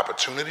 we need an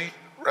opportunity,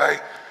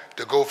 right?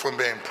 To go from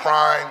being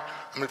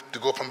to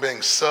go from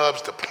being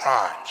subs to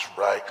primes,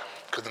 right?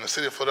 Because in the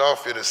city of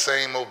Philadelphia, the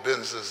same old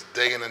businesses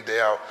day in and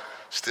day out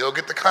still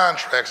get the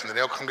contracts, and then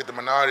they'll come get the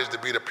minorities to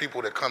be the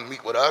people that come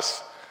meet with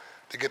us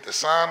to get the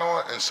sign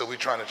on, and so we're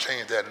trying to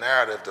change that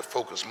narrative to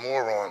focus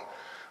more on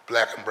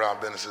black and brown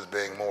businesses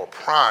being more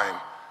prime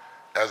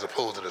as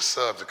opposed to the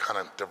subs to kind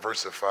of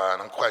diversify,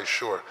 and I'm quite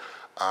sure.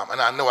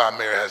 And I know our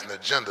mayor has an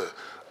agenda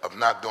of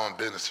not doing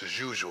business as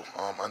usual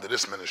under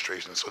this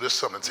administration, so this is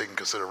something to take in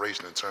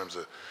consideration in terms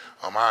of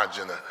our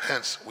agenda.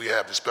 Hence, we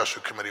have the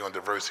Special Committee on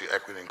Diversity,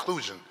 Equity, and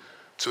Inclusion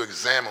to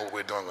examine what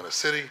we're doing on the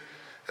city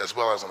as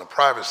well as on the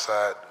private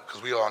side,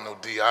 because we all know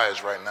DI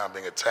is right now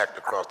being attacked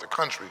across the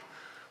country,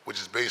 which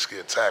is basically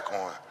an attack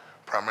on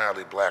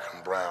primarily black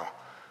and brown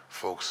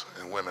folks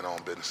and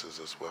women-owned businesses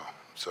as well.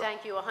 So.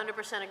 Thank you,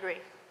 100% agree.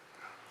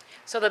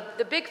 So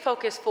the big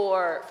focus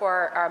for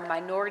our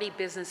Minority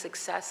Business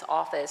Success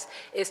Office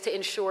is to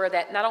ensure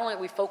that not only are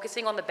we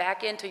focusing on the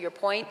back end, to your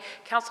point,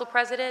 Council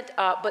President,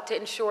 but to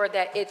ensure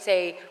that it's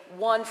a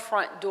one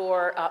front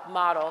door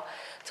model.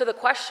 To the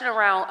question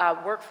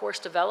around workforce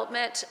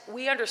development,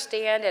 we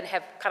understand and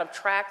have kind of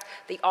tracked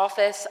the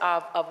Office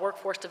of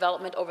Workforce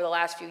Development over the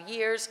last few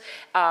years,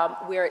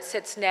 where it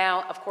sits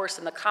now, of course,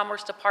 in the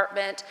Commerce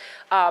Department.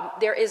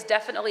 There is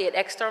definitely an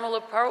external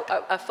approach,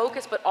 a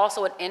focus, but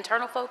also an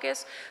internal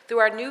focus through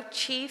our new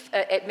Chief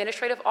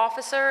Administrative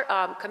Officer,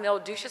 Camille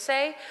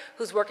Duchesset,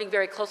 who's working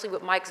very closely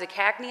with Mike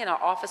Zakagny in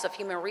our Office of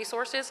Human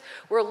Resources.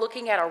 We're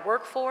looking at our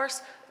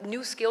workforce,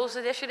 new skills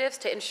initiatives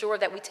to ensure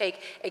that we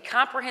take a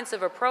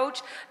comprehensive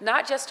approach,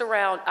 not just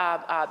around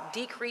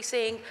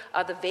decreasing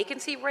the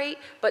vacancy rate,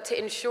 but to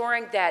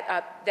ensuring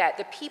that that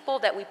the people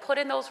that we put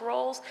in those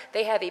roles,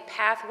 they have a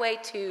pathway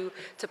to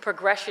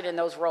progression in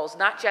those roles,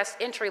 not just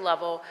entry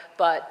level,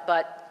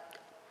 but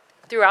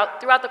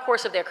throughout the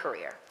course of their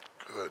career.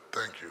 Good,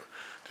 thank you.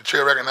 The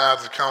chair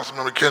recognizes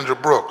Councilmember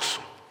Kendra Brooks.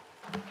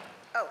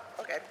 Oh,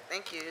 okay,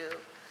 thank you.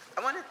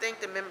 I want to thank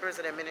the members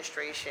of the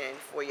administration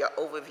for your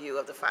overview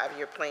of the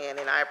 5-year plan,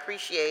 and I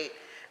appreciate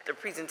the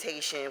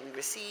presentation we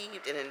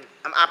received, and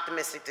I'm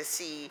optimistic to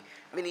see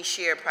many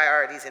shared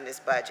priorities in this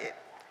budget.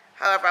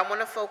 However, I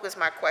want to focus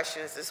my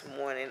questions this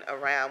morning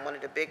around one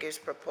of the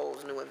biggest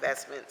proposed new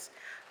investments,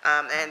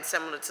 and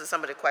similar to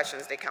some of the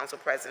questions that Council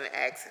President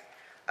asked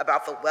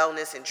about the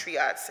wellness and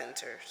triage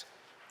centers.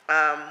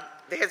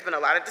 There has been a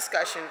lot of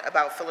discussion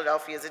about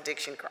Philadelphia's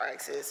addiction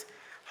crisis,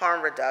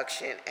 harm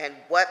reduction, and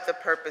what the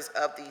purpose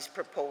of these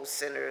proposed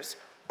centers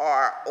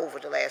are over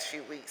the last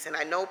few weeks. And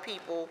I know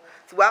people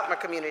throughout my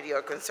community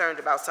are concerned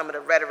about some of the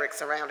rhetoric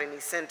surrounding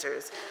these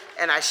centers,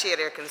 and I share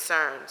their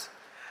concerns.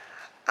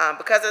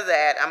 Because of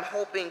that, I'm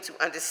hoping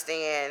to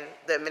understand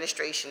the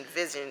administration's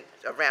vision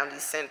around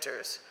these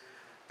centers.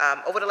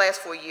 Over the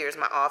last 4 years,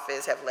 my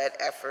office have led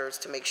efforts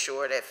to make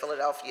sure that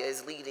Philadelphia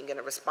is leading in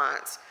a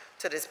response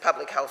to this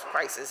public health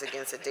crisis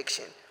against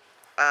addiction.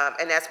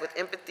 And that's with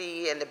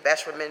empathy and the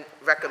best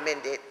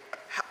recommended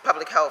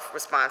public health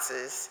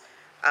responses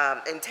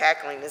in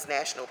tackling this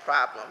national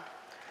problem.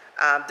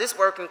 This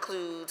work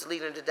includes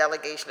leading the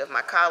delegation of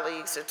my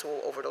colleagues to tour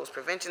overdose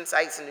prevention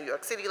sites in New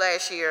York City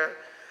last year.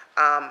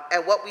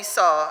 And what we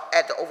saw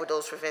at the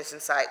overdose prevention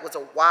site was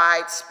a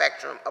wide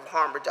spectrum of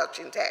harm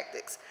reduction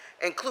tactics,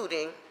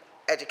 including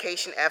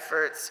education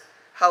efforts,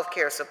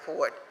 healthcare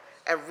support,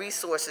 and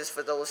resources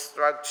for those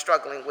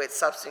struggling with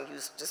substance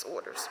use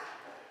disorders.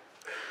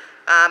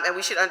 And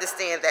we should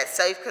understand that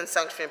safe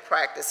consumption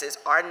practices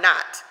are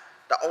not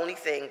the only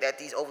thing that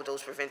these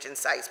overdose prevention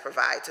sites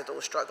provide to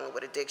those struggling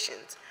with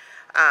addictions.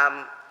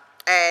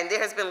 And there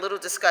has been little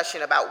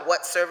discussion about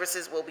what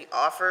services will be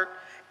offered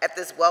at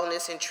this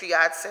wellness and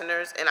triage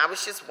centers, and I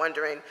was just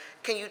wondering,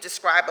 can you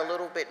describe a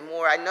little bit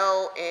more? I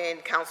know in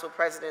Council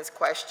President's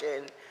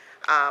question,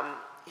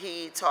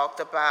 he talked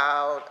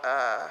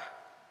about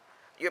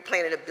you're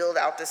planning to build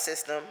out the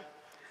system,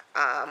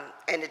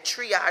 and the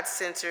triage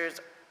centers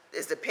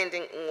is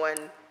depending on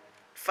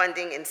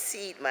funding and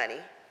seed money.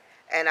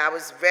 And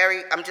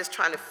I'm just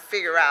trying to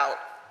figure out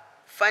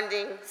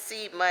funding,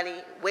 seed money,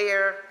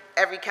 where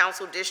every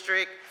council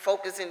district,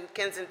 focus in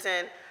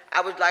Kensington.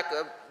 I would like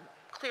a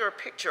clearer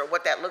picture of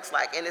what that looks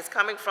like. And it's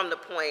coming from the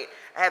point,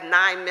 I have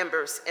 9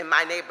 members in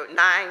my neighborhood,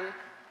 9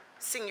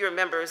 senior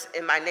members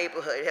in my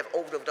neighborhood have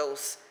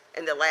overdosed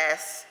in the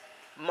last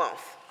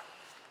month.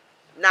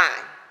 9.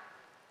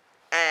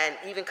 And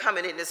even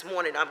coming in this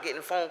morning, I'm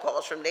getting phone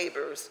calls from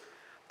neighbors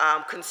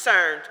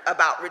concerned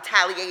about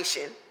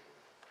retaliation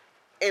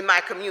in my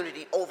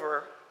community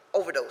over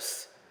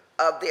overdose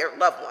of their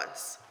loved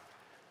ones.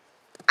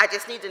 I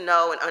just need to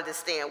know and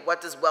understand, what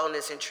does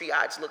wellness and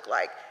triage look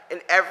like in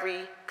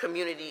every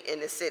community in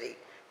the city?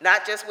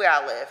 Not just where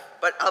I live,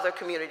 but other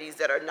communities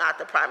that are not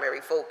the primary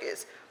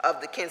focus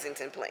of the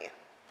Kensington plan.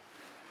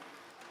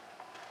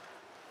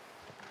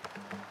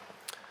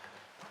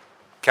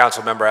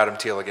 Councilmember Adam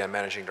Thiel again,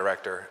 Managing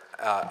Director.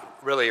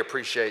 Really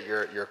appreciate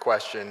your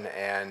question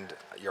and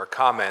your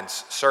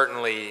comments.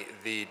 Certainly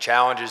the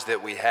challenges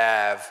that we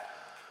have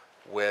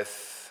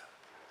with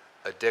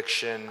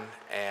addiction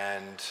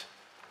and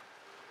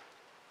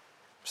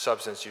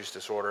substance use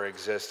disorder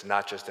exist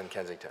not just in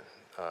Kensington,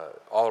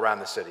 all around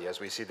the city. As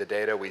we see the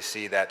data, we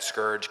see that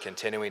scourge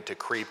continuing to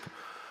creep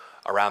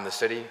around the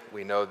city.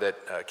 We know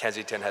that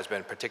Kensington has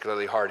been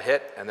particularly hard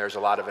hit, and there's a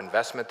lot of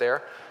investment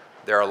there.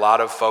 There are a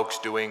lot of folks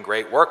doing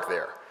great work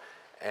there.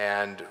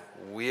 And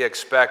we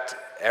expect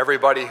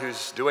everybody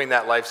who's doing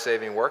that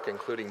life-saving work,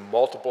 including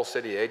multiple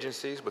city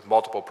agencies with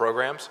multiple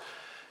programs,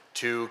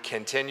 to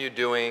continue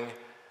doing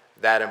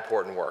that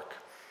important work.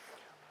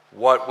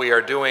 What we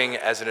are doing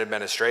as an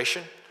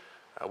administration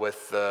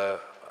with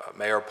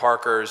Mayor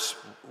Parker's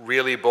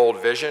really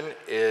bold vision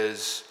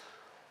is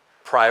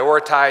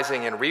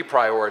prioritizing and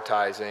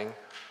reprioritizing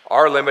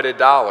our limited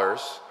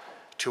dollars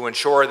to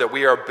ensure that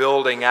we are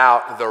building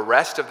out the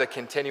rest of the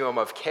continuum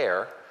of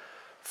care,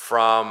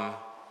 from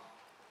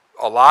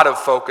a lot of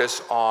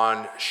focus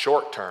on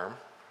short-term,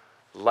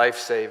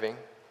 life-saving,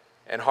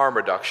 and harm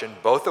reduction,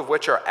 both of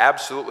which are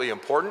absolutely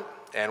important,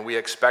 and we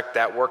expect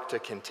that work to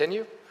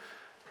continue.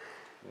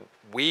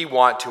 We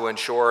want to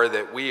ensure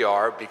that we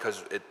are,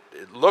 because it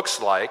looks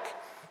like,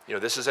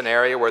 this is an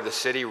area where the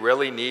city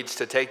really needs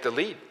to take the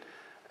lead.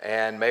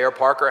 And Mayor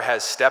Parker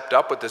has stepped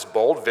up with this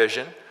bold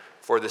vision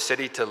for the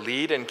city to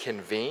lead and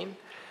convene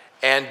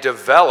and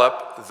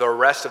develop the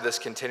rest of this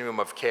continuum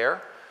of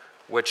care,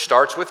 which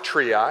starts with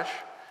triage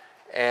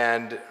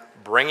and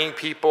bringing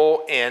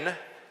people in,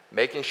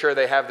 making sure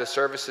they have the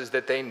services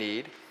that they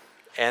need,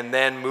 and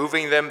then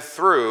moving them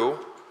through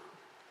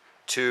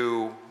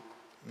to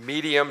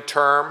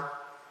medium-term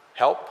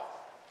help,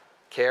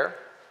 care,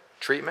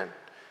 treatment,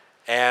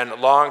 and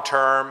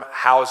long-term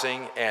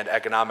housing and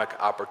economic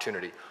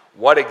opportunity.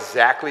 What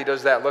exactly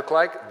does that look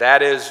like?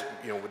 That is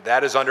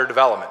under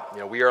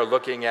development. We are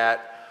looking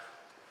at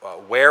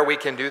where we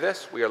can do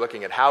this. We are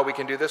looking at how we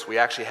can do this. We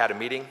actually had a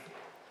meeting.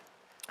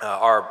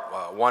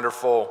 Our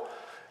wonderful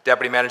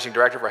Deputy Managing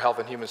Director for Health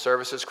and Human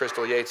Services,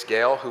 Crystal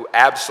Yates-Gale, who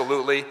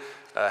absolutely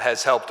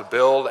has helped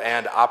build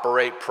and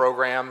operate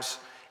programs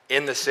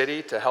in the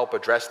city to help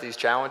address these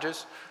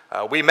challenges.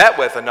 We met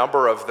with a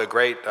number of the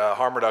great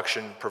harm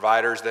reduction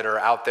providers that are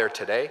out there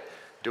today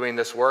doing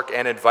this work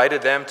and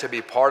invited them to be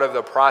part of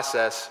the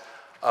process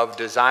of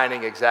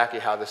designing exactly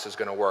how this is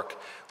going to work.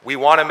 We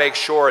want to make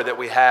sure that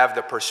we have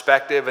the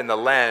perspective and the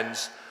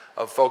lens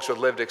of folks with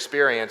lived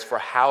experience for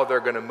how they're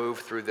going to move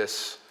through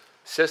this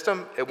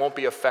system. It won't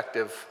be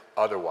effective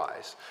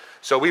otherwise.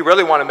 So we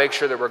really want to make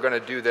sure that we're going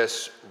to do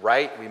this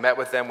right. We met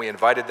with them, we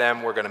invited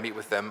them, we're going to meet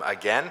with them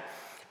again.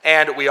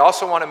 And we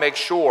also want to make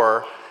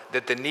sure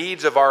that the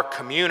needs of our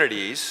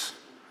communities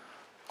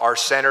are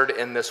centered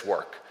in this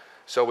work.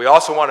 So we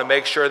also want to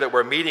make sure that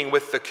we're meeting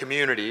with the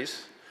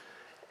communities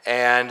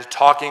and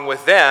talking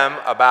with them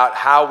about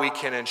how we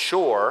can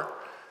ensure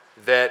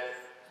that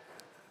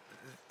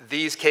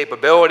these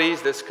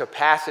capabilities, this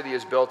capacity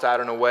is built out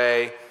in a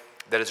way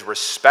that is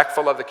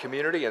respectful of the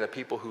community and the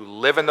people who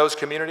live in those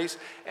communities,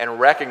 and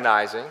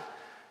recognizing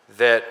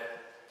that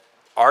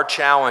our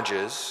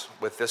challenges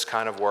with this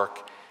kind of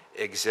work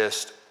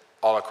exist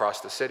all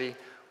across the city.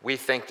 We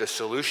think the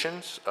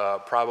solutions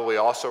probably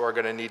also are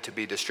going to need to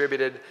be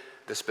distributed.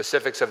 The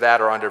specifics of that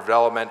are under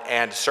development,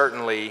 and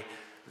certainly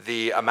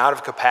the amount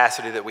of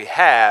capacity that we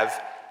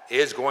have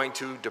is going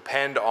to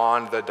depend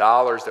on the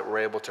dollars that we're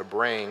able to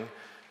bring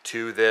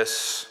to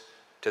this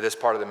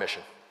part of the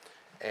mission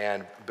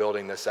and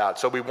building this out.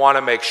 So we want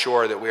to make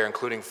sure that we are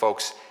including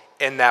folks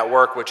in that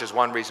work, which is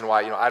one reason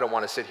why I don't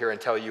want to sit here and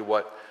tell you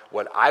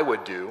what I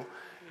would do,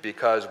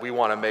 because we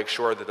want to make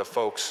sure that the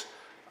folks,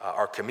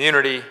 our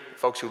community,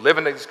 folks who live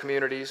in these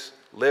communities,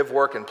 live,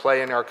 work, and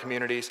play in our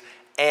communities,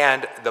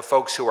 and the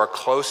folks who are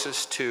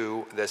closest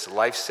to this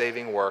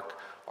life-saving work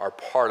are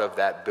part of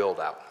that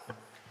build-out.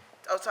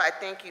 Oh, so I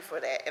thank you for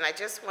that. And I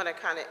just want to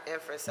kind of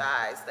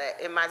emphasize that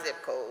in my zip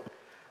code,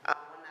 we're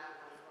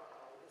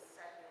the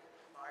second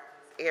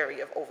largest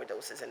area of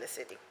overdoses in the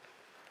city.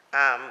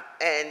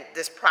 And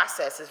this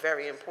process is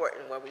very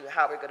important when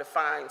how we're going to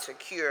find,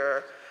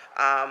 secure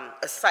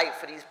a site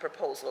for these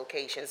proposed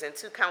locations. And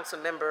to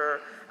Councilmember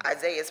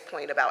Isaiah's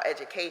point about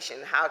education,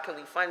 how can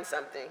we fund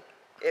something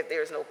if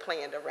there's no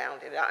plan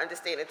around it? I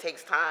understand it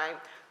takes time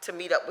to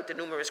meet up with the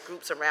numerous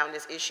groups around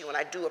this issue, and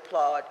I do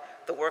applaud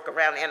the work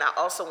around it. And I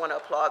also want to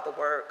applaud the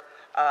work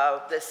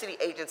of the city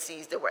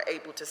agencies that were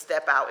able to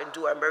step out and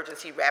do an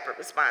emergency rapid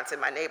response in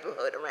my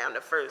neighborhood around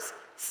the first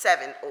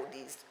 7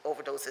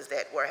 overdoses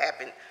that were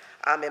happening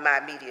in my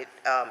immediate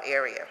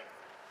area.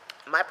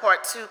 My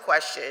part 2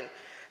 question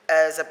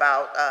is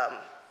about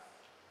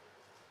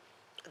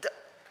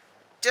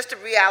just the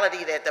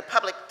reality that the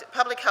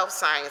public health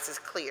science is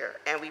clear,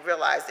 and we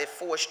realize that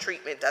forced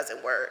treatment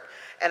doesn't work.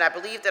 And I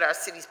believe that our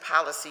city's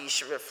policies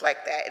should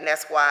reflect that, and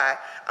that's why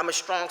I'm a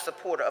strong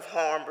supporter of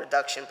harm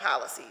reduction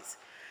policies.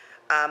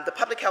 The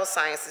public health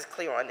science is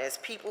clear on this.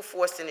 People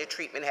forced into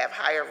treatment have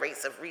higher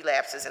rates of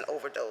relapses and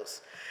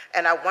overdose.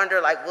 And I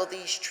wonder, will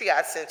these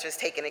triage centers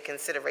take into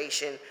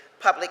consideration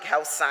public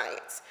health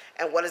science?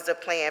 And what is the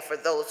plan for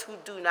those who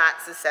do not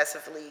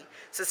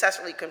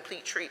successfully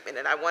complete treatment?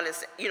 And I want to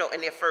say,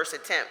 in their first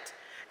attempt.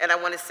 And I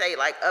want to say,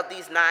 of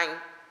these 9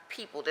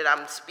 people that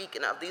I'm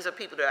speaking of, these are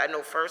people that I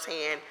know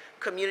firsthand,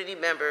 community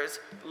members,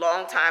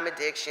 long-time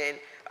addiction.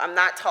 I'm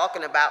not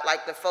talking about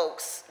the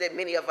folks that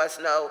many of us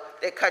know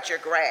that cut your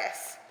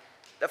grass,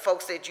 the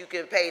folks that you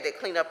can pay that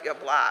clean up your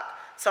block,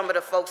 some of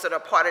the folks that are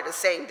part of the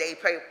same-day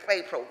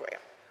pay program.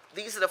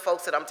 These are the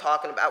folks that I'm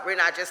talking about. We're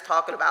not just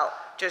talking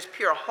about just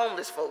pure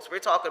homeless folks. We're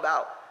talking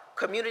about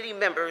community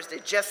members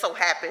that just so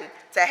happen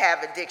to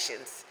have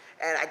addictions.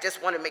 And I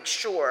just want to make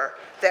sure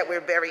that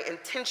we're very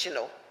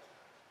intentional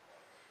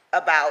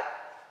about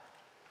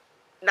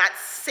not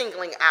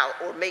singling out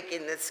or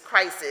making this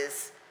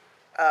crisis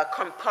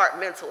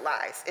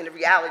compartmentalized. In the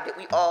reality that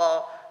we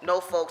all know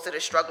folks that are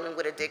struggling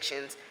with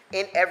addictions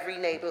in every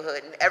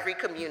neighborhood, in every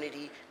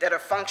community, that are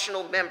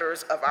functional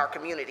members of our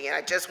community. And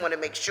I just want to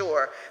make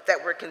sure that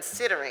we're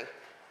considering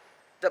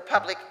the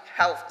public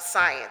health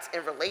science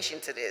in relation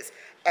to this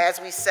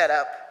as we set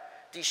up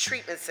these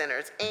treatment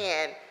centers.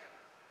 And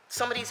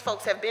some of these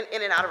folks have been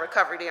in and out of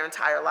recovery their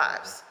entire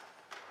lives.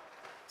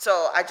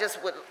 So I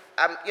just would,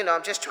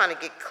 I'm just trying to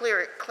get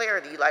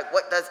clarity, like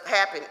what does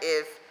happen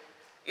if,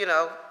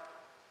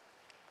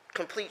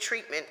 complete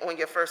treatment on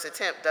your first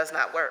attempt does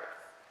not work?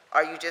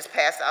 Are you just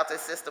passed out the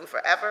system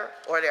forever,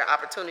 or are there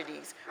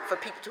opportunities for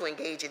people to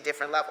engage at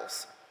different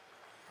levels?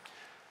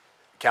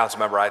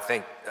 Councilmember, I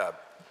think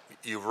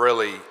you've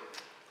really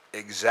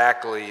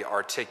exactly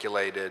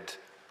articulated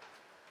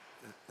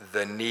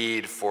the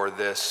need for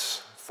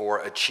this,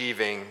 for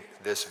achieving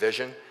this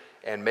vision,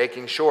 and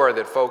making sure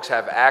that folks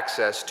have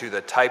access to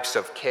the types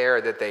of care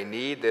that they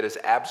need that is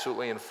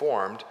absolutely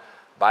informed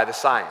by the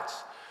science.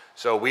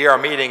 So we are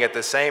meeting at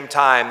the same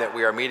time that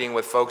we are meeting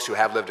with folks who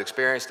have lived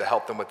experience to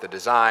help them with the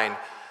design.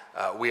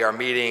 We are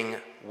meeting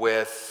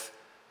with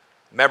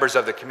members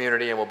of the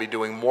community, and we'll be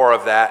doing more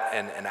of that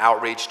and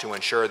outreach to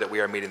ensure that we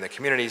are meeting the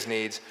community's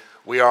needs.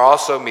 We are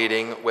also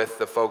meeting with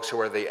the folks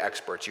who are the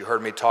experts. You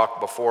heard me talk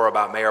before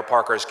about Mayor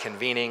Parker's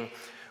convening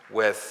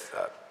with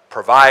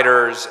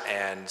providers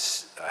and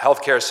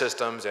healthcare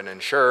systems and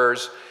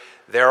insurers.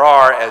 There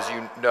are, as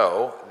you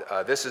know,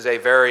 this is a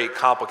very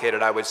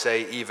complicated, I would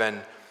say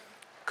even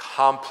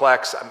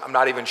complex, I'm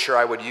not even sure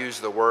I would use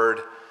the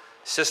word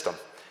system,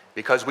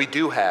 because we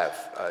do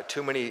have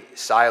too many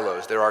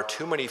silos. There are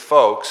too many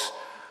folks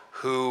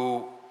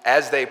who,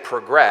 as they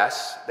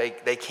progress,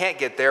 they can't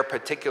get their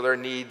particular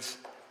needs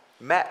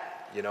met.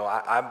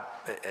 I'm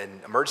an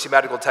emergency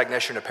medical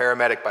technician, a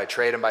paramedic by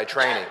trade and by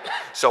training.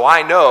 So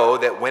I know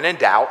that when in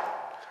doubt,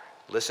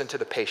 listen to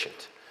the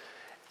patient.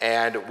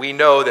 And we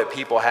know that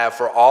people have,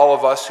 for all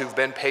of us who've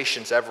been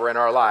patients ever in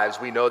our lives,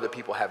 we know that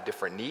people have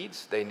different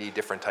needs. They need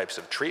different types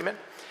of treatment.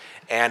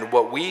 And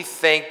what we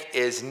think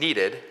is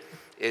needed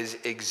is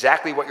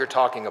exactly what you're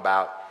talking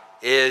about,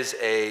 is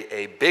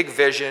a big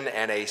vision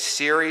and a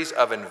series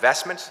of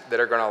investments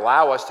that are going to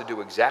allow us to do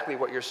exactly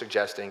what you're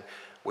suggesting,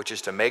 which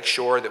is to make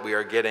sure that we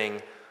are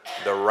getting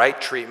the right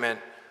treatment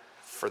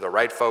for the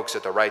right folks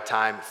at the right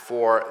time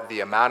for the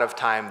amount of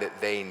time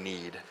that they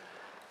need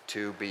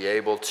to be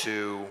able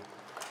to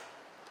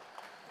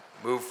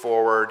move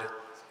forward,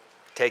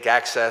 take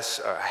access,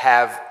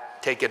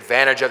 take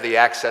advantage of the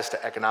access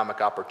to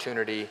economic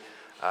opportunity,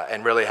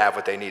 and really have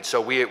what they need.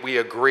 So we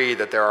agree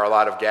that there are a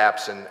lot of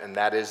gaps, and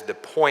that is the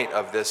point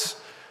of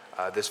this,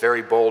 this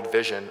very bold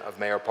vision of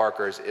Mayor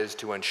Parker's, is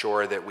to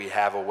ensure that we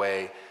have a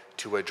way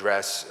to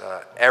address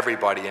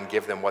everybody and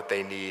give them what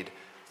they need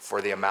for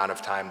the amount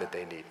of time that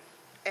they need.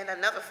 And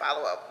another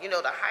follow-up,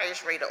 the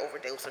highest rate of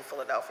overdose in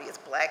Philadelphia is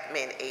Black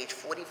men aged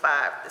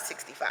 45 to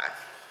 65.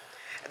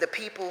 The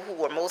people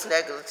who are most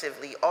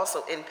negatively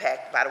also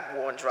impacted by the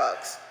war on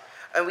drugs.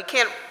 And we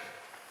can't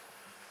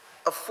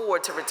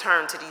afford to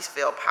return to these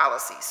failed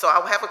policies. So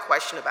I have a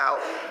question about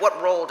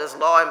what role does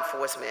law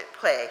enforcement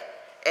play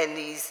in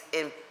these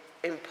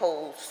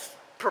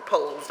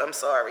proposed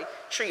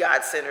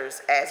triage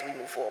centers as we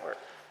move forward?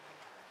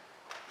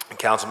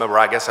 Councilmember,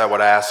 I guess I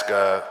would ask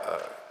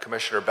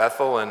Commissioner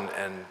Bethel and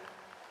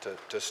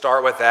to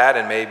start with that,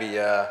 and maybe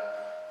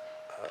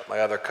my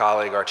other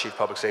colleague, our Chief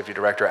Public Safety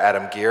Director,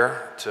 Adam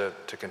Gear, to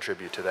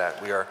contribute to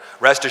that.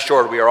 Rest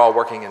assured, we are all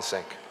working in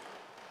sync.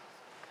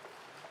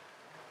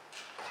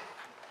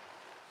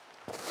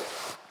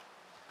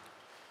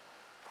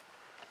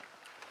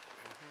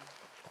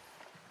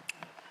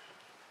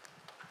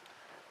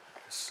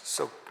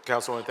 So,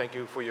 Councilwoman, thank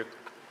you for your,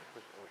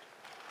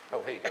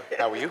 oh, hey,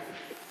 how are you?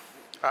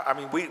 I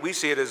mean, we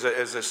see it as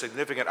a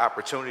significant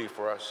opportunity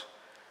for us.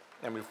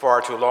 I mean,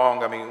 far too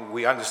long, I mean,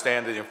 we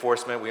understand the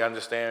enforcement, we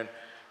understand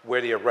where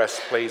the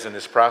arrest plays in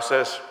this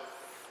process,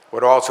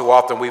 but all too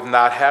often we've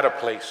not had a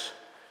place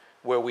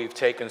where we've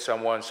taken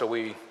someone, so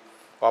we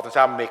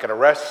oftentimes make an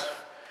arrest,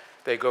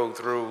 they go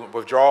through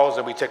withdrawals,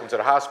 and we take them to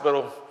the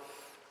hospital,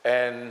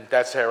 and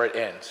that's how it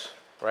ends,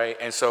 right?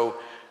 And so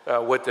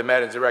what the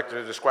Madam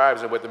Director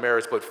describes and what the mayor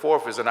has put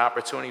forth is an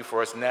opportunity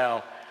for us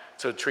now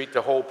to treat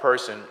the whole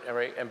person,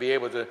 right? And be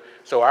able to,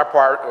 so our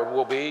part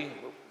will be,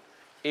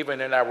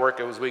 even in our work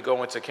as we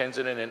go into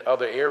Kensington and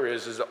other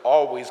areas, is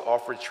always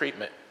offer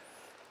treatment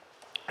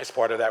as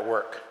part of that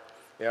work,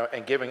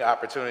 and giving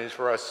opportunities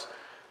for us,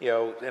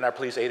 in our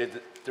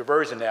police-aided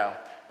diversion now.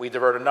 We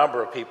divert a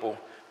number of people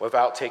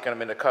without taking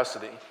them into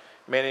custody.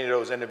 Many of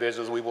those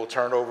individuals we will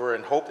turn over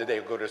and hope that they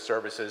go to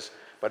services,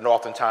 but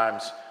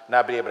oftentimes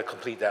not be able to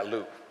complete that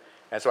loop.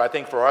 And so I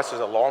think for us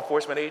as a law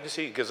enforcement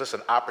agency, it gives us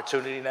an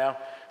opportunity now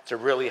to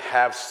really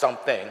have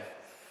something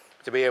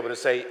to be able to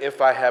say,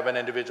 if I have an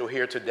individual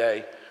here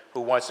today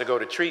who wants to go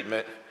to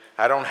treatment,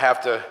 I don't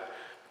have to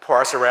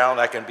parse around.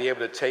 I can be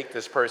able to take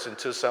this person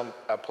to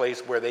a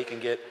place where they can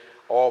get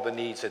all the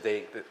needs that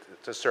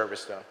to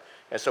service them.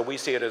 And so we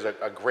see it as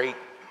a great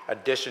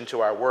addition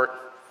to our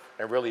work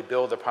and really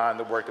build upon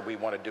the work that we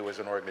want to do as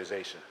an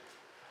organization.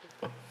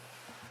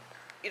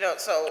 You know,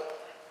 so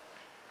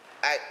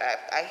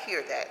I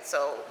hear that.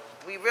 So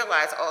we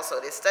realize also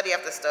that study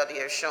after study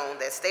has shown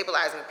that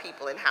stabilizing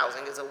people in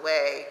housing is a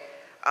way,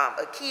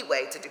 a key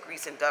way to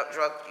decreasing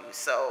drug use.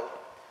 So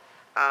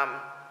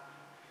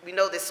we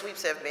know that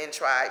sweeps have been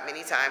tried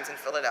many times in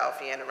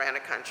Philadelphia and around the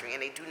country,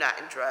 and they do not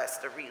address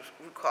the root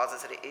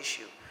causes of the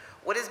issue.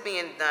 What is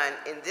being done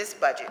in this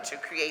budget to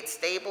create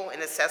stable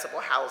and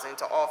accessible housing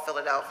to all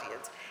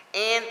Philadelphians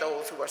and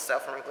those who are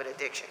suffering with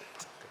addiction?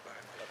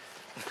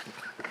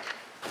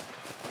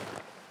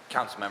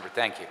 Councilmember,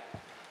 thank you.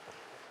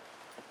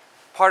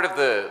 Part of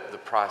the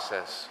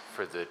process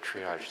for the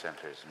triage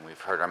centers, and we've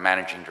heard our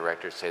managing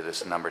director say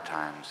this a number of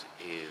times,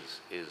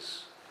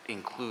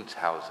 includes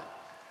housing.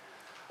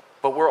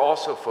 But we're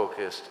also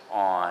focused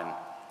on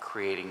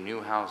creating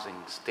new housing,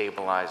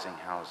 stabilizing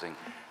housing,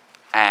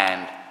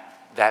 and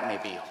that may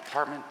be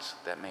apartments,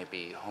 that may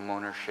be home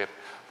ownership.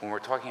 When we're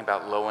talking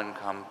about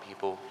low-income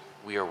people,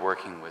 we are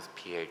working with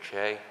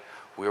PHA,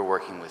 we're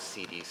working with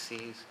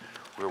CDCs,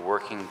 we're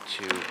working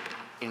to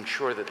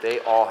ensure that they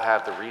all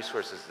have the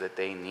resources that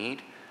they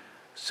need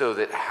so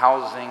that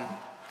housing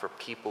for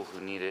people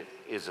who need it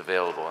is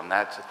available, and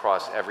that's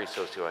across every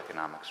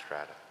socioeconomic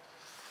strata.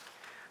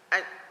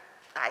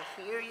 I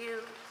hear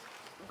you,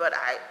 but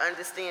I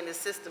understand the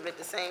system at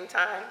the same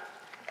time,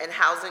 and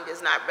housing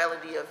is not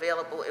readily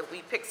available. If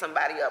we pick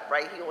somebody up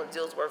right here on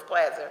Dillsworth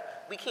Plaza,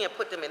 we can't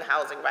put them in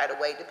housing right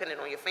away depending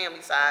on your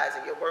family size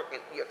and your work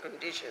and your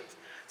conditions.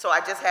 So I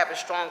just have a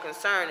strong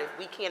concern if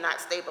we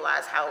cannot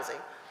stabilize housing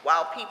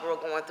while people are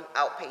going through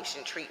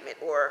outpatient treatment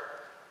or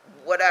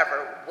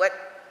whatever,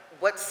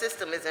 what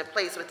system is in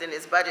place within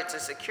this budget to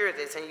secure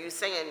this? And you're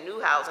saying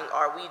new housing,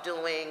 are we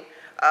doing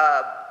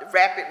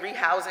rapid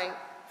rehousing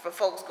for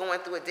folks going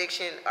through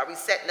addiction? Are we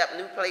setting up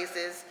new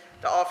places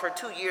to offer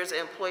 2 years of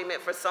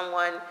employment for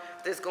someone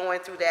that's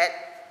going through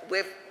that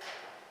with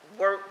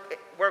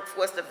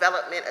workforce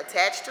development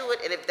attached to it?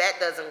 And if that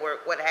doesn't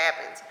work, what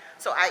happens?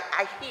 So I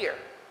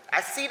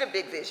see the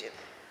big vision.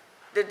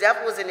 The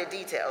devil is in the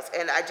details.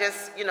 And I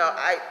just, you know,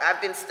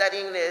 I've been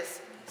studying this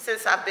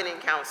since I've been in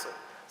council.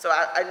 So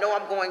I know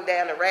I'm going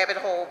down the rabbit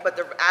hole, but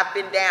I've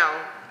been down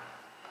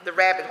the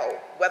rabbit hole,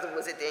 whether it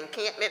was at the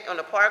encampment on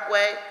the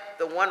Parkway,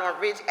 the one on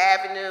Ridge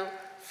Avenue,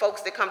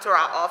 folks that come to our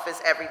office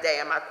every day,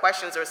 and my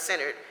questions are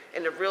centered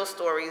in the real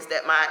stories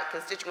that my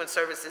constituent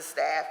services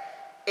staff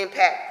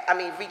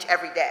reach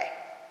every day.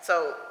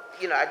 So,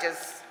 you know,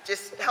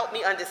 just help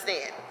me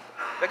understand,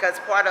 because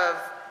part of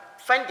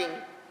funding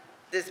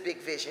this big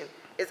vision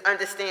is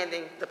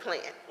understanding the plan.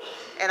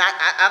 And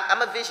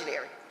I'm a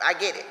visionary, I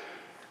get it.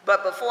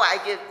 But before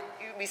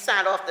we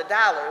sign off the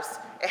dollars,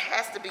 it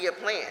has to be a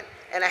plan.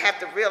 And I have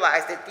to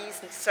realize that these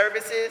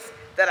services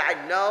that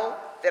I know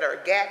that are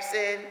gaps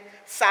in,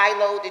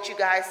 siloed that you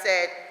guys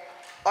said,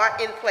 are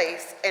in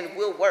place and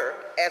will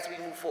work as we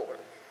move forward.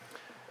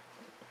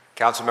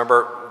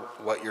 Councilmember,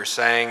 what you're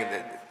saying,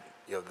 that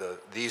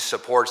these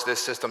supports, this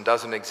system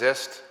doesn't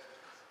exist,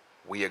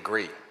 we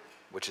agree,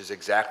 which is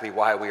exactly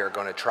why we are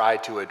going to try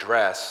to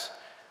address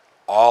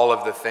all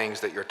of the things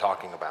that you're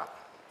talking about.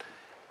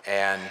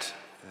 And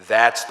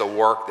that's the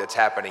work that's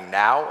happening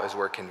now as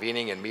we're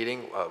convening and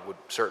meeting. Would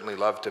certainly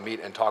love to meet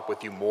and talk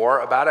with you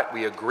more about it.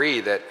 We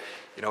agree that,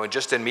 and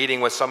just in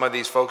meeting with some of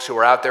these folks who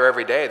are out there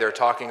every day, they're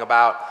talking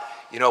about,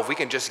 if we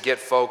can just get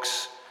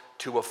folks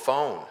to a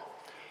phone,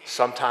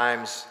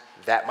 sometimes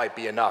that might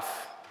be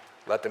enough.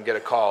 Let them get a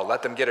call,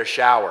 let them get a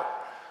shower,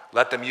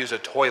 let them use a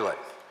toilet.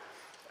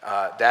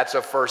 That's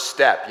a first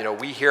step.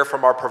 We hear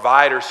from our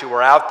providers who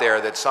are out there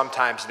that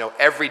sometimes,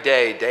 every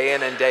day, day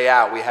in and day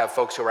out, we have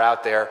folks who are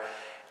out there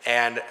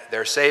and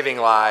they're saving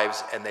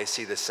lives, and they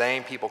see the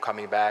same people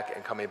coming back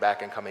and coming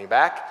back and coming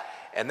back.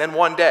 And then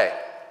one day,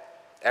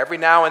 every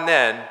now and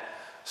then,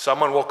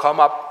 someone will come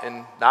up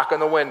and knock on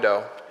the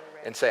window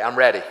and say, I'm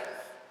ready.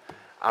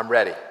 I'm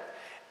ready.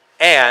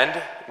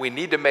 And we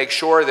need to make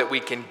sure that we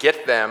can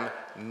get them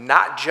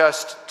not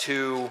just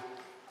to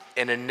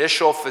an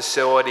initial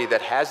facility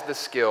that has the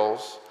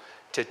skills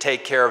to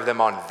take care of them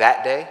on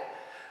that day,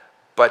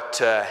 but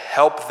to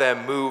help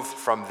them move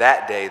from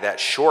that day, that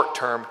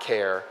short-term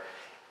care,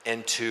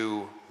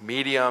 into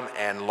medium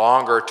and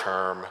longer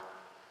term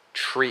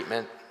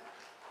treatment,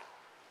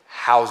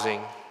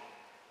 housing,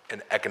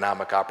 and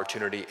economic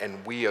opportunity.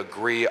 And we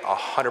agree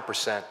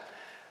 100%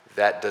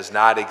 that does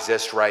not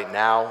exist right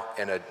now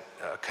in a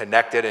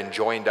connected and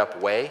joined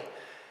up way,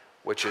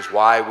 which is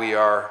why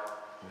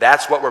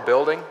that's what we're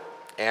building.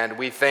 And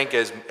we think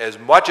as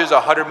much as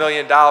 $100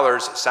 million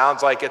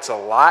sounds like it's a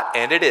lot,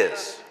 and it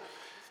is.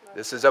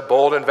 This is a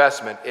bold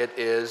investment. It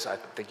is, I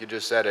think you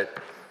just said it,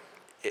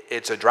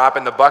 it's a drop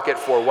in the bucket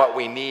for what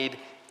we need.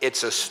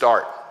 It's a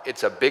start.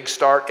 It's a big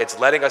start. It's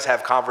letting us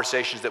have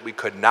conversations that we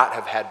could not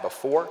have had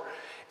before.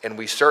 and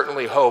we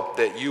certainly hope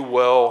that you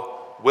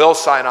will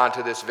sign on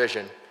to this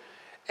vision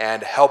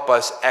and help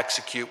us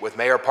execute with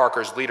Mayor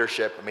Parker's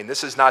leadership. I mean,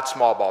 this is not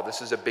small ball.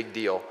 This is a big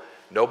deal.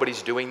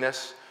 Nobody's doing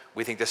this.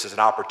 We think this is an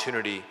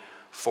opportunity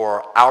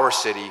for our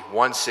city,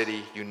 one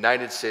city,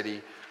 united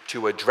city,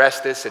 to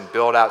address this and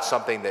build out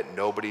something that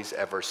nobody's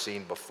ever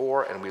seen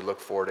before, and we look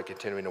forward to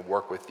continuing to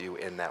work with you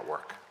in that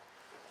work.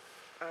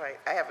 All right,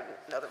 I have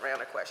another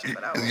round of questions,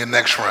 but In your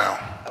next round.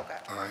 Okay.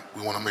 All right,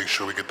 we want to make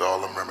sure we get to all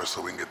the members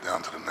so we can get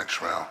down to the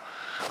next round.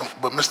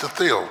 But Mr.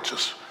 Thiel,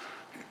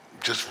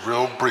 just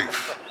real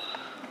brief,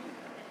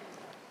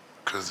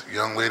 because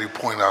young lady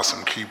pointed out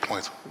some key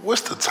points.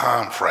 What's the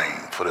time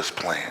frame for this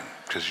plan?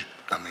 Because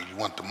I mean, you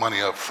want the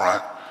money up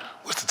front.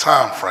 What's the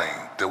time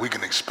frame that we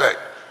can expect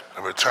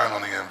a return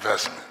on the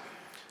investment?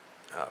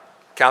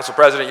 Council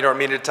President, you don't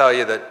mean to tell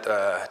you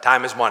that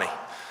time is money,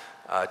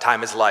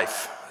 time is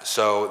life.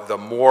 So the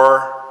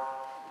more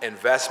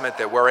investment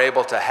that we're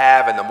able to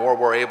have and the more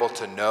we're able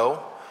to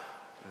know,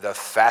 the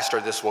faster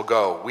this will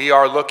go. We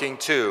are looking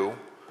to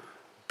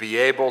be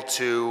able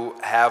to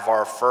have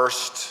our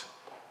first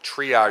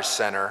triage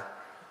center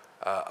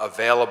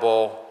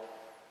available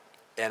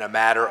in a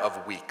matter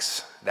of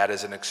weeks. That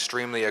is an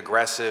extremely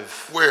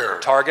aggressive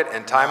target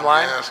and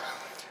timeline.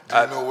 Do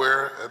you know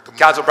where at the moment?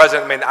 Council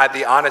President, I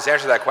mean, the honest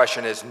answer to that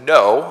question is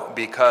no,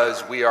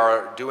 because we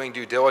are doing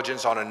due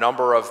diligence on a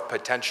number of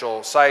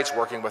potential sites,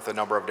 working with a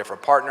number of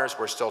different partners.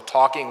 We're still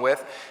talking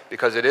with,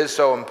 because it is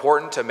so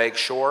important to make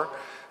sure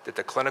that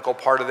the clinical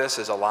part of this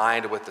is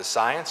aligned with the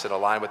science and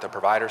aligned with the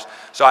providers.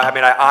 So, I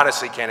mean, I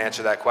honestly can't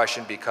answer that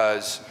question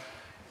because,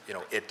 you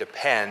know, it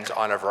depends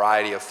on a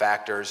variety of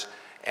factors,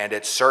 and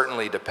it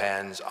certainly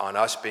depends on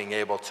us being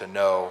able to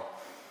know,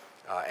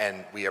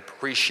 and we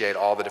appreciate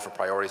all the different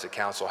priorities that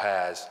council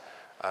has,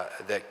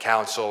 that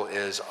council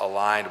is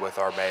aligned with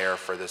our mayor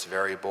for this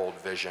very bold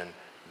vision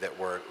that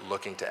we're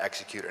looking to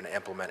execute and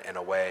implement in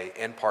a way,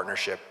 in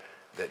partnership,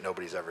 that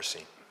nobody's ever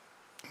seen.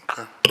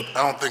 Okay.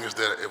 I don't think it's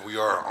that if we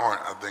are or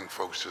aren't. I think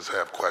folks just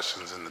have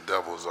questions, and the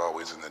devil is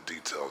always in the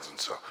details, and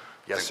so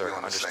yes, I think sir. we're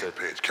on Understood. the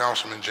same page.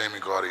 Councilman Jamie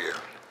Gaudier.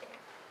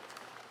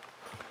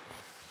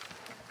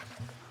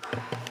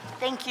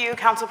 Thank you,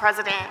 Council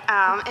President,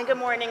 and good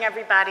morning,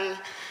 everybody.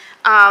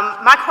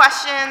 My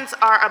questions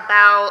are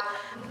about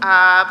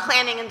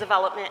planning and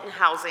development and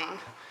housing.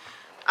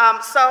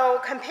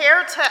 So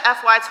compared to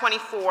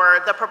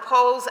FY24, the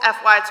proposed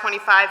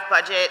FY25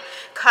 budget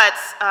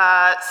cuts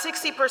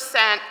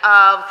 60%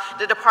 of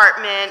the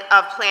Department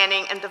of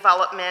Planning and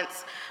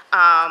Development's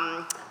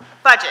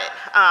budget.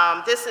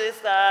 This is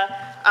the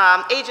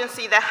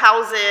agency that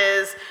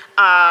houses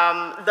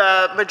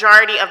the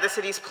majority of the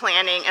city's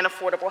planning and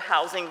affordable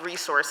housing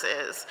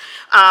resources.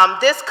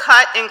 This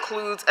cut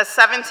includes a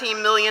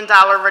 $17 million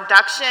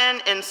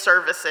reduction in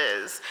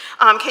services.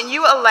 Can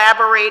you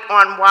elaborate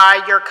on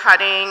why you're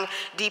cutting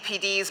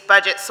DPD's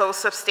budget so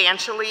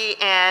substantially,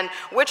 and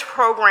which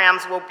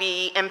programs will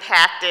be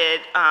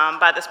impacted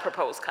by this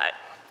proposed cut?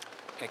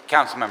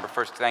 Council member,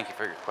 first, thank you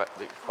for your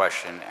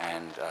question,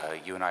 and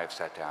you and I have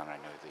sat down. I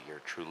know that you're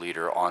a true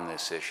leader on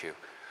this issue.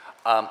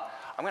 I'm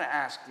going to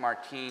ask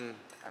Martine,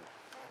 I'm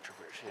not sure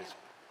where she is,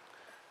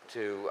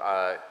 to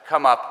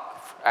come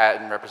up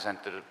and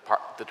represent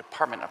the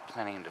Department of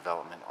Planning and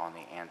Development on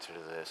the answer to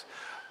this.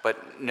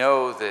 But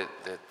know that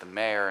the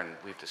mayor, and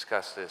we've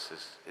discussed this,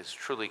 is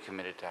truly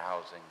committed to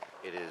housing.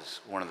 It is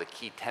one of the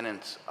key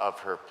tenets of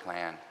her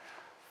plan,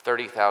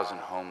 30,000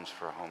 homes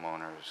for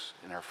homeowners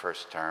in her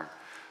first term.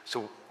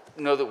 So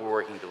know that we're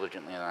working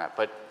diligently on that.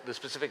 But the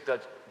specific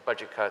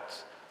budget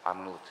cuts, I'm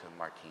going to look to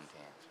Martine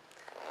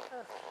to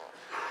answer.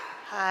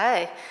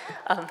 Hi.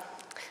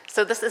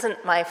 So this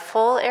isn't my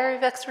full area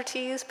of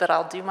expertise, but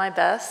I'll do my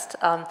best.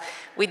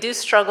 We do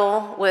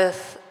struggle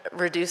with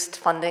reduced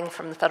funding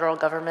from the federal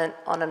government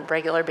on a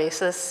regular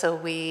basis, so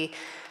we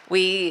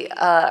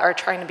are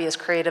trying to be as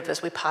creative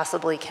as we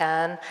possibly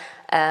can.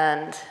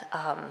 And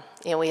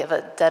we have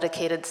a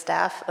dedicated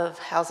staff of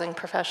housing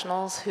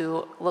professionals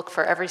who look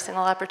for every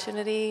single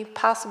opportunity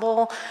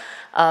possible.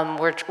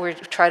 We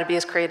try to be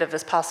as creative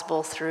as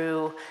possible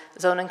through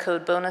zoning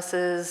code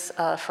bonuses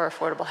for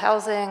affordable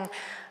housing.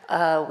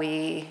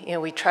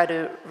 We try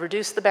to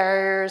reduce the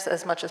barriers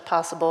as much as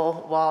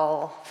possible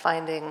while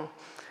finding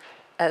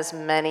as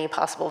many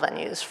possible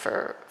venues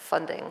for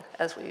funding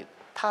as we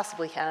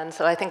possibly can.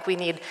 So I think we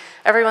need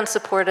everyone's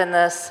support in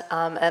this,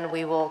 and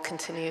we will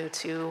continue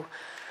to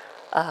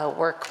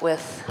work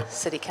with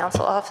city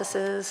council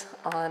offices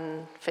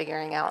on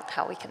figuring out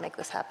how we can make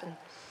this happen.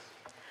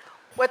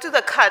 What do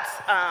the cuts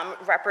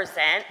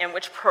represent, and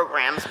which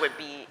programs would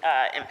be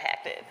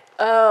impacted?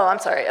 Oh, I'm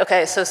sorry.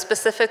 Okay, so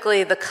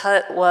specifically the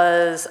cut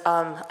was,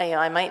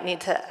 I might need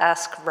to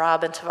ask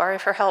Rob and Tavari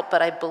for help,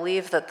 but I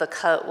believe that the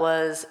cut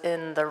was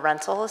in the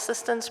rental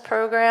assistance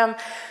program.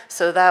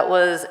 So that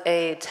was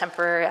a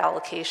temporary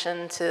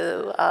allocation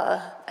to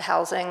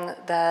housing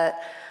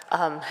that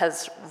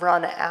has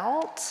run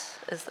out.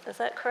 Is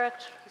that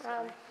correct,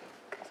 Rob?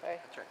 Sorry.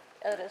 That's right.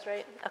 Oh, it is,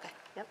 right? Okay,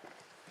 yep.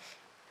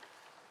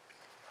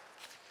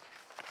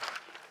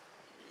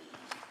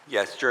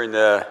 Yes, during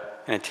the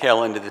kind of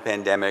tail end of the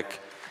pandemic,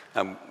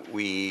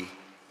 we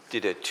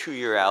did a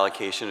 2-year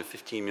allocation of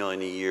 $15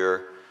 million a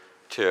year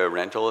to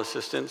rental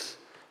assistance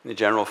in the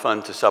general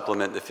fund to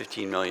supplement the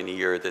 $15 million a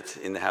year that's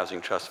in the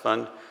Housing Trust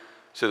Fund.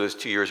 So those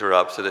 2 years are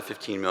up, so the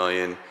 $15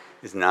 million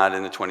is not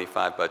in the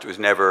 25 budget. It was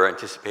never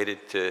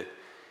anticipated to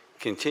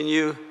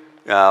continue,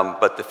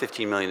 but the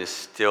 $15 million is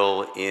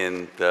still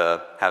in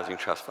the Housing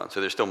Trust Fund. So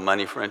there's still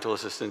money for rental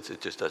assistance,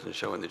 it just doesn't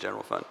show in the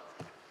general fund.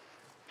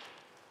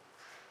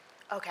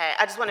 Okay,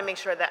 I just want to make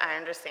sure that I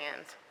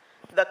understand.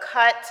 The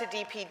cut to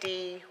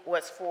DPD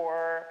was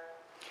for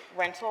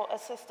rental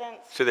assistance?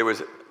 So there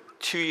was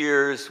 2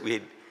 years,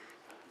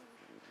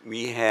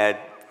 we had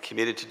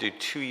committed to do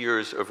 2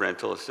 years of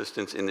rental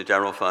assistance in the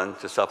general fund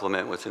to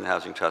supplement what's in the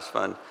Housing Trust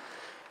Fund.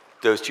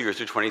 Those 2 years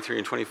are 23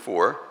 and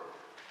 24.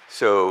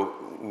 So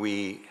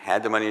we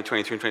had the money in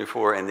 23 and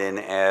 24, and then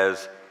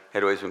as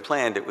had always been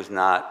planned, it was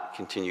not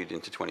continued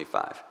into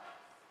 25.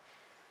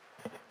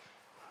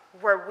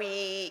 Were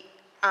we,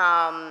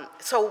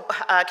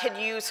 can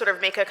you sort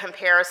of make a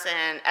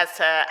comparison as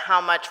to how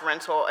much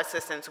rental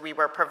assistance we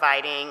were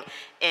providing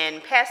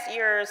in past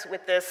years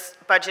with this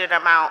budget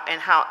amount and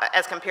how,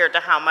 as compared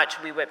to how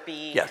much we would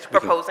be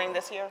proposing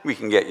this year? We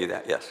can get you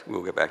that, yes.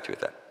 We'll get back to you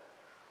with that.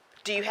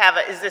 Do you have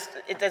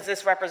does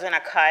this represent a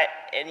cut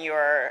in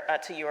your,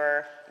 to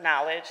your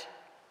knowledge?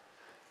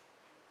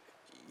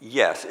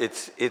 Yes,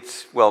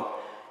 well,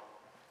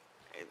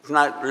 it's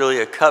not really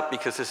a cut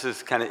because this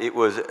is it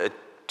was a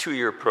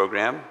 2-year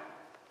program,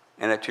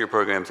 and that 2-year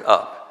program's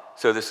up.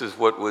 So this is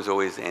what was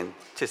always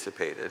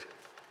anticipated.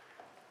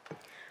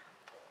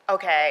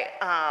 Okay,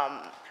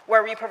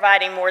 were we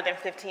providing more than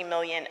 $15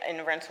 million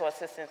in rental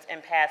assistance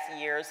in past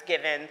years,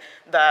 given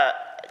the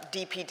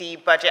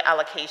DPD budget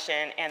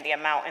allocation and the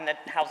amount in the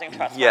Housing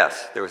Trust Fund?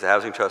 Yes, there was a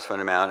Housing Trust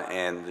Fund amount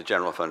and the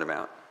general fund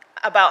amount.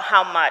 About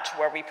how much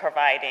were we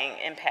providing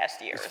in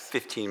past years?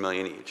 $15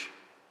 million each.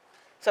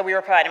 So we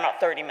were providing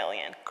about $30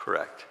 million?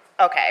 Correct.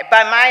 Okay,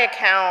 by my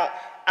account,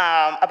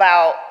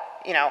 about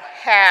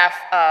half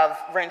of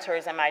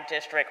renters in my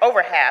district,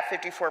 over half,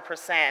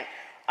 54%,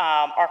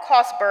 are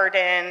cost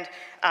burdened.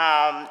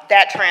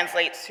 That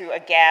translates to a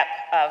gap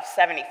of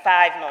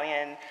 $75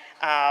 million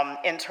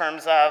in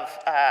terms of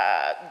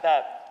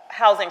the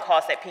housing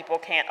costs that people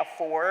can't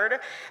afford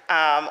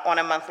on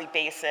a monthly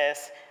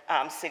basis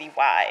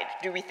citywide.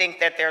 Do we think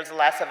that there's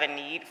less of a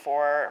need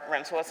for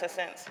rental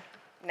assistance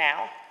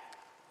now?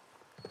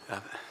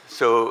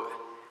 So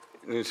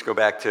let's go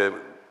back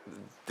to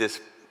this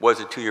was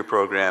a 2-year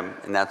program,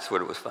 and that's what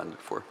it was funded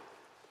for.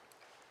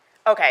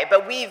 Okay,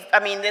 but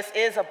this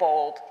is a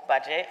bold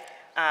budget.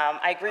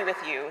 I agree with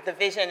you. The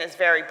vision is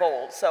very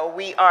bold. So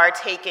we are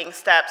taking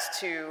steps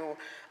to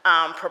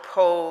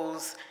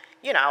propose,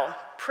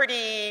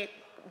 pretty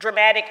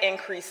dramatic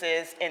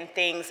increases in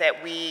things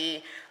that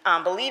we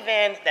believe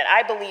in, that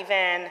I believe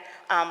in,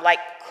 like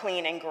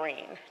clean and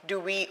green.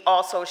 Do we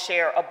also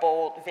share a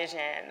bold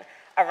vision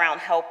around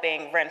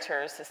helping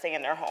renters to stay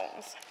in their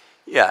homes?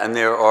 Yeah, and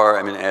there are,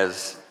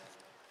 as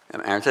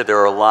Aaron said, there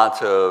are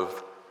lots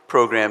of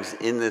programs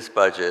in this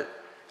budget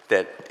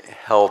that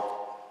help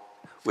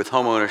with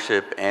home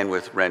ownership and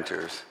with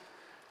renters.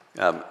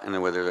 I don't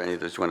know whether any of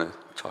those you want to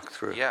talk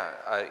through. Yeah,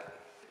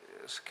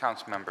 as a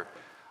council member,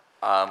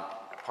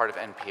 part of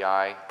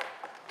NPI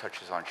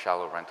touches on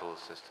shallow rental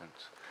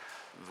assistance.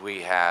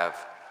 We have,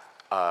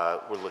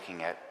 we're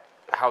looking at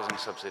housing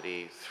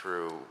subsidy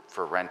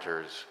for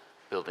renters,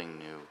 building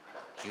new,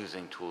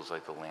 using tools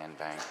like the land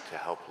bank to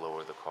help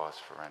lower the cost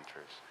for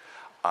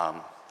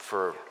renters.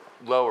 For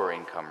lower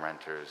income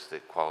renters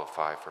that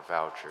qualify for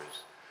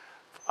vouchers,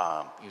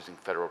 using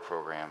federal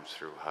programs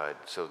through HUD.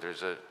 So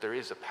there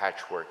is a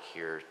patchwork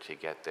here to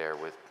get there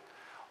with,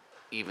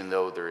 even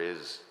though there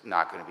is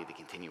not going to be the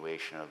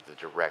continuation of the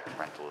direct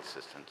rental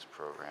assistance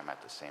program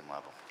at the same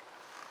level.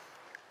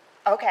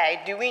 Okay,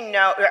 do we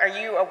know, are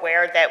you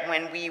aware that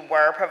when we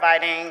were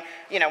providing,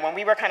 when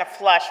we were kind of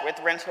flush with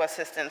rental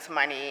assistance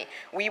money,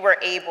 we were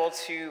able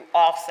to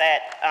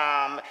offset,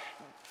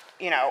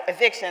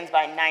 evictions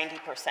by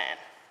 90%?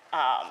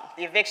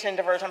 The eviction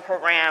diversion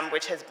program,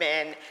 which has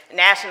been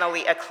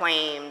nationally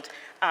acclaimed,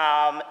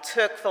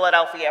 took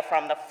Philadelphia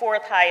from the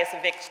 4th highest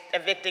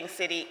evicting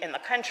city in the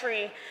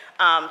country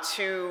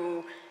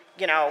to,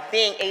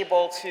 being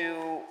able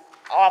to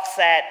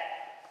offset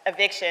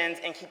evictions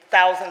and keep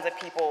thousands of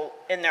people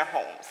in their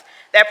homes.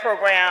 That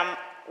program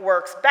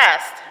works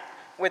best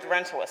with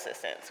rental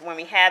assistance. When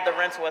we had the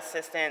rental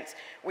assistance,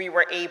 we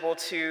were able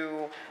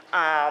to,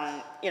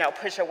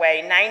 push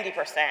away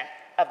 90%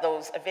 of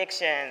those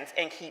evictions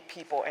and keep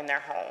people in their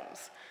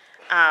homes.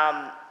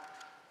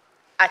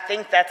 I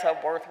think that's a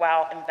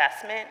worthwhile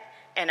investment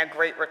and a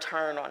great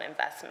return on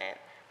investment.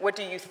 What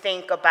do you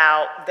think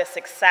about the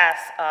success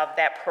of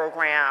that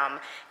program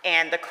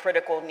and the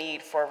critical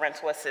need for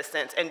rental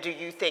assistance? And do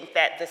you think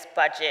that this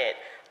budget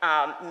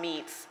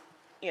meets,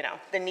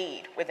 the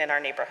need within our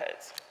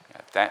neighborhoods?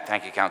 Yeah,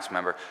 thank you, council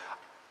member.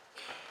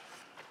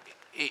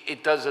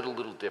 It does it a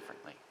little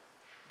differently,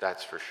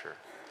 that's for sure.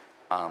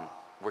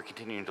 We're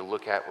continuing to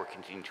look at, we're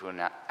continuing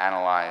to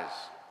analyze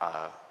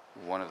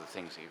one of the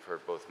things that you've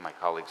heard both of my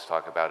colleagues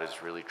talk about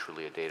is really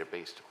truly a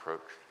data-based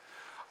approach.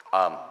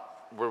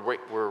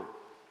 We're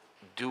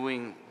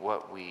doing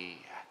what we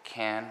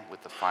can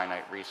with the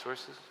finite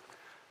resources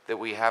that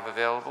we have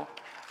available,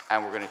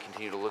 and we're going to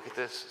continue to look at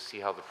this, see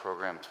how the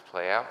programs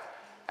play out,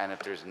 and if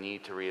there's a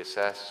need to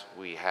reassess,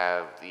 we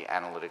have the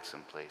analytics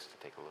in place to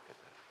take a look at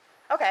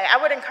that. Okay,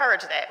 I would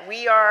encourage that.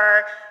 We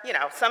are,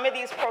 some of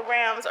these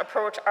programs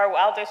approach our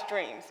wildest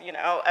dreams.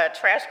 A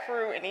trash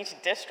crew in each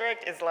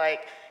district is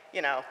like,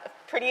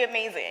 pretty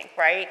amazing,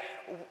 right?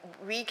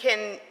 We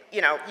can,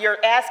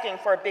 you're asking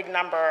for a big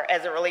number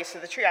as it relates to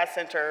the triage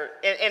center,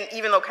 and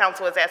even though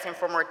council is asking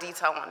for more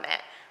detail on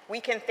that, we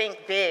can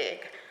think big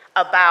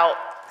about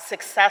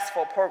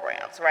successful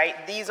programs,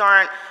 right? These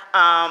aren't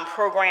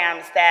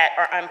programs that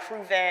are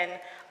unproven.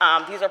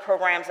 These are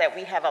programs that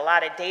we have a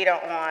lot of data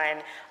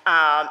on,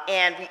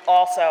 and we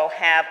also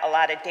have a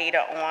lot of data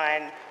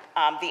on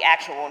the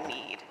actual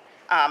need.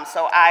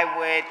 So I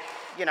would,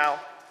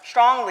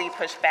 strongly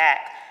push back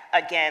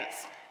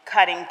against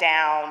cutting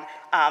down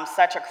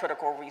such a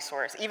critical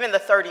resource. Even the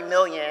 30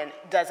 million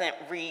doesn't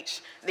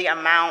reach the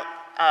amount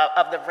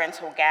of the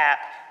rental gap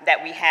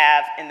that we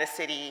have in the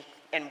city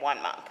in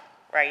 1 month,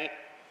 right?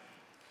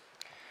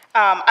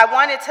 I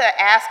wanted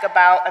to ask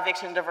about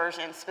eviction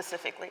diversion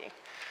specifically.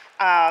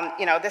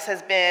 This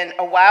has been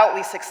a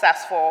wildly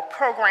successful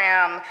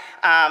program.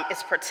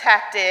 It's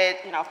protected,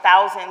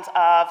 thousands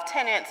of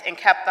tenants and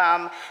kept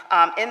them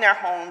in their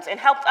homes and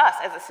helped us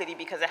as a city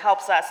because it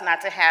helps us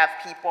not to have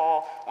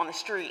people on the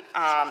street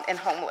and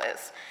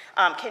homeless.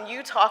 Can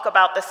you talk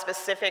about the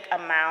specific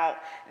amount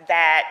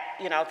that,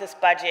 this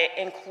budget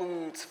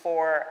includes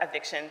for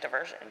eviction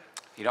diversion?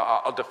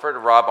 I'll defer to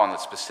Rob on the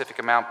specific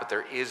amount, but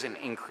there is an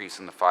increase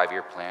in the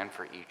 5-year plan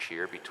for each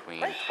year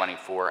between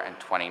 24 and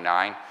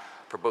 29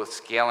 for both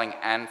scaling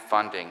and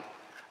funding,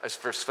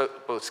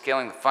 both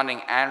scaling the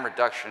funding and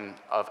reduction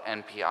of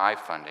NPI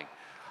funding.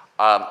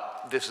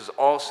 This is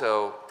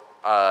also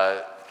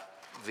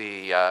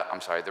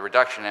the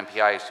reduction in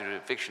NPI is due to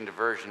eviction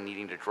diversion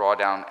needing to draw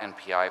down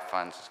NPI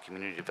funds as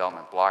Community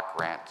Development Block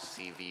Grant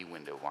CV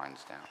window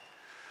winds down.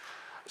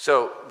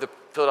 So the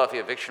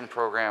Philadelphia Eviction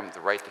Program,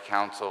 the right to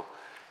counsel,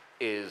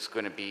 is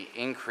going to be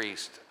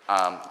increased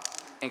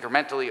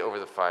incrementally over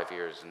the 5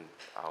 years, and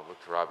I'll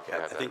look to Rob if you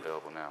have that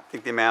available now. I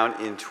think the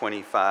amount in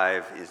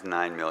 25 is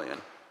 $9 million.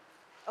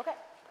 Okay.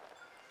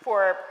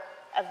 For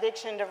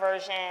eviction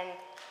diversion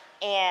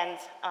and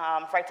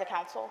right to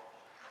counsel?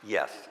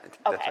 Yes.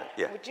 Okay.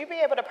 Yeah. Would you be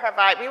able to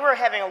provide, we were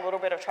having a little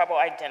bit of trouble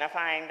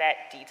identifying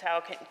that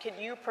detail. Can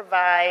you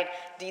provide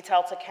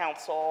detail to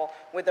council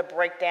with a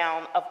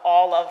breakdown of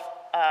all of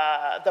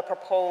the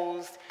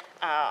proposed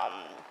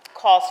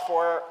costs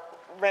for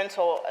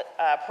rental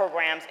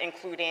programs,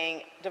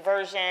 including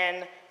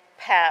diversion,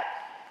 PEP,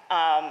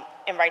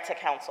 and right to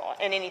counsel,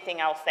 and anything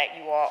else that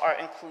you all are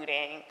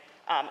including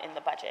in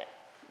the budget?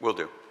 Will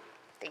do.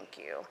 Thank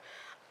you.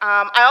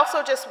 I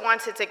also just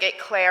wanted to get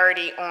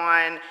clarity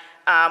on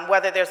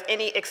whether there's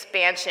any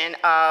expansion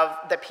of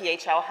the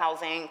PHL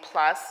Housing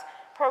Plus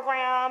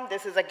program.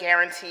 This is a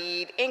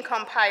guaranteed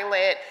income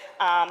pilot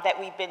that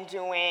we've been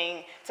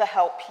doing to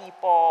help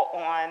people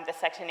on the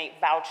Section 8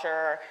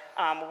 voucher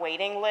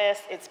waiting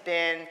list. It's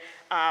been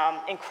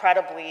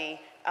incredibly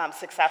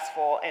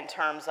successful in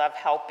terms of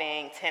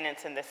helping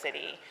tenants in the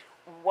city.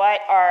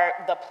 What are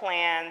the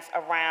plans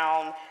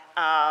around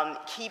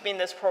keeping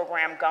this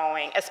program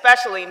going,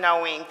 especially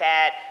knowing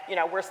that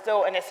we're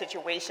still in a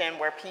situation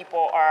where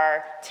people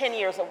are 10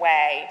 years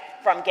away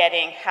from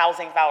getting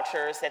housing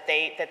vouchers that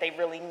they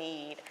really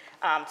need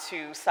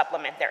to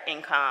supplement their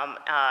income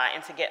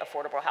and to get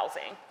affordable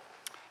housing?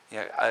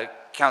 Yeah,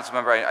 Council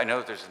Member, I know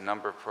that there's a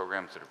number of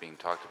programs that are being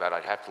talked about.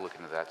 I'd have to look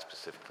into that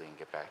specifically and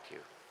get back to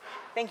you.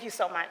 Thank you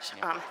so much.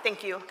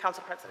 Thank you,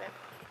 Council President.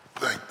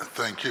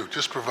 Thank you.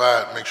 Just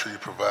make sure you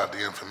provide the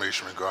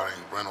information regarding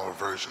rental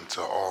aversion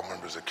to all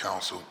members of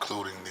council,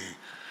 including the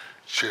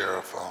chair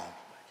of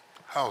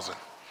housing.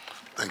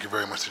 Thank you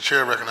very much. The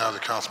chair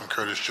recognizes Councilman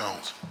Curtis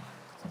Jones.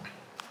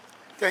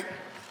 Thank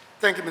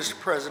you, Mr.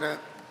 President.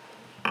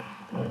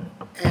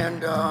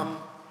 And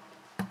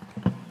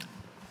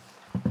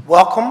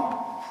welcome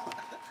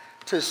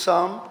to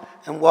some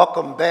and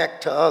welcome back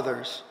to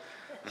others.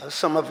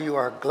 Some of you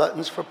are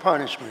gluttons for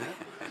punishment,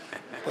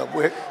 but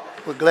we're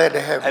glad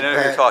to have you back. I know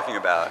who you're talking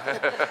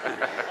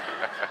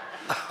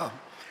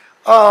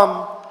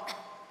about.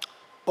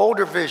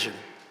 Bolder vision.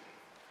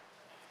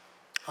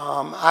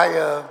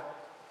 I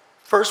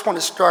first want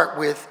to start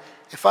with,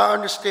 if I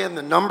understand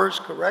the numbers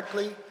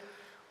correctly,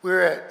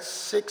 we're at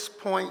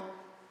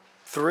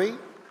 6.3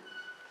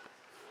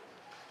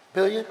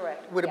 billion,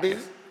 correct. Would it be?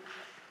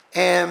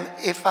 And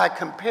if I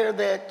compare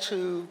that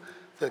to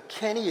the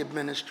Kenny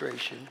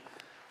administration,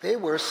 they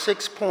were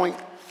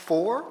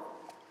 6.4,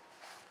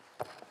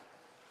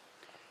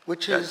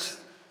 which is,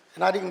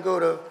 and I didn't go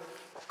to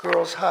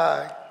Girls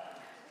High,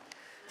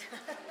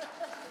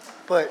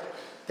 but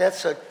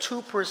that's a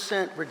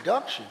 2%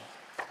 reduction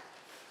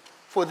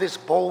for this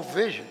bold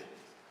vision.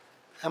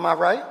 Am I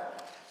right?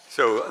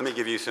 So let me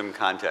give you some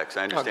context.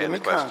 I understand the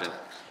question.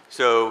 Context.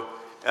 So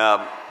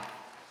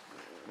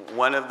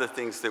one of the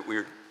things that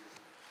we're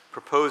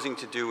proposing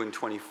to do in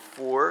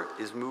 '24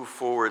 is move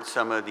forward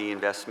some of the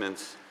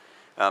investments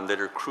that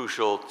are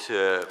crucial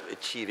to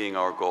achieving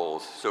our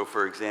goals. So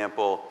for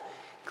example,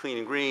 Clean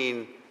and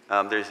Green,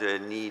 there's a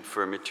need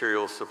for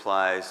materials,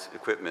 supplies,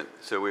 equipment.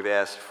 So we've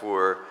asked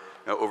for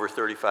over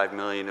 $35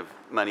 million of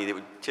money that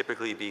would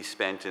typically be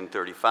spent in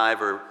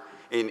 35 or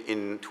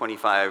in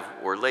 25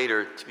 or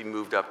later to be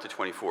moved up to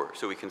 24.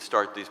 So we can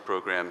start these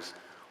programs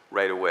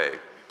right away.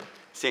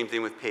 Same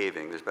thing with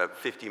paving. There's about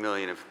 $50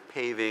 million of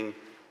paving.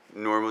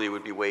 Normally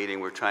would be waiting.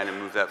 We're trying to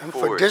move that And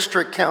forward. for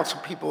district council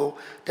people,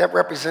 that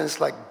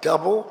represents like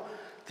double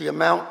the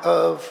amount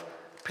of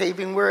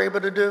paving we're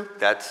able to do?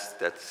 That's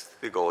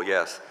the goal,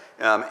 yes.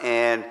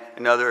 And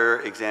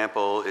another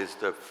example is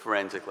the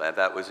forensic lab.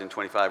 That was in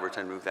 25. We're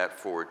trying to move that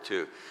forward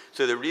too.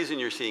 So the reason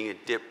you're seeing a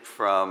dip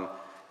from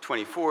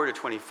 24 to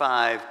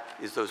 25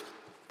 is those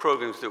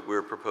programs that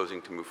we're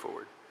proposing to move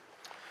forward.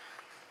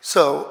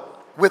 So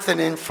with an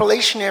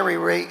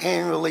inflationary rate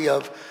annually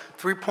of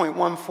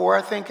 3.14,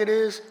 I think it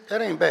is,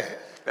 that ain't bad.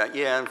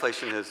 Yeah,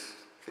 inflation has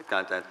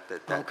got that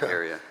Okay.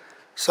 area.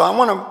 So I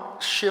want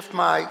to shift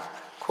my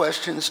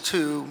questions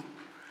to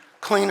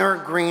cleaner,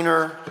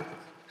 greener,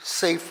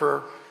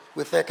 safer,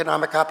 with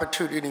economic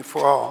opportunity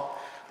for all.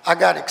 I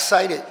got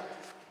excited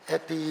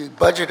at the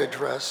budget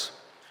address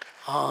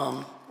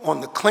on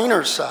the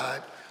cleaner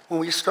side when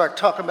we start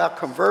talking about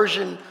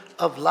conversion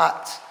of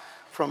lots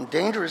from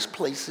dangerous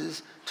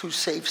places to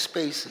safe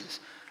spaces.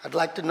 I'd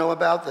like to know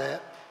about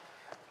that.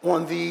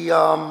 On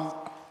the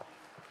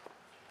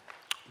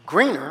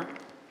greener,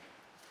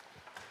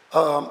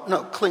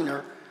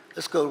 cleaner,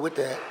 let's go with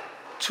that.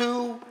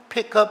 2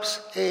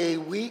 pickups a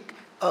week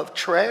of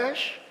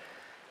trash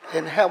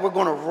and how we're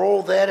going to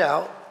roll that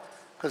out,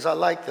 because I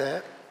like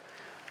that.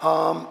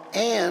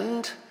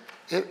 And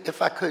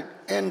if I could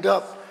end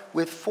up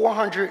with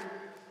 400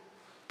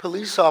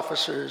 police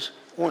officers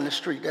on the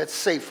street, that's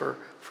safer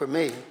for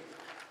me.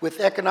 With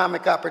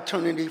economic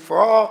opportunity for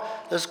all,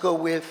 let's go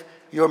with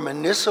your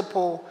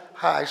municipal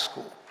high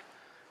school.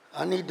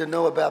 I need to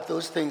know about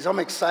those things. I'm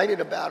excited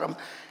about them.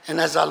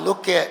 And as I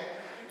look at,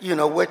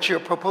 what you're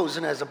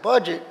proposing as a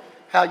budget,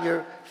 how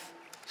you're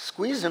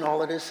squeezing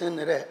all of this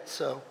into that.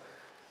 So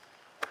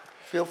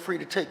feel free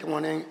to take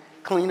one in.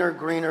 Cleaner,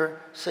 greener,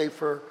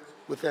 safer,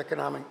 with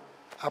economic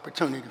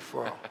opportunity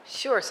for all.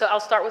 Sure, so I'll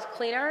start with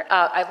cleaner.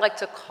 I'd like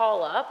to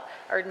call up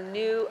our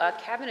new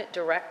cabinet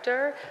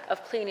director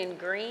of Clean and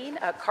Green,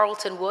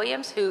 Carlton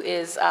Williams, who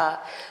is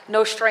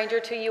no stranger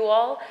to you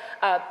all.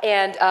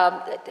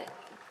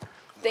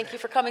 Thank you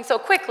for coming so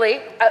quickly.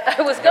 I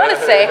was going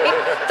to say,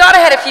 thought I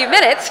had a few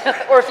minutes,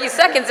 or a few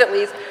seconds at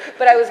least,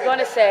 but I was going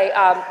to say,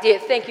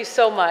 thank you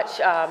so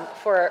much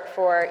for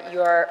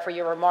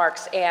your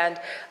remarks. And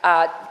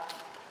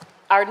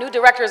our new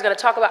director is going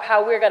to talk about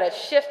how we're going to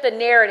shift the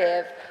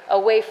narrative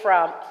away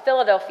from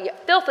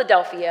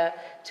Philadelphia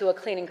to a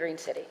clean and green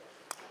city.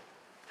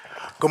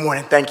 Good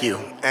morning, thank you.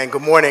 And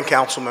good morning,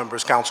 council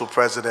members, council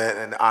president,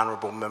 and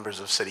honorable members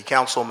of city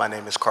council. My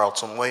name is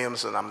Carlton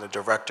Williams, and I'm the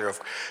director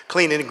of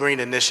Clean and Green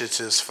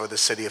Initiatives for the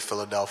city of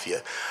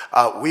Philadelphia.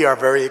 We are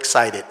very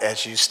excited,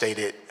 as you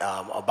stated,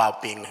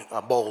 about being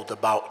bold,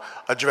 about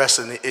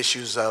addressing the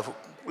issues of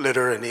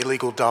litter and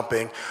illegal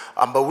dumping,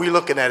 but we're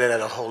looking at it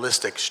as a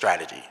holistic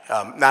strategy.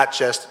 Not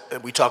just,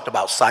 we talked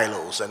about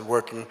silos and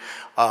working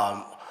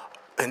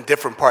in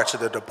different parts of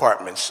the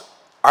departments.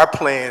 Our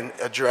plan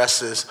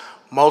addresses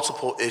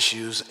multiple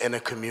issues in a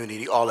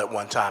community all at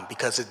one time,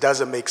 because it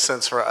doesn't make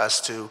sense for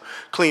us to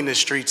clean the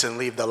streets and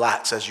leave the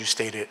lots, as you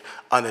stated,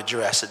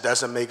 unaddressed. It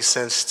doesn't make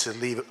sense to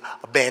leave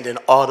abandoned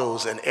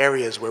autos in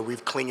areas where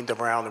we've cleaned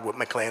around with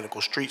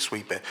mechanical street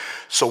sweeping.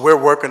 So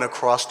we're working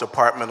across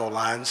departmental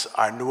lines.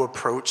 Our new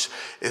approach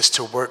is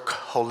to work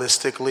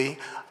holistically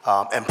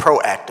and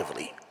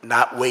proactively,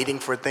 not waiting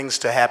for things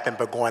to happen,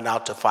 but going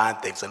out to find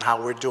things. And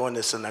how we're doing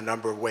this in a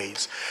number of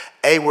ways.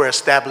 We're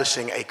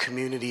establishing a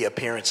community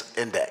appearance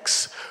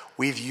index.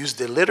 We've used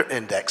the litter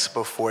index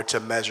before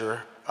to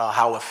measure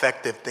how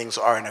effective things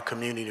are in a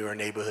community or a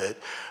neighborhood.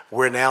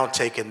 We're now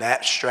taking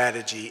that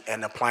strategy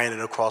and applying it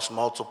across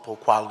multiple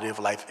quality of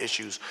life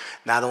issues.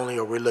 Not only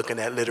are we looking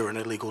at litter and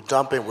illegal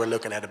dumping, we're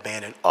looking at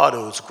abandoned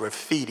autos,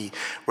 graffiti,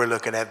 we're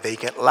looking at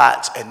vacant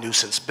lots and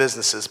nuisance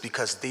businesses,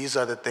 because these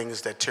are the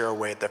things that tear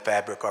away at the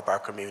fabric of our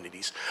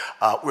communities.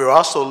 We're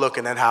also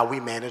looking at how we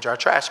manage our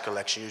trash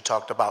collection. You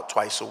talked about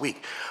twice a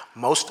week.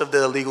 Most of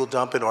the illegal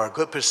dumping, or a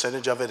good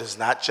percentage of it, is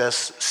not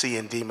just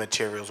C&D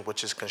materials,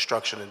 which is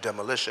construction and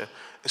demolition.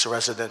 It's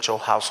residential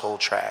household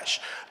trash.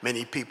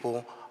 Many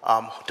people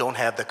don't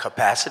have the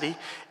capacity,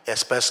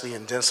 especially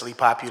in densely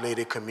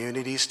populated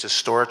communities, to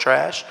store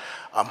trash.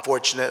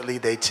 Unfortunately,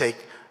 they take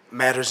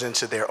matters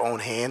into their own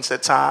hands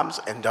at times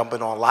and dump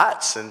it on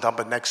lots and dump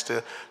it next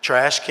to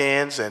trash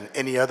cans and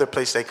any other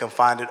place they can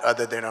find it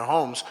other than their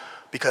homes,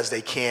 because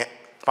they can't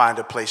find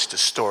a place to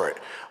store it.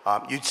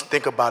 You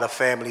think about a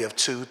family of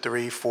 2,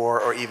 3,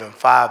 4, or even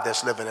 5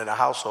 that's living in a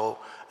household,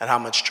 and how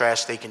much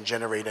trash they can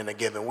generate in a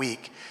given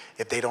week.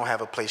 If they don't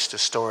have a place to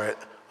store it,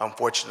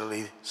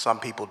 unfortunately, some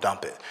people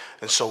dump it.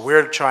 And so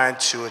we're trying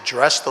to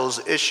address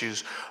those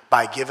issues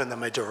by giving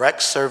them a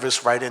direct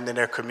service right into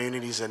their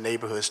communities and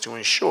neighborhoods to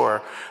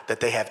ensure that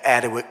they have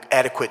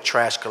adequate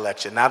trash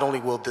collection. Not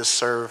only will this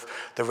serve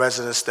the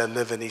residents that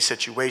live in these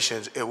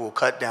situations, it will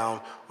cut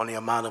down on the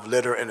amount of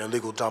litter and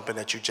illegal dumping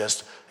that you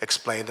just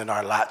explained in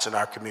our lots in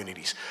our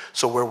communities.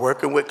 So we're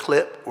working with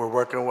CLIP, we're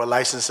working with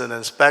licensing and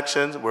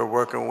inspections, we're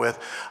working with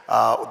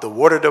the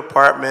water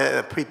department,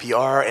 and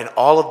PPR, and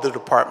all of the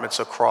departments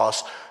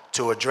across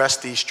to address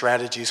these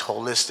strategies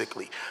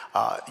holistically.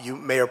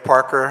 Mayor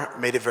Parker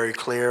made it very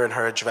clear in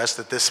her address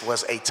that this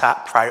was a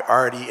top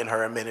priority in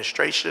her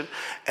administration,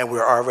 and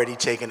we're already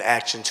taking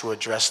action to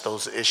address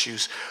those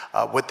issues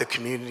with the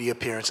Community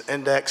Appearance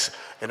Index.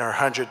 In our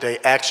 100-day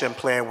action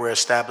plan, we're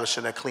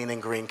establishing a clean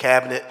and green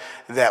cabinet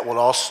that will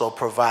also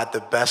provide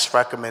the best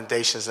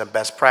recommendations and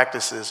best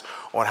practices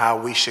on how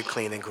we should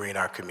clean and green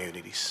our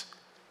communities.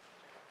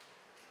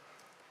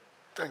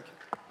 Thank you.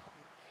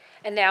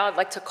 And now I'd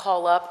like to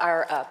call up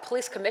our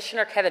Police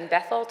Commissioner, Kevin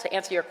Bethel, to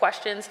answer your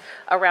questions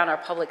around our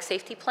public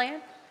safety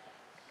plan.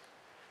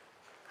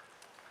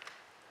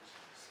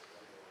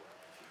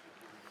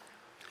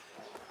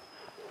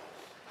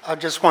 I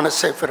just want to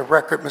say for the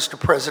record, Mr.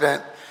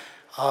 President,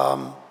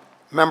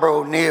 Member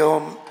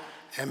O'Neill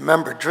and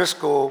Member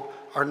Driscoll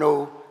are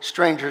no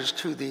strangers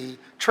to the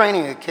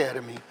training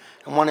academy.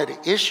 And one of the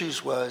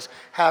issues was,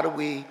 how do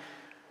we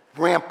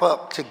ramp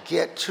up to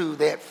get to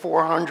that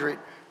 400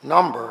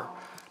 number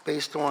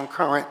based on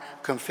current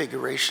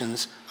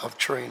configurations of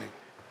training?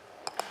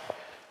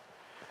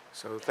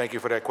 So thank you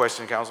for that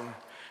question, Councilman.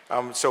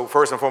 So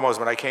first and foremost,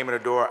 when I came in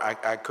the door,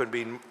 I couldn't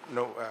be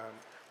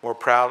more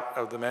proud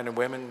of the men and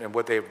women and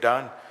what they've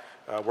done,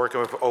 working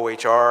with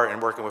OHR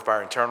and working with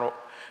our internal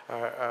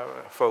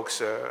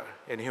folks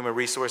in human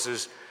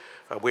resources.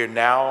 We're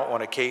now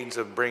on a cadence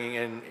of bringing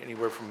in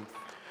anywhere from,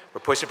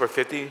 we're pushing for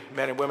 50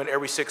 men and women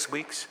every 6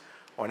 weeks.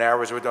 On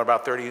average, we're doing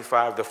about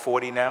 35 to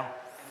 40 now.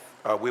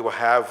 We will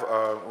have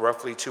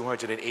roughly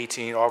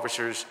 218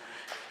 officers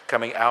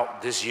coming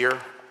out this year,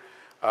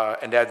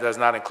 and that does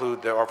not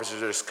include the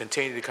officers that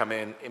continue to come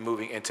in and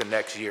moving into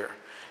next year.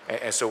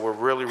 And so we're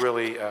really,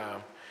 really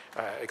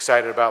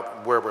excited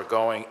about where we're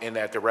going in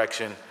that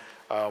direction.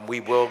 We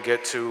will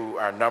get to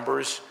our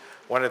numbers.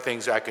 One of the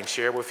things I can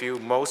share with you,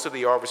 most of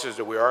the officers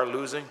that we are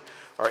losing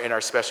are in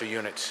our special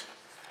units,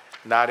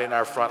 not in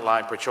our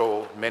frontline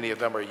patrol. Many of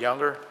them are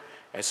younger.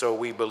 And so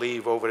we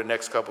believe over the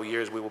next couple of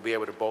years, we will be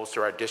able to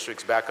bolster our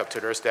districts back up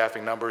to their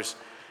staffing numbers.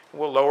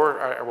 We'll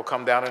we'll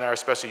come down in our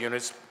special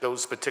units,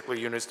 those particular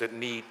units that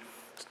need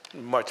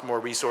much more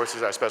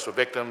resources, our special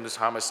victims,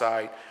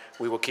 homicide.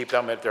 We will keep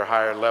them at their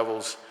higher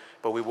levels,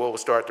 but we will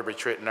start to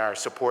retreat in our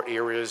support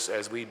areas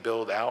as we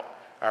build out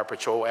our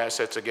patrol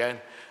assets again.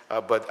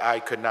 But I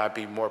could not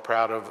be more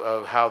proud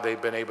of how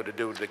they've been able to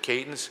do the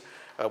cadence.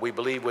 We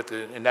believe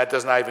and that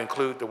does not even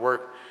include the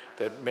work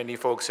that many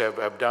folks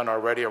have done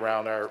already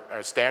around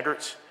our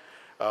standards.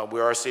 We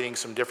are seeing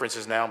some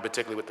differences now,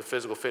 particularly with the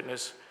physical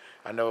fitness.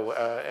 I know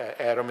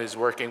Adam is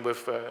working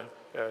with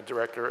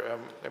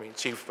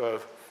Chief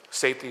of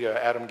Safety,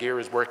 Adam Gear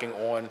is working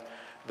on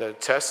the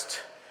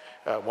test.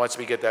 Once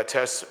we get that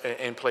test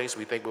in place,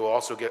 we think we'll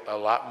also get a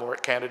lot more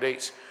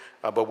candidates,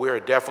 but we're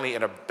definitely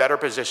in a better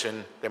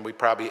position than we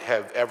probably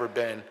have ever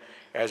been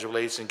as it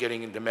relates to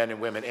getting the men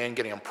and women in,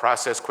 getting them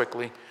processed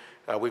quickly.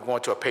 We're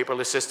going to a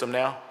paperless system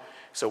now.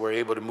 So we're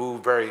able to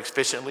move very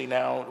efficiently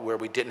now where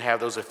we didn't have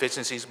those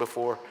efficiencies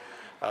before.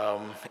 We're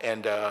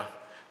in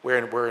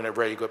a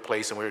very good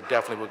place, and we're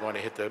going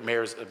to hit the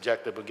mayor's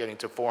objective of getting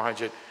to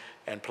 400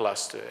 and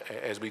plus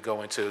as we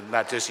go into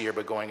not this year,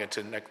 but going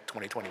into next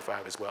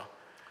 2025 as well.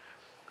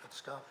 Good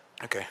stuff.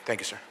 Okay, thank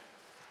you, sir.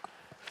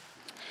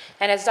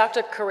 And as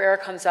Dr. Carrera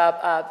comes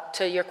up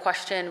to your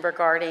question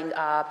regarding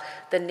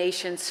the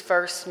nation's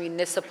first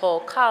municipal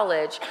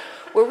college,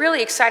 we're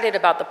really excited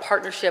about the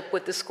partnership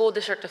with the School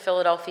District of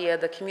Philadelphia,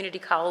 the Community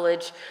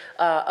College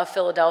of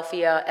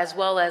Philadelphia, as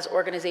well as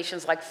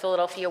organizations like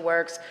Philadelphia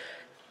Works,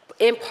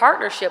 in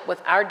partnership with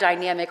our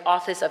dynamic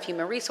Office of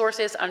Human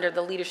Resources under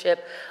the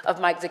leadership of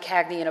Mike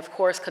Zaccagni and, of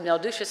course, Camille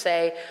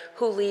Duchesset,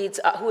 who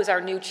is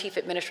our new Chief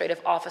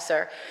Administrative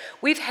Officer.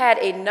 We've had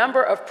a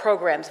number of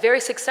programs, very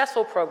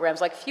successful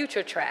programs like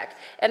Future Track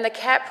and the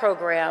CAT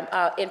program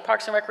in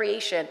Parks and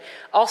Recreation.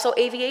 Also,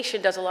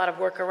 aviation does a lot of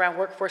work around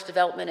workforce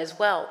development as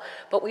well.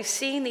 But we've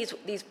seen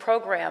these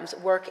programs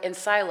work in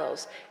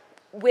silos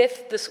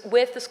with the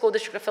School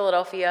District of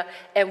Philadelphia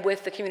and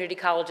with the Community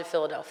College of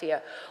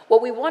Philadelphia.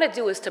 What we want to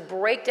do is to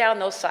break down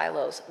those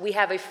silos. We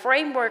have a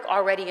framework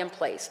already in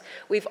place.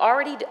 We've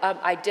already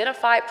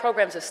identified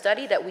programs of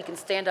study that we can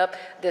stand up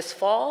this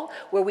fall,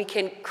 where we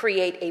can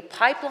create a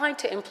pipeline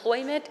to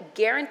employment,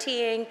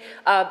 guaranteeing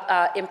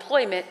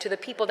employment to the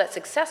people that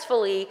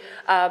successfully,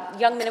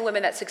 young men and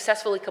women that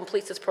successfully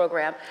completes this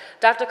program.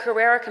 Dr.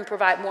 Carrera can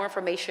provide more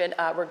information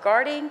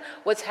regarding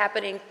what's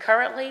happening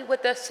currently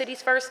with the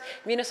city's first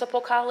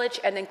municipal college,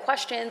 and then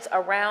questions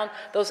around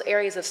those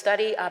areas of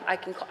study.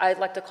 I'd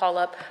like to call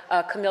up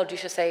Camille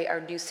Duchesset,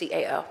 our new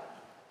CAO.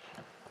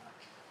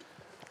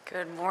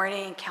 Good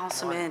morning,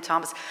 Councilman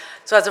Thomas.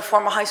 So as a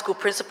former high school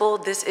principal,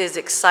 this is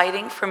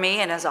exciting for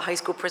me, and as a high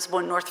school principal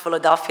in North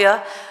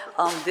Philadelphia,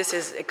 this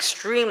is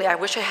extremely, I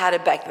wish I had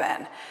it back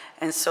then.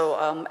 And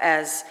so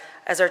as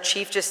our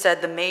chief just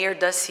said, the mayor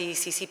does see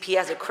CCP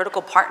as a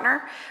critical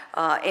partner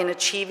in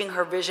achieving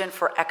her vision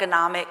for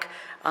economic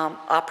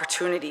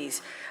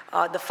opportunities.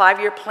 The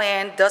 5-year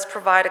plan does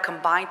provide a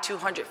combined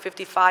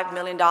 $255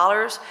 million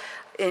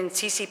in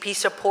CCP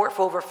support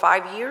for over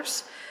 5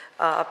 years.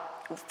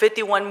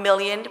 51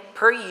 million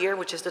per year,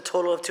 which is the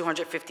total of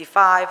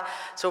 255.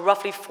 So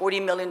roughly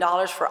 $40 million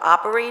for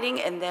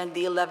operating, and then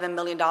the $11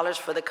 million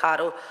for the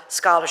Cotto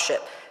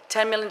Scholarship.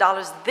 $10 million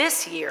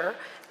this year,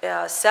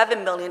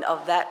 7 million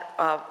of that,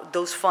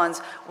 those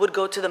funds would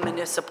go to the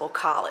municipal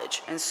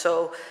college. And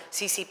so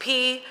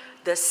CCP,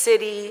 the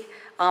city,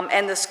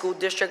 and the school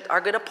district are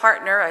going to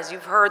partner, as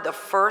you've heard, the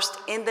first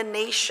in the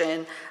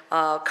nation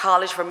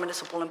college for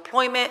municipal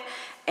employment.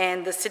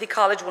 And the city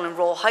college will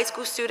enroll high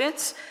school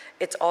students.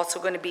 It's also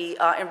going to be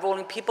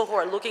enrolling people who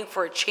are looking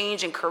for a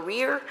change in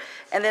career,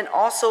 and then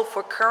also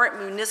for current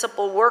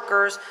municipal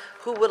workers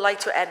who would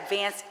like to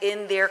advance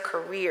in their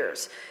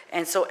careers.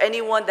 And so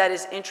anyone that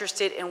is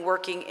interested in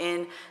working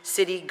in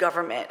city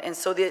government. And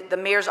so the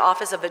Mayor's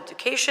Office of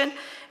Education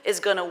is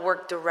going to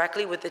work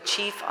directly with the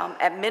Chief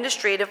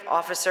Administrative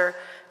Officer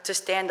to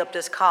stand up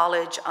this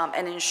college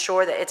and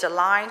ensure that it's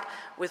aligned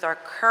with our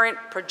current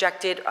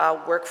projected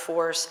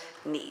workforce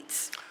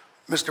needs.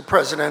 Mr.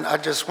 President, I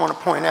just want to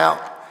point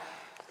out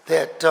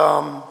that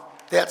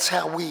that's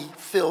how we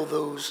fill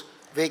those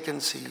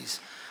vacancies.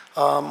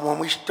 When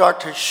we start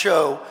to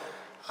show,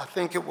 I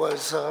think it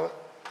was, I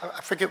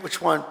forget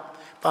which one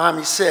behind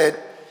me said,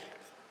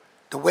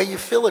 the way you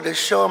fill it is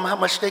show them how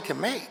much they can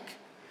make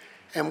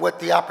and what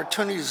the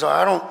opportunities are.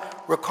 I don't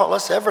recall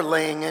us ever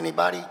laying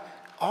anybody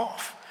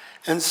off.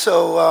 And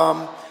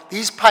so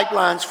these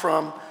pipelines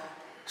from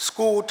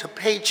school to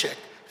paycheck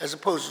as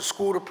opposed to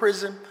school to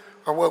prison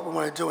are what we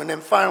want to do. And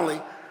then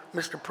finally,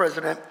 Mr.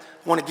 President,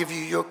 I want to give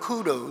you your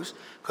kudos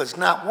because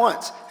not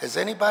once has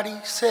anybody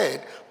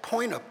said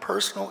point of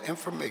personal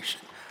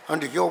information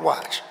under your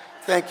watch.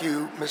 Thank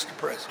you, Mr.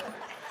 President.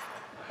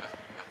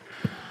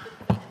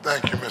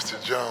 Thank you,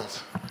 Mr.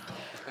 Jones.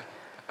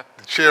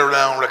 The chair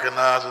now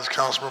recognizes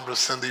Councilmember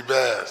Cindy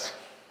Bass.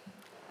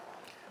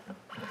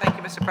 Thank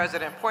you, Mr.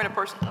 President. Point of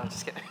personal, no, I'm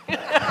just kidding.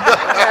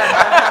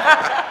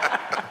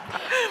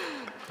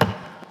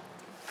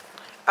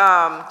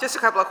 Just a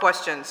couple of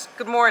questions.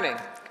 Good morning.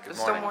 Good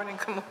morning.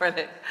 Good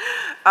morning.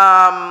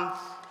 A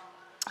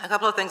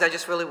couple of things I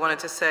just really wanted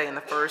to say, and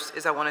the first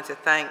is I wanted to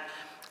thank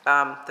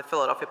the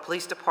Philadelphia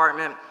Police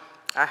Department.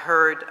 I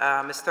heard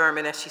Ms.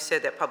 Thurman as she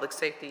said that public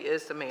safety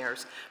is the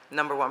mayor's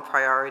 #1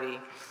 priority,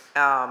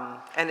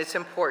 and it's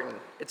important.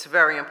 It's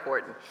very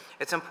important.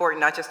 It's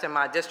important not just in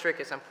my district,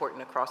 it's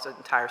important across the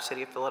entire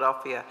city of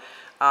Philadelphia.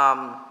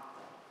 And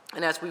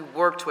as we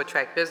work to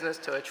attract business,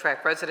 to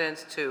attract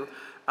residents, to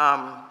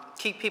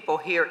keep people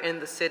here in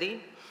the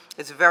city,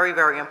 it's very,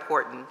 very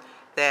important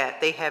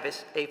that they have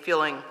a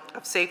feeling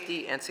of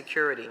safety and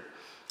security.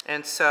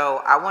 And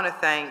so I want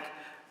to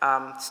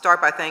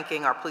start by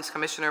thanking our police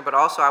commissioner, but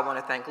also I want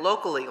to thank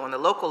locally, on the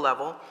local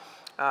level,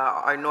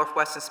 our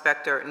Northwest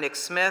Inspector Nick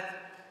Smith,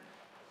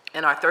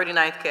 and our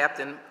 39th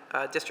Captain,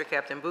 District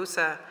Captain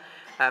Busa,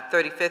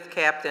 35th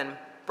Captain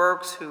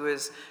Burks, who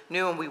is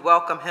new, and we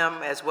welcome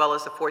him, as well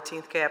as the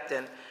 14th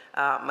Captain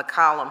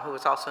McCollum, who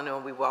is also new,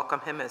 and we welcome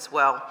him as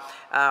well.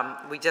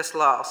 We just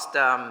lost,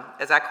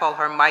 as I call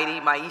her, Mighty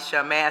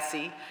Maisha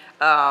Massey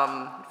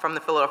from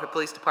the Philadelphia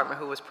Police Department,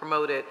 who was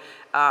promoted.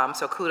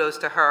 So kudos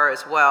to her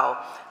as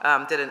well.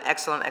 Did an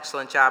excellent,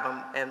 excellent job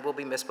and will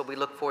be missed, but we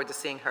look forward to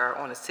seeing her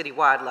on a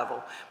citywide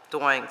level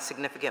doing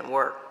significant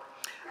work.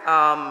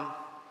 I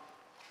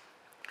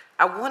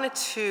wanted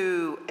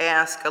to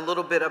ask a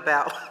little bit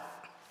about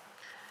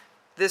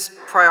this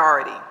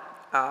priority,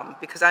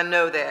 because I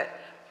know that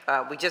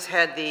we just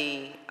had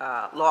the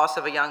loss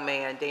of a young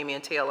man,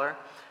 Damian Taylor,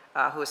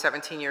 who was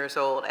 17 years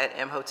old at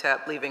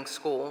Imhotep, leaving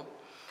school.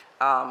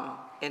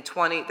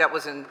 That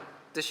was in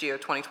this year,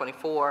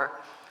 2024.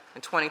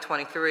 In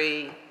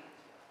 2023,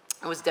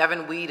 it was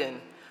Devin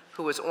Whedon,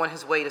 who was on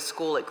his way to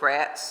school at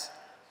Gratz,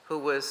 who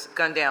was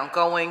gunned down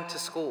going to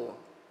school,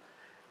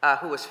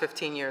 who was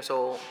 15 years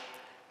old.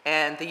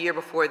 And the year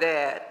before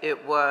that,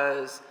 it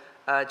was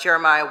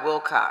Jeremiah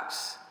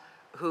Wilcox,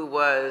 who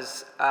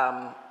was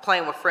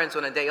playing with friends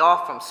on a day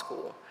off from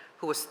school,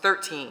 who was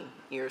 13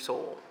 years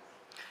old.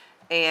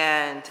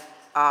 And,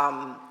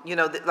 you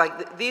know,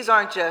 these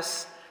aren't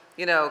just,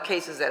 you know,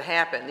 cases that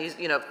happen. These,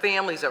 you know,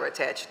 families are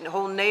attached,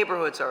 whole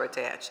neighborhoods are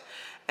attached.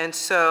 And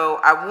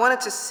so I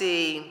wanted to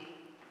see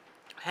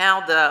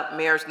how the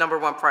mayor's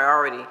 #1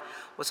 priority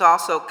was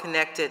also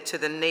connected to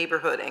the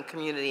neighborhood and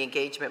community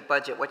engagement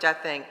budget, which I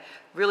think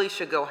really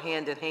should go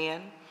hand in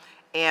hand.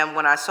 And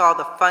when I saw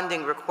the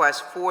funding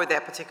request for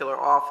that particular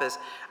office,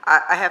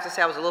 I have to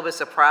say I was a little bit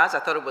surprised. I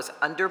thought it was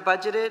under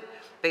budgeted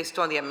based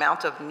on the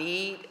amount of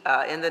need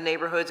in the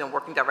neighborhoods and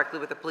working directly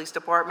with the police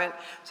department.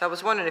 So I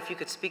was wondering if you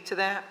could speak to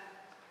that?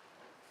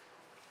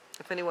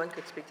 If anyone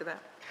could speak to that?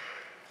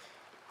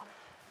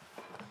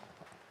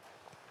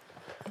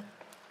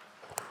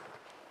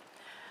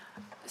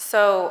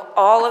 So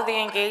all of the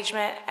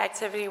engagement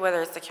activity, whether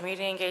it's the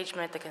community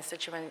engagement, the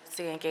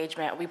constituency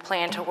engagement, we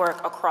plan to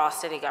work across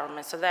city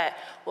government. So that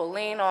will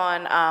lean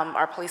on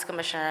our police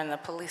commissioner and the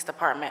police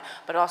department,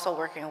 but also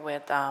working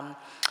with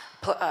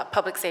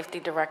Public Safety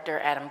Director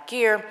Adam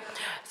Geer,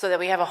 so that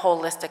we have a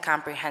holistic,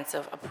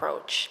 comprehensive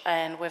approach.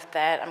 And with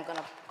that, I'm going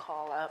to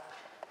call up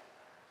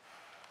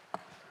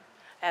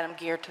Adam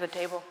Geer to the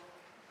table,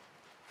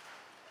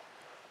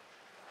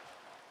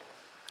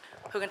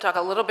 who can talk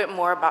a little bit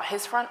more about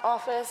his front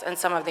office and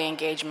some of the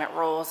engagement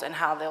roles and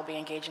how they'll be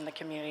engaging the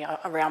community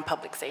around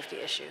public safety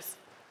issues.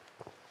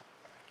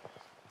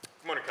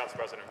 Good morning, Council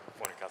President. Good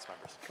morning, Council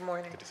members. Good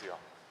morning. Good to see you all.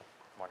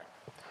 Good morning.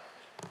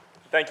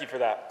 Thank you for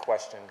that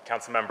question,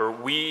 Council Member.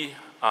 We,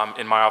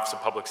 in my Office of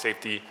Public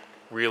Safety,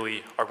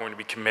 really are going to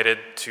be committed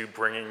to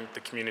bringing the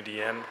community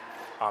in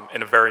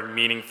a very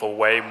meaningful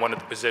way. One of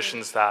the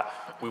positions that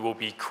we will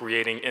be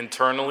creating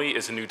internally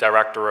is a new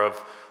Director of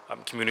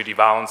Community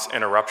Violence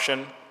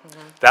Interruption.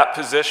 That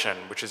position,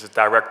 which is a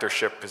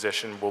directorship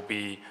position, will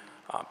be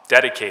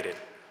dedicated,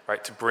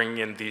 right, to bring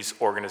in these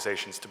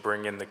organizations, to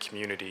bring in the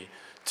community,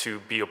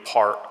 to be a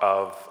part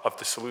of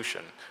the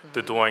solution.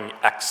 They're doing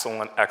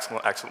excellent,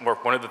 excellent, excellent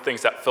work. One of the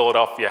things that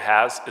Philadelphia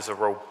has is a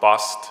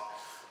robust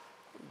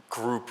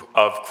group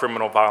of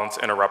criminal violence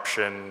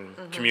interruption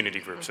community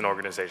groups and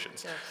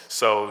organizations. Yes.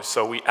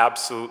 So we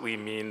absolutely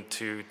mean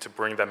to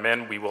bring them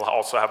in. We will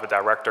also have a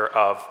director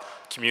of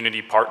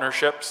community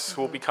partnerships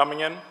who will be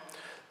coming in.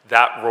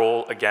 That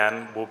role,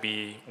 again, will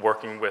be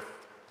working with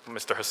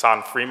Mr.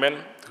 Hassan Freeman,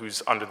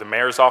 who's under the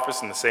mayor's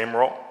office in the same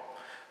role.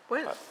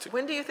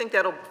 When do you think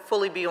that'll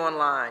fully be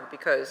online?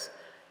 Because,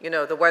 you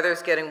know, the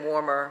weather's getting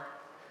warmer,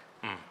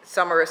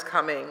 summer is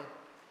coming,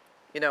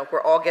 you know,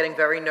 we're all getting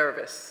very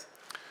nervous.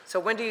 So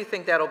when do you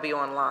think that'll be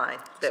online,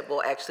 that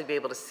we'll actually be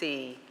able to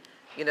see,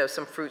 you know,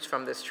 some fruits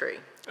from this tree?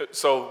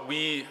 So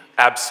we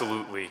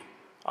absolutely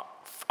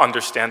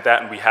understand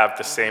that, and we have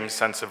the same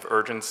sense of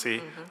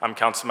urgency,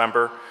 Council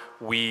Member.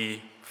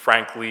 We,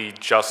 frankly,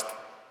 just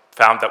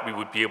found that we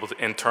would be able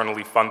to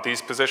internally fund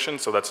these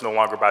positions, so that's no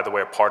longer, by the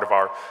way, a part of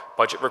our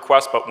budget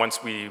request, but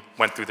once we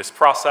went through this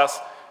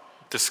process,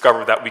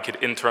 discovered that we could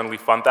internally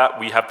fund that.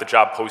 We have the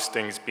job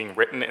postings being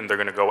written, and they're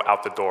going to go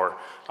out the door.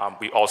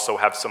 We also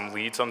have some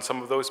leads on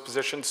some of those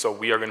positions, so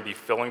we are going to be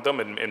filling them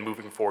and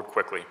moving forward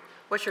quickly.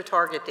 What's your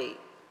target date?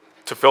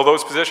 To fill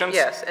those positions?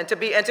 Yes, and to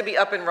be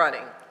up and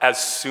running. As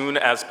soon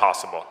as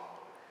possible.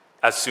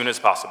 As soon as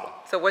possible.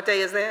 So what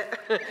day is that?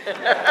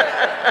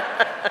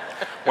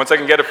 Once I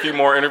can get a few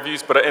more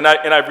interviews, and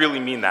I really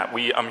mean that.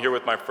 I'm here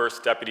with my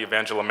first deputy,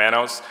 Evangela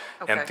Manos,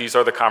 and these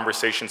are the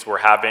conversations we're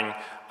having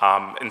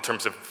in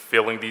terms of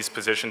filling these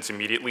positions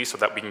immediately so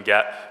that we can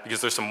get,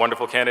 because there's some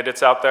wonderful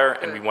candidates out there,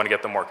 and we want to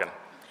get them working.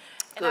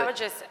 And I would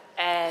just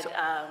add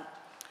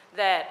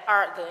that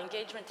the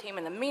engagement team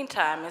in the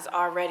meantime is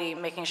already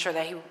making sure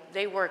that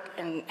they work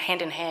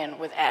hand in hand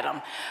with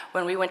Adam.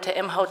 When we went to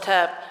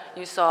Imhotep,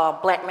 you saw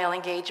blackmail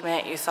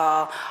engagement, you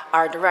saw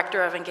our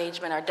director of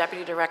engagement, our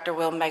deputy director,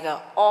 Will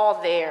Mega,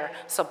 all there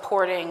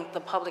supporting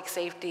the public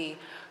safety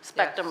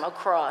spectrum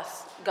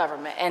across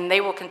government, and they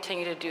will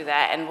continue to do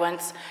that. And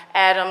once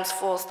Adam's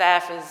full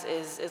staff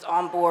is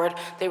on board,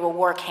 they will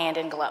work hand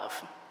in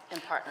glove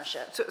in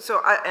partnership.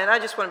 I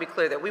just want to be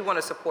clear that we want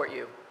to support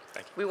you.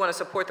 We want to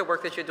support the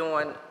work that you're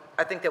doing.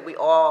 I think that we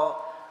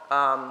all,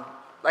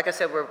 like I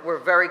said, we're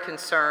very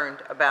concerned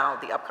about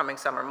the upcoming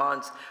summer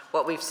months,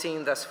 what we've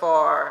seen thus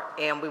far,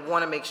 and we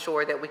want to make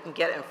sure that we can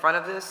get in front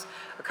of this.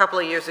 A couple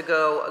of years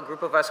ago, a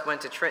group of us went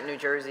to Trenton, New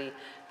Jersey,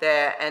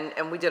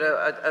 and we did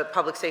a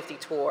public safety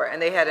tour,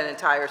 and they had an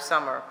entire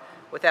summer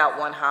without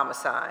one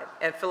homicide.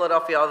 And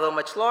Philadelphia, although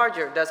much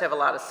larger, does have a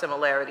lot of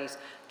similarities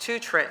to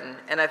Trenton.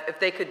 And if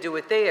they could do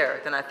it there,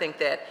 then I think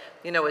that,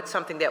 you know, it's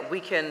something that we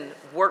can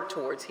work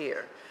towards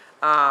here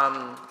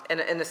in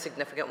a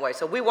significant way.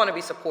 So we want to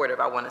be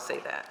supportive, I want to say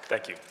that.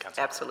 Thank you,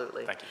 Councilor.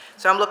 Absolutely. Thank you.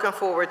 So I'm looking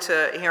forward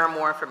to hearing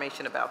more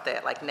information about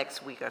that, like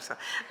next week or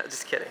something. No,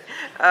 just kidding.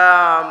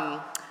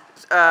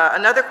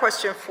 Another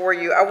question for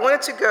you. I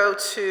wanted to go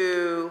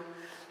to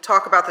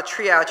talk about the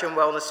triage and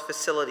wellness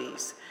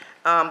facilities.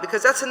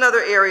 Because that's another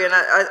area, and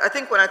I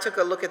think when I took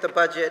a look at the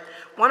budget,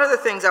 one of the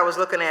things I was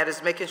looking at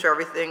is making sure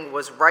everything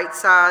was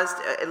right-sized,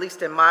 at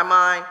least in my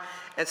mind,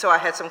 and so I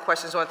had some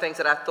questions on things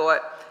that I thought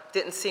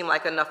didn't seem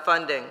like enough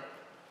funding.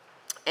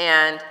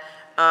 And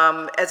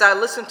as I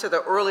listened to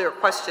the earlier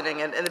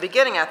questioning, and in the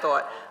beginning I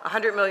thought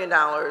 $100 million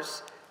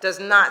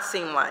does not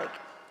seem like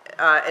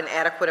an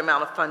adequate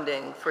amount of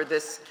funding for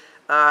this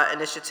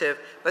initiative.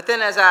 But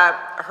then as I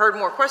heard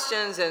more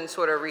questions and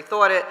sort of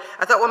rethought it,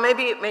 I thought, well,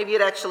 maybe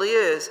it actually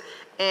is.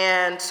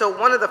 And so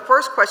one of the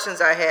first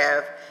questions I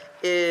have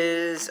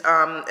is,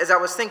 as I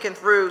was thinking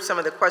through some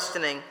of the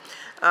questioning,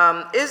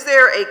 is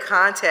there a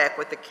contact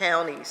with the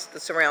counties, the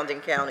surrounding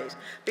counties?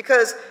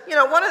 Because, you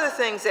know, one of the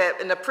things that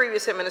in the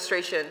previous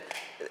administration,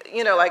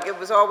 you know, like it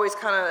was always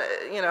kind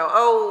of, you know,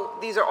 oh,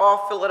 these are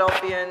all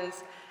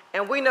Philadelphians.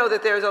 And we know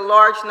that there's a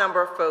large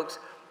number of folks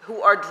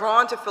who are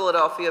drawn to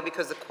Philadelphia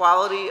because the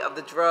quality of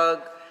the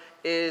drug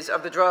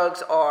of the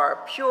drugs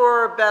are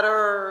pure,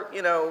 better,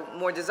 you know,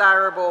 more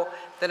desirable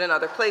than in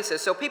other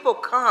places. So people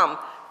come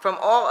from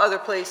all other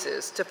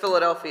places to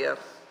Philadelphia,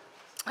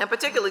 and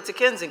particularly to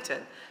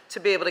Kensington, to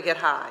be able to get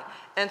high.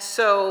 And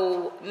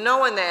so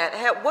knowing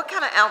that, what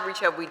kind of outreach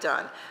have we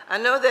done? I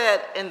know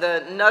that in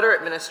the Nutter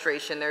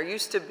administration, there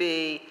used to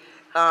be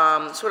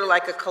sort of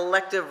like a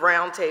collective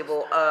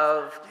roundtable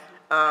of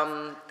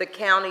the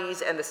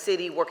counties and the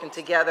city working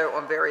together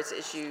on various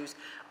issues.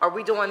 Are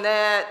we doing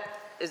that?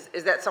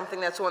 Is that something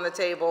that's on the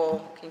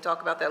table? Can you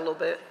talk about that a little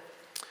bit?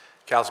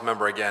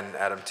 Councilmember, again,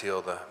 Adam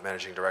Teal, the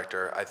Managing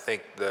Director. I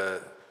think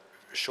the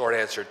short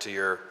answer to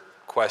your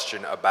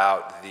question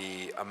about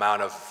the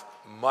amount of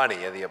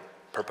money and the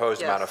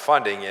proposed amount of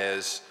funding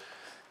is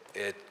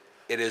it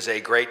is a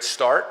great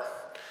start,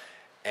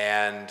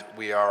 and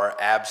we are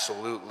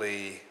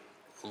absolutely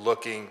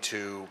looking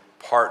to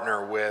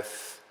partner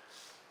with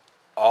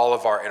all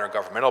of our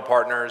intergovernmental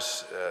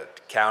partners,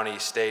 county,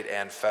 state,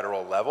 and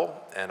federal level,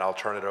 and I'll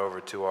turn it over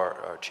to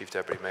our Chief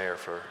Deputy Mayor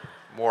for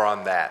more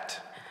on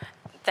that.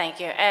 Thank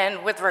you.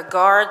 And with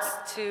regards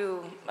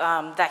to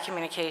that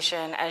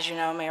communication, as you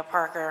know, Mayor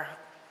Parker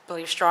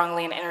believes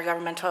strongly in an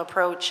intergovernmental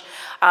approach,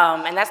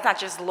 and that's not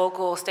just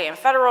local, state, and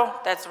federal,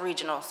 that's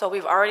regional. So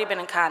we've already been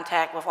in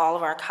contact with all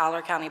of our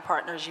Collier County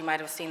partners. You might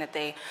have seen that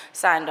they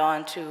signed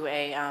on to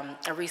a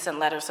recent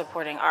letter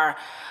supporting our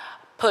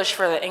push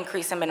for the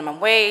increase in minimum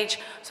wage.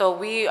 So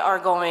we are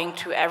going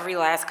to every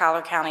last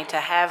Collier County to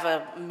have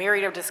a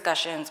myriad of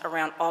discussions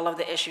around all of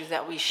the issues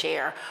that we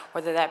share,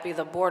 whether that be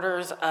the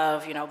borders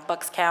of, you know,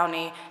 Bucks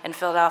County and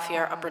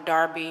Philadelphia, Upper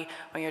Darby,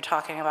 when you're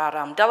talking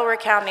about Delaware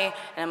County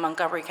and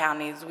Montgomery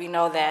counties. We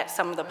know that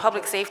some of the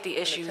public safety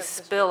issues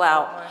spill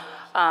out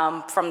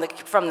from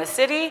the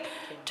city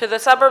to the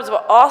suburbs,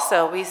 but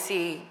also we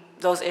see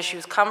those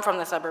issues come from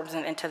the suburbs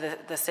and into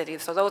the city.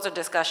 So those are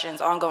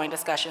discussions, ongoing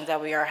discussions that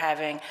we are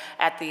having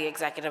at the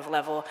executive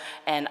level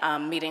and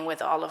meeting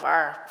with all of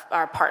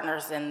our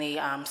partners in the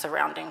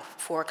surrounding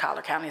 4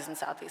 Collier counties in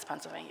Southeast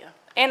Pennsylvania,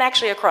 and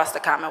actually across the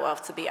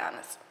Commonwealth, to be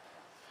honest.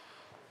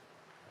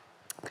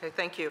 Okay,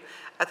 thank you.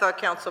 I thought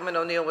Councilman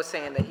O'Neill was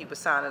saying that he was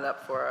signing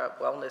up for a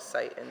wellness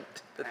site in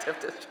the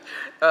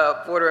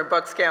 10th border in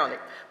Bucks County,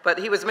 but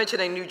he was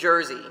mentioning New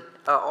Jersey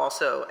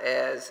also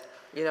as,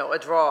 you know, a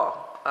draw.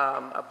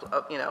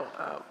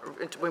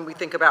 When we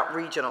think about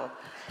regional.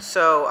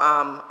 So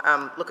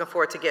I'm looking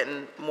forward to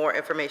getting more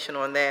information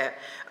on that.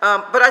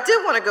 But I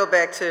did want to go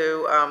back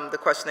to the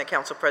question that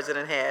Council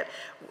President had.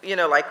 You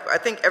know, like, I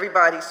think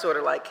everybody sort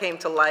of like came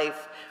to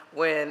life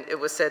when it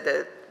was said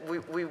that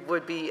we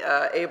would be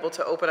able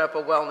to open up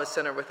a wellness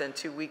center within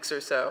 2 weeks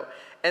or so.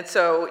 And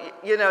so,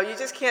 you know, you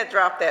just can't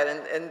drop that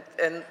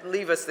and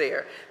leave us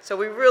there. So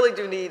we really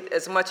do need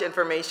as much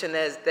information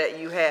as that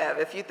you have.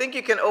 If you think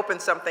you can open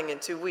something in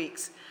 2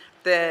 weeks,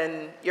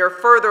 then you're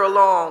further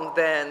along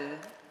than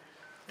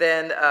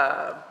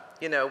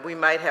you know, we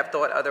might have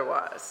thought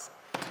otherwise.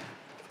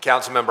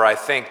 Councilmember, I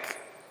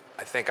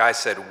think I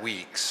said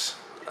weeks.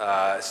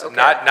 Okay.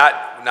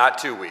 Not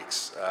 2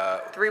 weeks.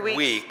 3 weeks?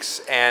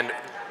 Weeks, and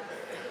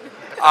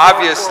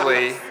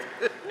obviously,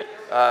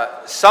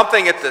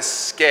 something at the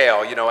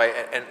scale, you know,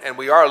 and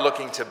we are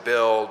looking to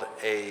build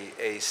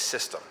a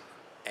system.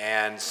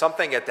 And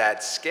something at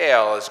that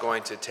scale is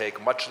going to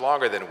take much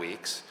longer than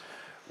weeks.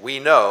 We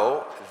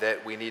know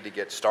that we need to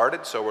get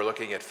started, so we're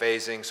looking at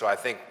phasing. So I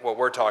think what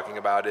we're talking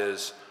about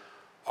is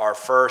our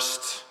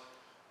first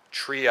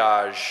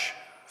triage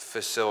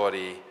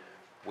facility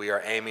we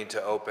are aiming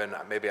to open,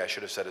 maybe I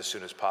should have said as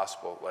soon as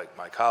possible, like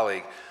my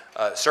colleague,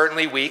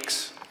 certainly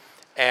weeks.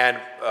 And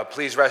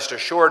please rest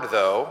assured,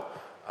 though,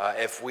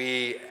 as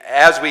we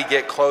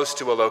get close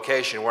to a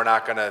location, we're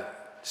not going to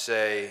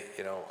say,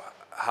 you know,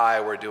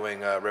 hi, we're doing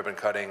ribbon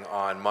cutting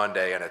on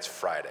Monday and it's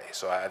Friday.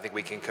 So I think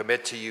we can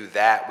commit to you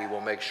that. We will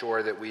make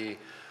sure that we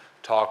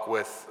talk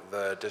with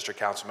the district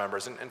council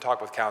members and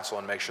talk with council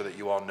and make sure that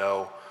you all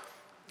know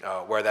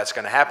where that's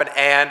going to happen.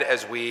 And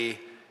as we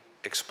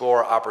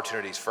explore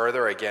opportunities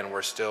further, again,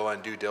 we're still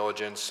in due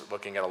diligence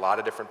looking at a lot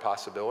of different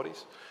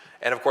possibilities.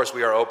 And of course,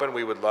 we are open.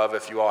 We would love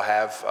if you all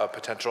have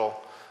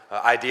potential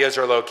ideas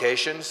or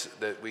locations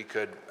that we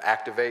could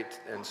activate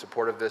in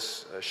support of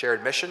this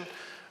shared mission.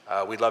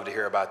 We'd love to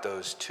hear about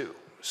those too.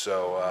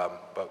 So,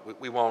 but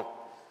we won't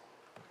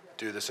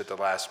do this at the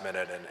last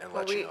minute and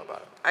let you know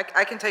about it.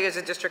 I can tell you as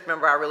a district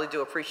member, I really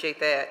do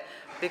appreciate that,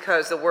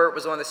 because the word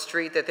was on the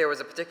street that there was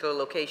a particular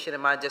location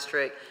in my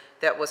district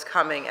that was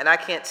coming, and I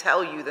can't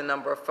tell you the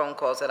number of phone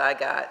calls that I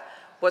got.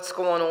 What's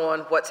going on?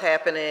 What's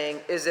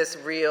happening? Is this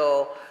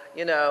real?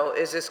 You know,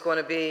 is this going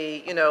to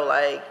be, you know,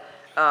 like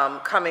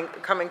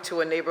coming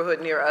to a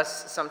neighborhood near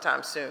us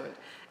sometime soon?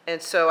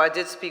 And so I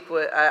did speak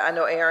with, I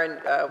know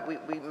Aaron,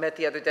 we met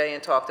the other day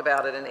and talked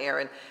about it, and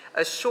Aaron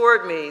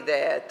assured me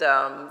that,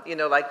 you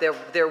know, like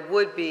there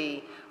would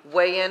be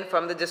weigh-in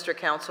from the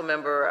district council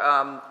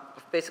member,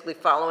 basically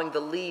following the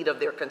lead of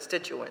their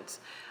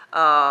constituents,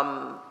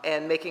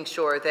 and making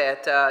sure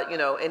that, you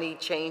know, any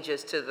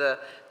changes to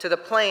the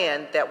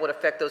plan that would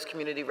affect those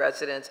community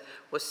residents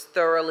was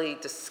thoroughly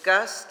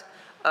discussed,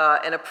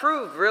 and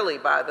approved really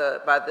by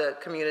the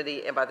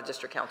community and by the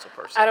district council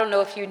person. I don't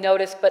know if you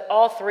noticed, but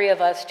all three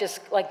of us just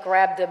like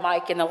grabbed the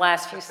mic in the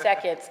last few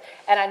seconds,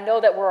 and I know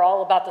that we're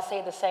all about to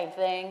say the same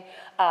thing.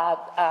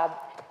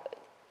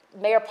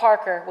 Mayor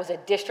Parker was a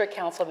district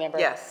council member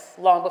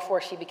long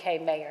before she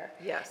became mayor.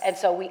 Yes. And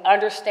so we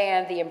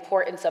understand the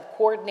importance of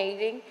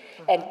coordinating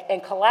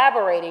and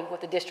collaborating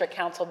with the district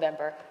council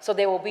member, so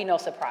there will be no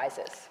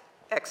surprises.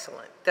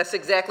 Excellent. That's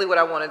exactly what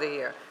I wanted to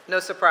hear. No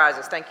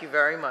surprises. Thank you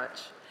very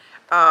much.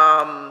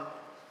 The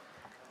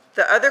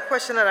other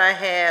question that I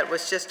had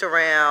was just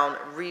around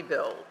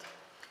Rebuild.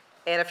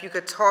 And if you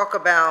could talk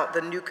about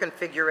the new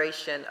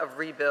configuration of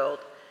Rebuild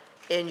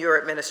in your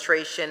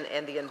administration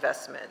and the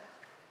investment.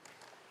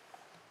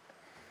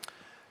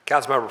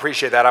 Councilmember,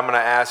 appreciate that. I'm going to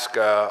ask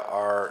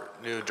our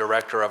new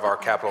director of our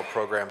capital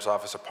programs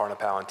office, Aparna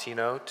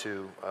Palantino,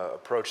 to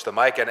approach the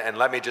mic. And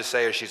let me just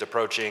say, as she's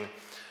approaching,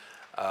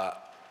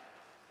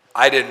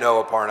 I didn't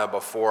know Aparna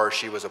before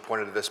she was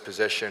appointed to this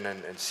position,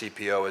 and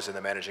CPO is in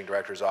the managing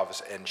director's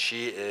office, and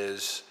she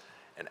is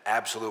an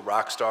absolute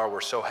rock star.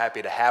 We're so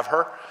happy to have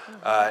her,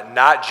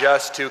 not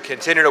just to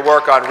continue to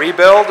work on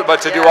Rebuild,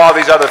 but to do all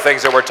these other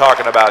things that we're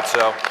talking about.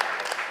 So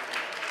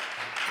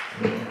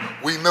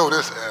we know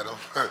this, Adam.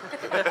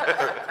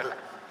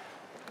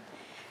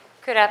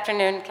 Good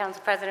afternoon,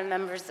 Council President,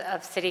 members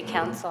of City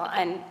Council,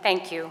 and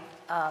thank you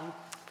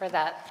for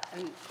that.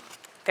 I'm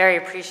very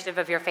appreciative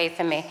of your faith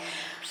in me.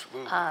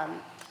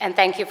 And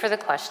thank you for the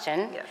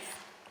question. Yes.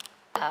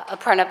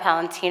 Aparna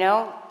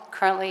Palantino,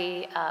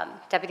 currently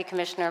Deputy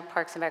Commissioner of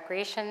Parks and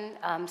Recreation,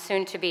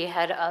 soon to be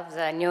head of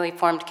the newly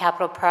formed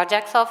Capital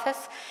Projects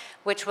Office,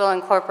 which will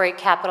incorporate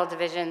capital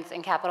divisions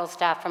and capital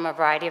staff from a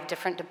variety of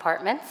different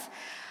departments,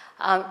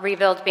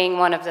 Rebuild being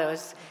one of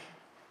those.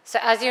 So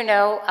as you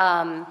know,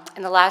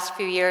 in the last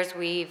few years,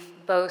 we've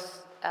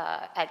both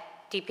at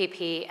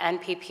DPP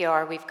and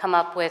PPR, we've come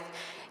up with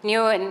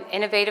new and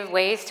innovative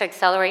ways to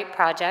accelerate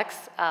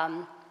projects,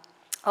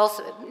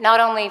 also not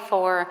only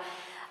for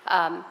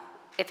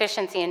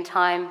efficiency in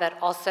time, but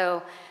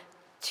also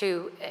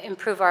to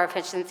improve our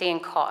efficiency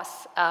and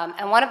costs.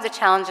 And one of the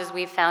challenges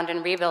we've found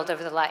in Rebuild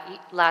over the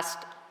last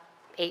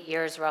 8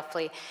 years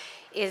roughly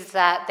is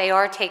that they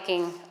are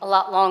taking a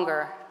lot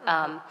longer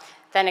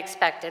than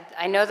expected.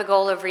 I know the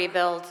goal of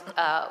Rebuild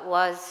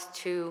was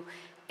to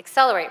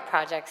accelerate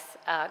projects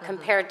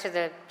compared to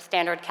the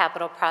standard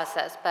capital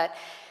process, but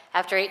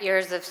after 8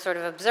 years of sort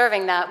of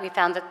observing that, we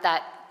found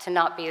that to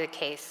not be the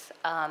case.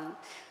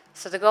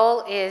 So the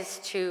goal is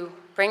to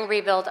bring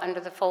Rebuild under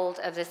the fold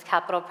of this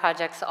Capital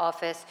Projects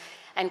Office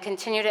and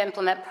continue to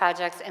implement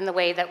projects in the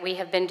way that we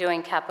have been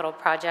doing capital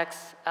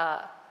projects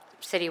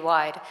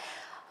citywide.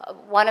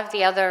 One of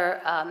the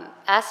other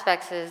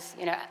aspects is,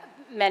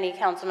 many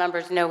council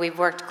members know we've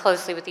worked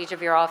closely with each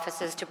of your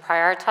offices to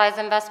prioritize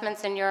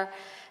investments in your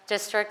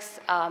districts.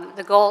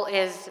 The goal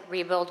is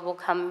Rebuild will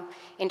come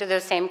into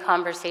those same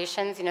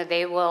conversations.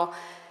 They will,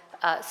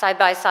 side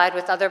by side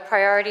with other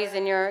priorities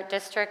in your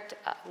district,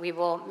 we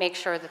will make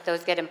sure that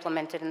those get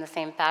implemented in the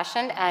same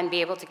fashion and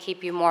be able to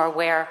keep you more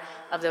aware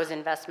of those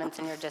investments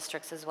in your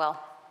districts as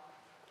well.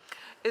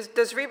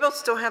 Does Rebuild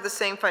still have the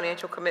same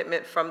financial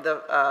commitment from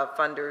the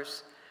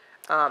funders?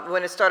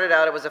 When it started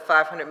out, it was a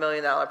 $500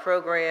 million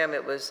program.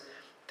 It was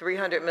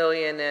 $300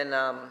 million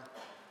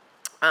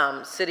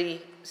in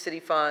city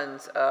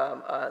funds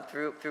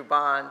through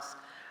bonds.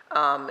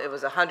 It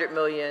was $100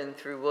 million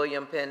through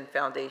William Penn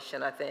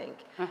Foundation, I think,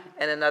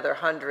 and another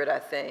 100, I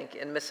think,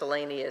 in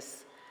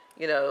miscellaneous,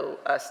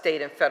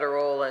 state and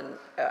federal and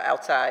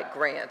outside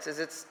grants. Is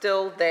it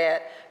still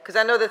that? Because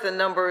I know that the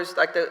numbers,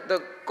 like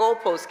the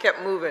goalposts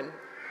kept moving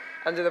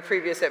under the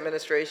previous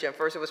administration.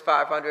 First it was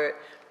 500,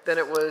 then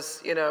it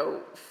was,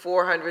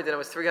 400, then it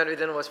was 300,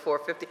 then it was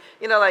 450.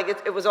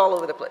 It was all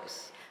over the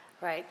place.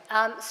 Right.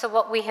 So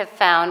what we have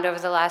found over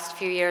the last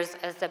few years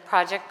is that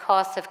project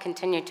costs have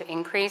continued to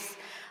increase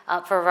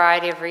for a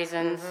variety of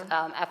reasons.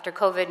 After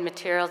COVID,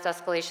 materials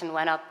escalation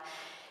went up,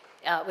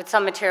 with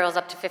some materials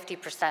up to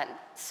 50%.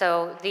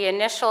 So the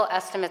initial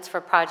estimates for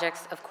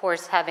projects, of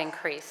course, have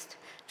increased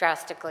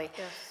drastically.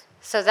 Yes.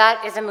 So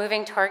that is a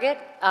moving target.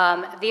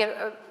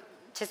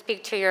 To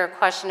speak to your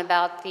question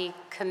about the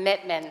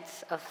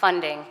commitments of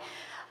funding,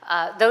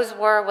 those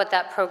were what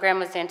that program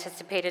was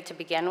anticipated to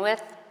begin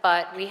with,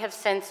 but we have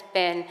since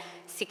been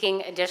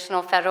seeking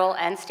additional federal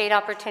and state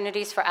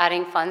opportunities for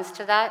adding funds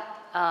to that.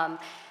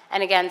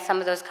 And again, some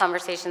of those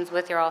conversations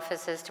with your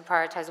offices to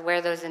prioritize where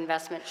those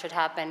investments should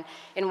happen,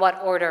 in what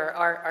order,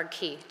 are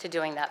key to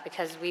doing that,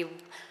 because we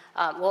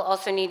will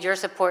also need your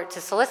support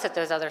to solicit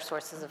those other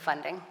sources of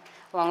funding,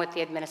 along with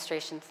the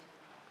administration's.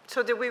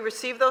 So did we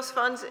receive those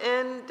funds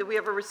in? Did we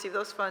ever receive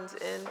those funds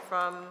in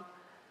from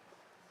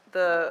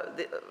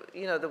the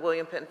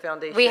William Penn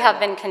Foundation? We have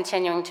been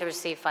continuing to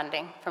receive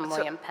funding from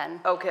William Penn.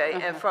 Okay,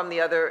 and from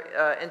the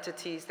other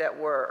entities that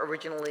were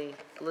originally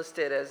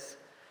listed as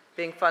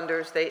being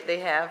funders, they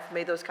have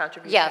made those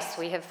contributions? Yes,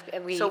 we have.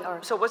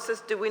 So what's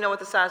this? Do we know what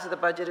the size of the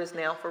budget is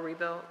now for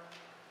Rebuild?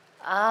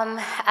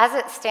 As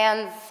it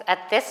stands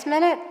at this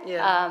minute,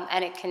 Yeah.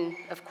 and it can,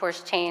 of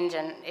course, change,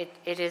 and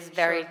it is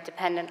very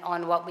dependent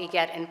on what we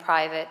get in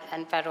private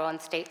and federal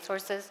and state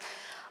sources.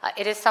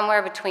 It is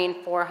somewhere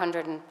between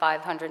 400 and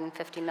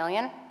 550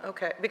 million.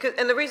 Okay,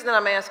 and the reason that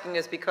I'm asking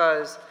is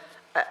because,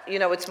 you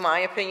know, it's my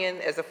opinion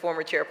as a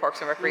former chair of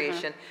Parks and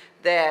Recreation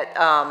that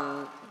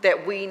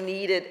that we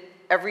needed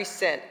every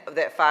cent of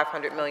that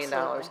 $500 million,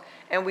 Absolutely.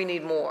 and we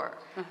need more.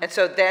 And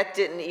so that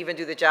didn't even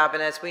do the job.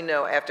 And as we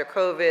know, after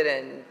COVID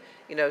and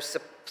you know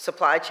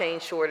supply chain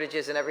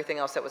shortages and everything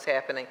else that was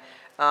happening,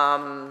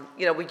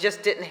 you know, we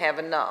just didn't have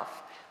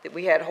enough. That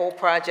we had whole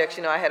projects.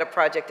 You know, I had a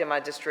project in my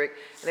district,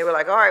 and they were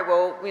like, all right,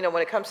 well, you know,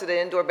 when it comes to the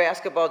indoor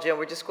basketball gym,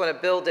 we're just going to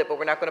build it, but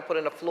we're not going to put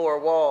in a floor or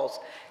walls.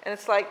 And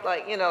it's like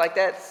you know, like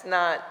that's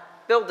not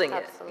building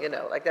it. You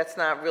know, like that's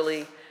not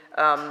really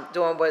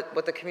doing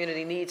what the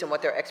community needs and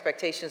what their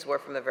expectations were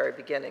from the very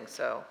beginning.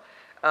 So,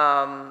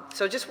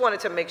 so just wanted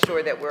to make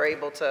sure that we're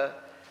able to,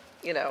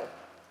 you know,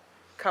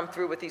 come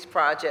through with these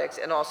projects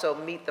and also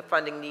meet the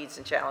funding needs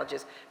and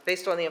challenges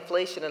based on the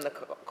inflation and the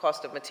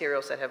cost of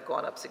materials that have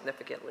gone up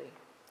significantly.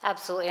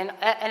 Absolutely, and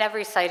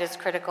every site is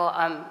critical.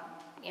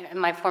 You know, in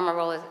my former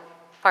role as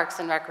Parks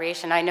and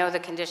Recreation, I know the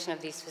condition of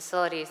these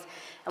facilities,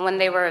 and when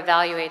they were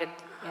evaluated,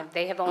 you know,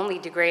 they have only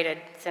degraded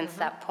since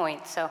that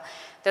point. So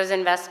those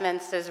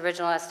investments, those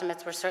original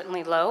estimates were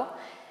certainly low,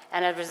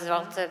 and as a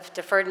result of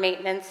deferred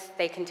maintenance,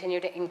 they continue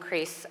to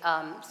increase.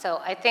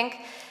 So I think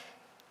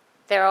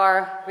there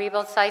are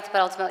rebuild sites,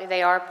 but ultimately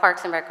they are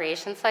Parks and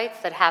Recreation sites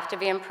that have to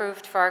be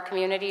improved for our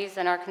communities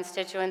and our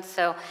constituents.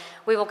 So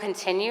we will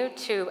continue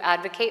to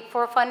advocate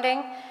for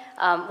funding,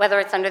 whether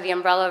it's under the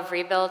umbrella of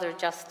rebuild or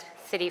just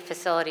city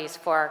facilities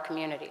for our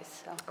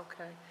communities. So.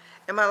 Okay.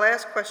 And my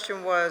last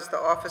question was the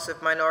Office of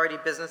Minority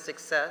Business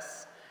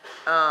Success.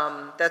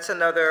 That's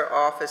another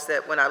office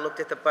that when I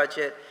looked at the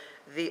budget,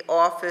 the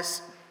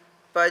office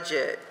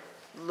budget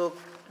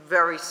looked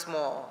very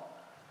small.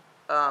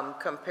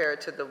 Compared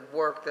to the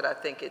work that I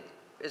think it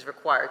is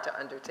required to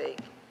undertake.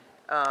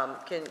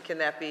 Can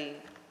that be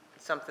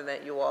something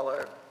that you all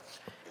are,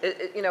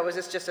 you know, is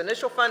this just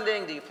initial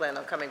funding? Do you plan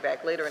on coming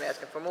back later and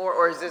asking for more?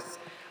 Or is this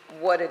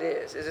what it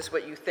is? Is this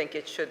what you think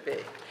it should be?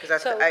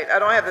 Because I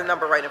don't have the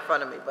number right in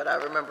front of me, but I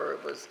remember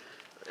it was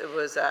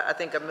I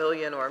think $1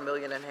 million or $1.5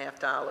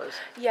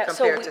 million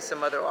compared to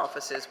some other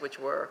offices which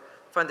were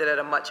funded at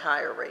a much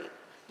higher rate.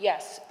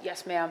 Yes,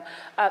 ma'am.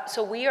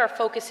 So we are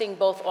focusing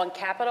both on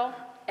capital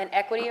and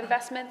equity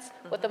investments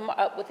with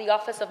the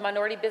Office of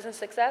Minority Business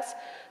Success.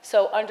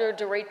 So under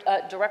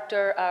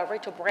Director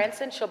Rachel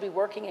Branson, she'll be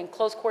working in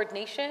close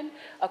coordination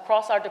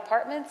across our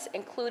departments,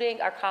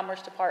 including our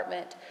Commerce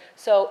Department.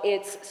 So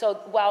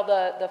while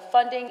the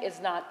funding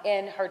is not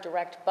in her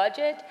direct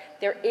budget,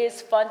 there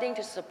is funding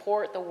to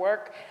support the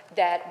work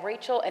that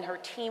Rachel and her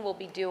team will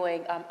be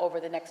doing over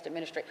the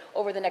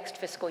next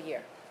fiscal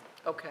year.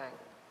 Okay,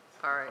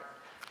 all right.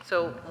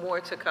 So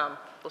more to come.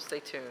 We'll stay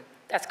tuned.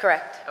 That's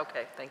correct.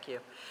 Okay, thank you.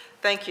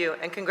 Thank you,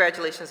 and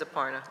congratulations,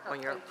 Aparna,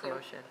 on your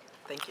promotion.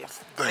 Thank you.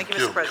 Thank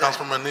you. Mr. President.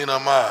 Councilman Nina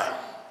Ahmad.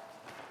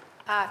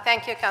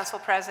 Thank you, Council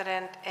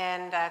President,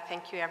 and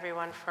thank you,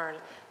 everyone, for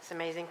this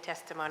amazing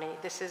testimony.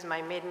 This is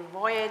my maiden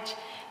voyage,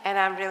 and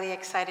I'm really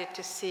excited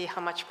to see how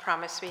much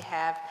promise we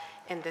have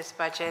in this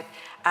budget.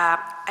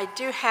 I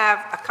do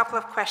have a couple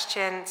of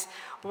questions.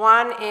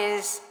 One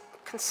is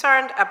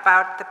concerned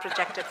about the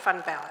projected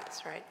fund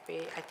balance, right?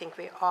 I think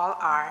we all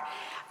are.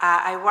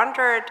 I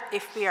wondered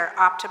if we are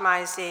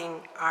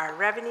optimizing our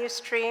revenue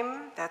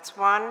stream, that's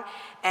one.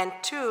 And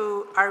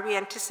two, are we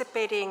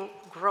anticipating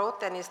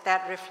growth, and is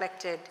that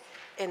reflected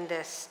in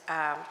this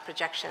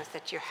projections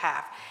that you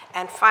have?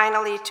 And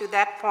finally, to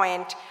that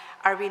point,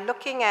 are we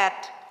looking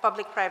at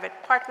public-private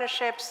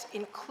partnerships,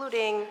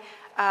 including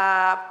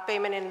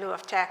payment in lieu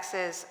of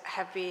taxes?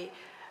 Have we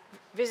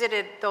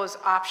visited those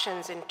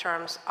options in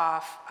terms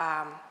of,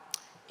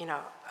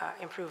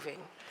 improving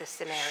this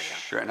scenario?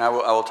 Sure, and I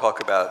will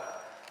talk about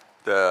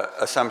the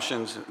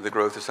assumptions, the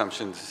growth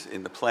assumptions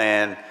in the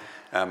plan,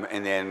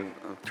 and then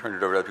I'll turn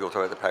it over to other people to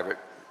talk about the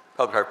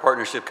public-private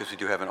partnership, because we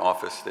do have an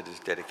office that is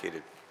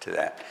dedicated to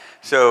that.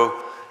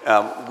 So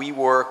we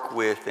work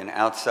with an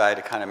outside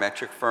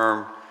econometric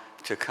firm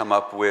to come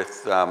up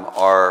with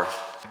our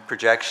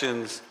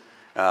projections.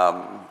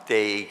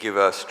 They give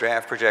us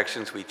draft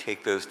projections. We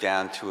take those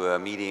down to a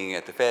meeting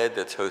at the Fed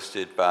that's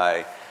hosted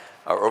by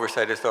our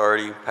oversight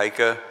authority,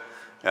 PICA.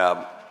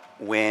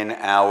 When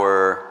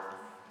our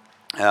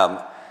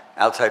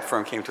outside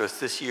firm came to us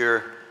this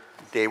year,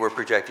 they were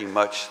projecting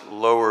much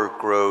lower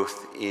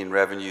growth in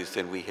revenues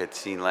than we had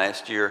seen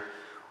last year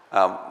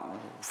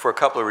for a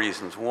couple of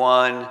reasons.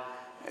 One,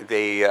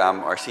 they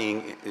are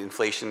seeing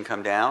inflation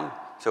come down.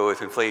 So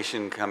with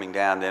inflation coming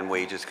down, then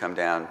wages come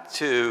down.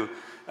 Two,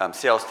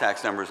 sales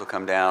tax numbers will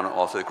come down.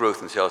 Also, the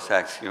growth in sales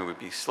tax would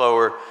be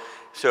slower.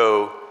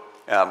 So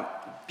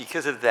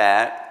because of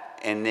that,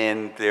 and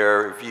then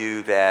their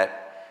view that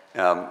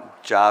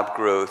job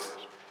growth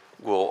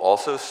will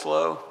also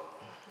slow,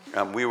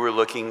 we were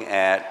looking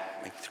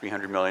at like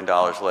 $300 million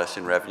less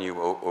in revenue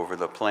over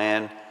the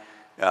plan.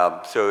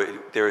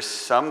 There is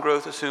some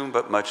growth assumed,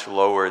 but much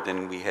lower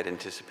than we had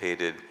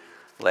anticipated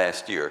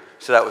last year.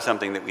 So that was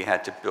something that we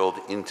had to build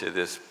into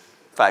this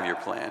 5-year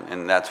plan,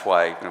 and that's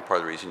why part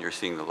of the reason you're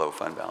seeing the low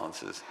fund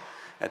balances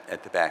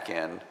at the back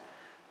end.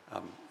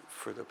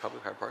 For the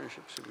public-private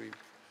partnerships, should we?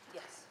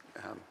 Yes.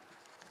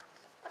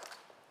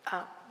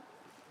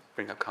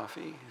 Bring up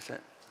coffee? Is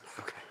that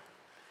okay?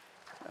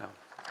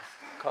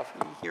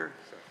 Coffee here.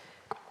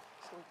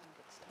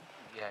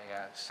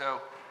 Yeah. So,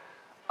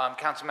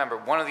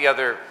 Councilmember, one of the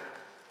other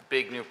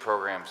big new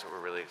programs that we're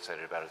really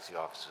excited about is the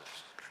Office of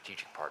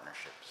Strategic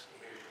Partnerships.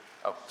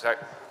 Oh, sorry.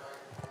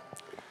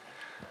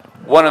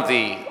 One of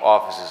the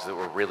offices that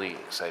we're really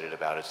excited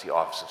about is the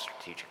Office of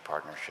Strategic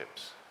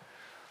Partnerships.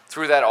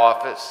 Through that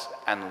office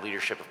and the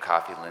leadership of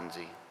Kofi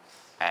Lindsay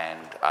and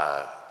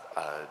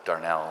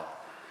Darnell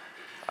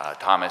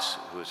Thomas,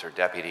 who is her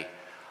deputy,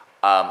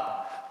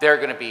 they're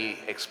going to be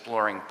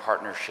exploring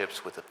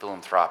partnerships with the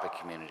philanthropic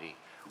community,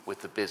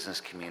 with the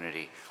business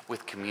community,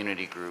 with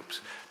community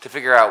groups, to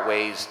figure out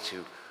ways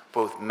to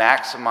both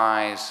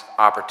maximize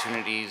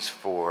opportunities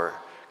for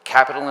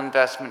capital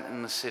investment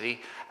in the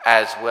city,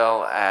 as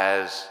well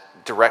as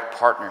direct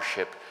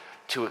partnership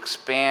to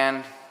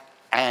expand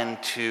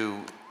and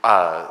to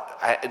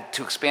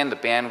expand the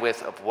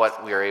bandwidth of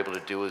what we are able to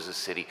do as a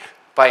city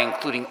by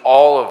including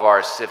all of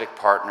our civic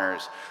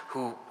partners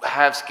who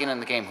have skin in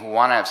the game, who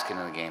want to have skin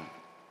in the game.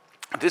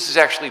 This is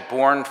actually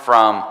born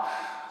from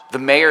the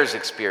mayor's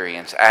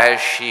experience as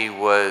she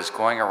was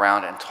going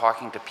around and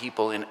talking to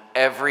people in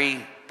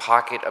every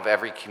pocket of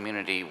every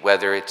community,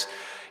 whether it's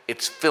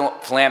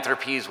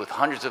philanthropies with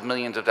hundreds of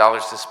millions of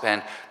dollars to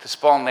spend, to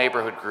small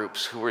neighborhood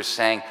groups who were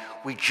saying,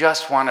 we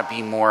just want to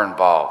be more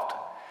involved.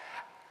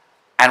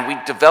 And we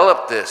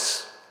developed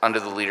this under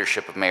the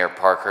leadership of Mayor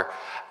Parker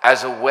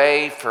as a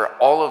way for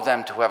all of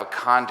them to have a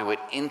conduit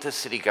into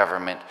city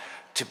government,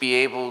 to be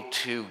able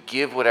to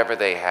give whatever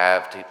they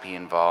have to be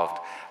involved,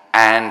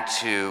 and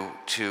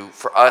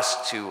for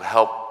us to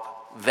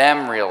help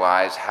them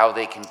realize how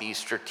they can be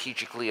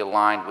strategically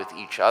aligned with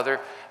each other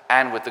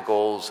and with the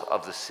goals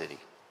of the city.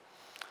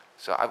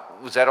 So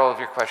was that all of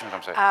your questions?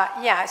 I'm sorry.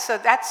 Yeah, so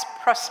that's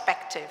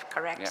prospective,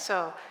 correct? Yeah.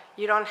 So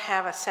you don't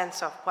have a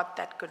sense of what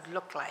that could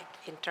look like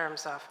in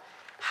terms of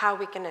how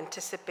we can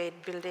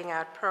anticipate building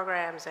out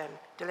programs and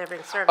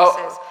delivering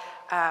services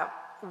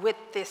with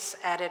this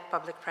added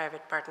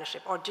public-private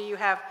partnership? Or do you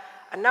have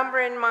a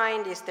number in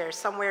mind? Is there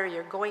somewhere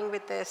you're going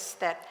with this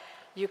that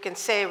you can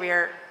say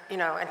we're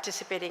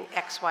anticipating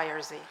X, Y,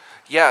 or Z?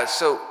 Yeah,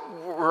 so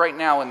we're right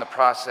now in the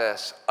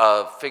process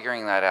of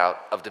figuring that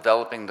out, of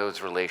developing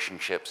those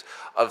relationships,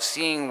 of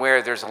seeing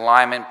where there's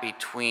alignment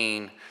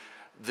between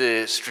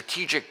the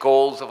strategic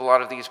goals of a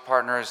lot of these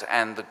partners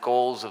and the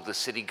goals of the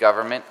city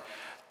government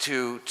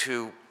to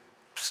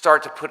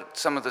start to put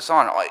some of this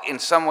on. In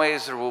some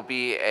ways, there will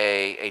be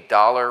a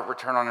dollar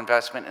return on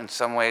investment. In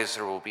some ways,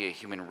 there will be a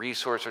human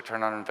resource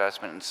return on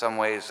investment. In some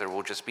ways, there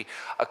will just be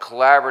a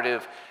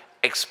collaborative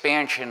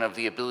expansion of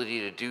the ability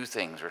to do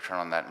things, return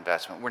on that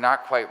investment. We're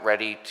not quite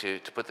ready to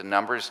put the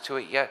numbers to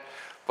it yet,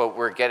 but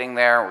we're getting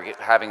there. We're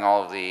having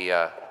all of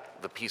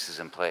the pieces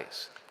in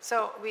place.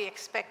 So we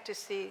expect to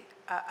see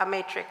a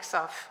matrix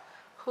of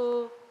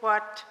who,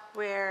 what,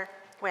 where,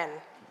 when.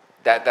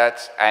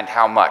 And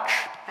how much.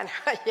 And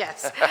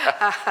yes,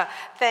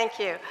 thank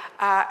you.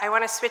 I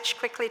want to switch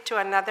quickly to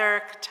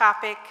another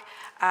topic,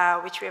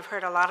 which we have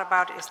heard a lot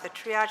about, is the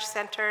triage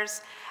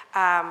centers.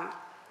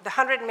 The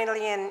 $100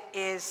 million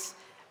is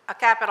a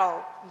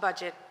capital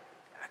budget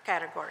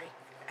category,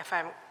 if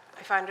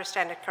I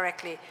understand it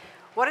correctly.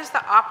 What is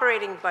the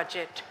operating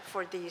budget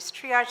for these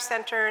triage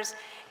centers,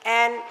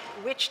 and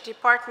which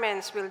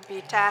departments will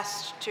be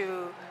tasked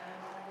to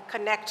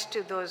connect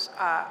to those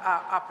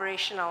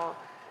operational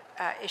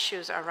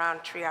issues around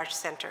triage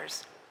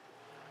centers?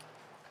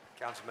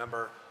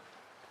 Councilmember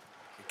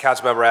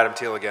Adam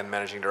Thiel again,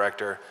 Managing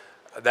Director.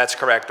 That's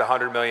correct. The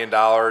 $100 million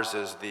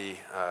is the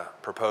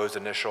proposed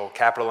initial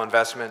capital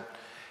investment,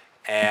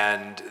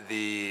 and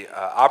the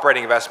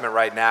operating investment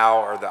right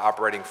now, or the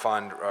operating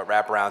fund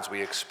wraparounds,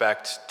 we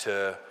expect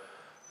to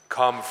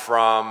come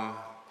from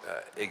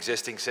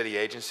existing city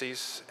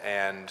agencies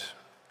and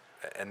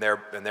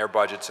their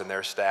budgets and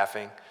their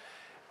staffing.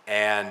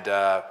 And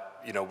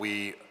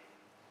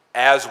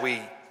as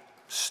we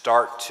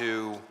start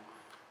to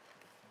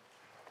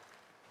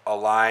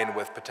align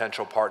with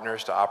potential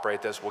partners to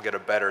operate this, we'll get a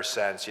better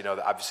sense.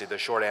 Obviously the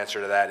short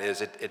answer to that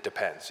is it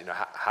depends.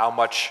 How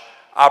much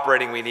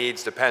operating we need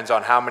depends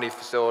on how many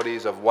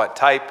facilities of what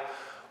type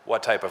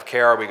of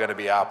care are we going to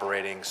be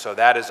operating. So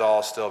that is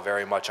all still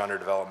very much under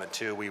development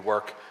too. We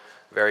work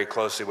very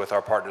closely with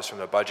our partners from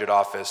the budget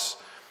office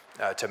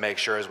to make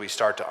sure, as we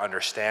start to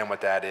understand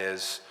what that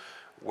is,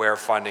 where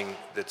funding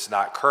that's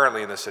not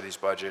currently in the city's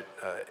budget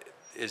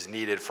is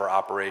needed for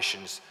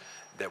operations,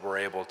 that we're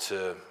able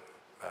to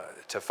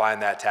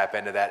find that, tap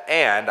into that.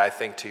 And I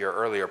think, to your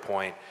earlier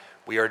point,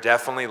 we are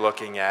definitely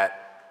looking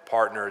at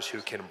partners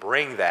who can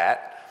bring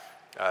that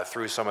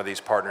through some of these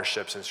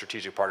partnerships and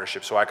strategic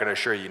partnerships. So I can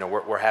assure you,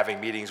 we're having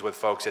meetings with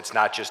folks. It's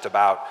not just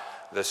about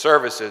the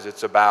services,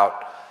 it's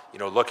about,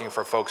 looking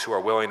for folks who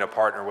are willing to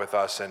partner with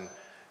us and,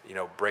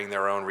 bring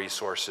their own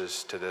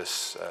resources to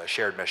this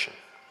shared mission.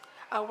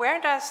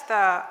 Where does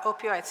the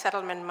opioid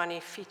settlement money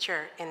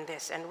feature in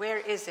this, and where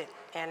is it?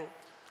 And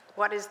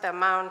what is the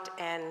amount,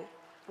 and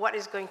what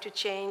is going to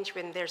change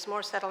when there's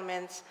more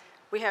settlements?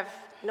 We have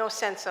no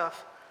sense of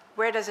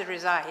where does it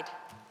reside.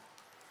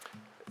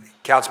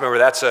 Councilmember,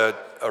 that's a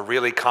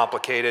really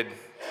complicated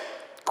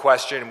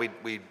question.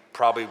 We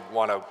probably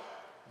want to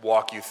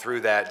walk you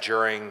through that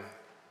during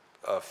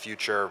a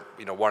future,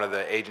 one of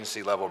the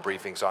agency level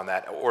briefings on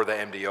that, or the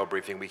MDO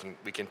briefing.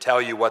 We can tell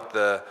you what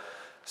the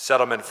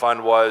settlement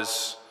fund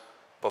was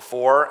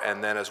before,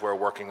 and then as we're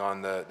working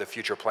on the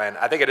future plan.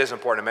 I think it is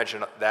important to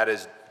mention that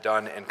is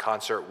done in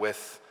concert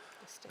with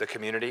the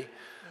community.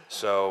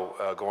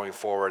 So going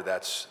forward,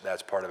 that's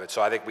part of it.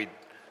 So I think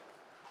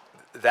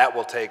that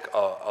will take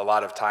a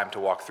lot of time to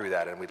walk through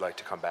that, and we'd like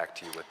to come back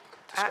to you with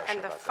discussion and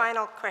the about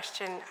final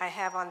question I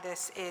have on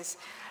this is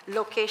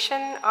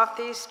location of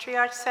these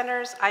triage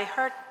centers. I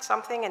heard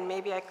something, and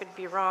maybe I could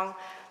be wrong,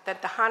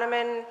 that the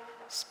Hahnemann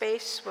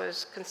space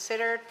was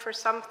considered for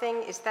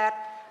something. Is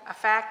that a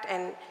fact?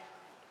 And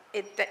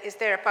is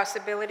there a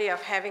possibility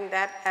of having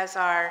that as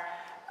our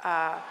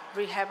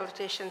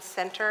rehabilitation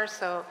center,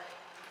 so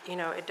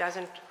it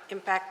doesn't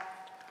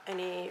impact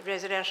any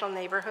residential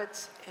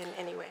neighborhoods in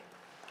any way?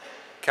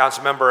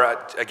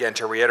 Councilmember, again,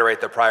 to reiterate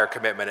the prior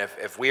commitment,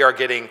 if we are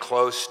getting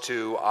close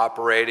to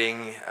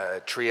operating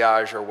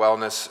triage or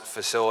wellness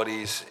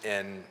facilities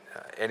in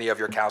any of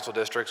your council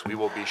districts, we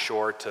will be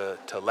sure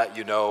to let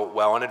you know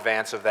well in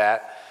advance of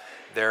that.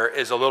 There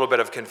is a little bit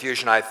of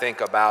confusion, I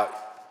think, about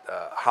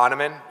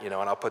Hahnemann, and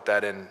I'll put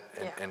that in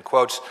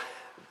quotes.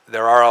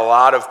 There are a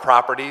lot of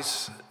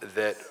properties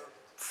that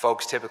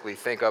folks typically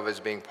think of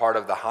as being part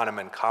of the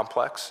Hahnemann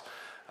complex.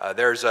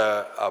 There's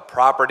a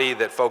property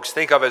that folks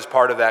think of as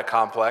part of that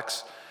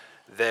complex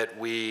that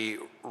we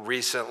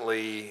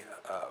recently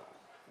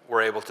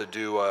were able to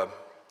do a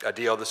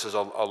deal. This is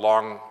a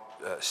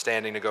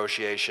long-standing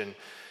negotiation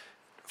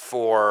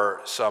for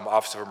some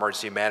Office of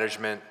Emergency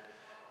Management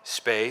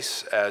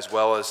space, as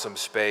well as some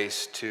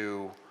space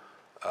to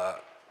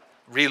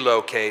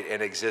relocate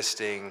an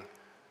existing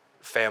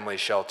family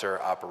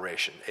shelter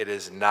operation. It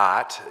is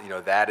not,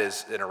 that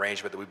is an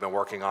arrangement that we've been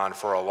working on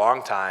for a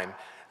long time.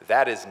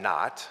 That is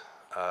not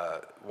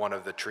one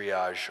of the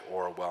triage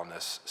or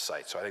wellness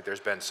sites. So I think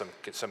there's been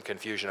some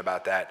confusion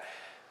about that.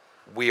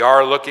 We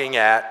are looking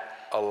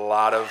at a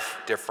lot of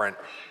different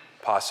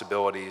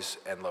possibilities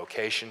and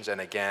locations.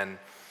 And again,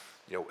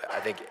 I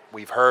think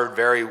we've heard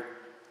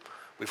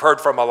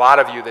from a lot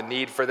of you the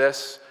need for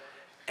this,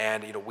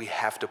 and we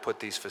have to put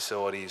these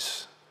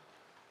facilities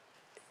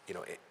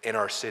in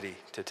our city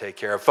to take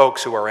care of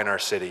folks who are in our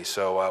city.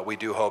 So we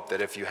do hope that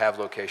if you have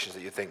locations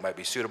that you think might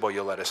be suitable,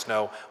 you'll let us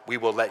know. We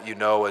will let you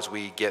know as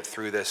we get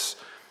through this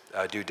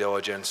due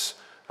diligence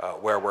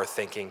where we're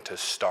thinking to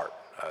start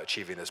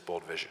achieving this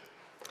bold vision.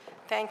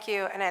 Thank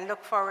you, and I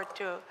look forward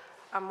to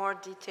a more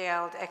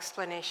detailed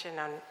explanation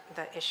on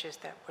the issues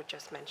that were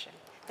just mentioned.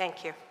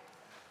 Thank you.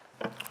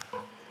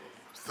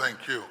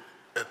 Thank you.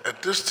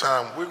 At this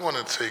time, we're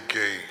going to take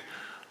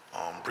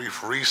a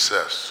brief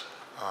recess.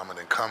 And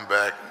then come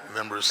back.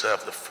 Members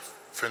have to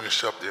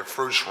finish up their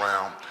first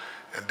round,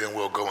 and then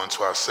we'll go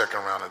into our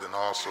second round, and then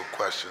also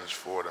questions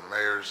for the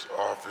mayor's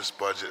office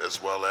budget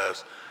as well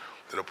as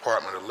the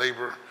Department of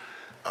Labor.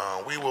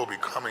 We will be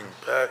coming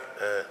back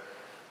at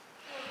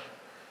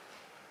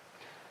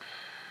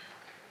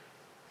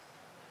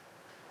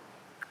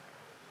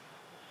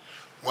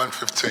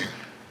 1:15.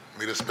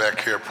 Meet us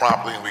back here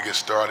promptly, and we get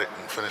started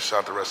and finish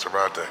out the rest of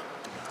our day.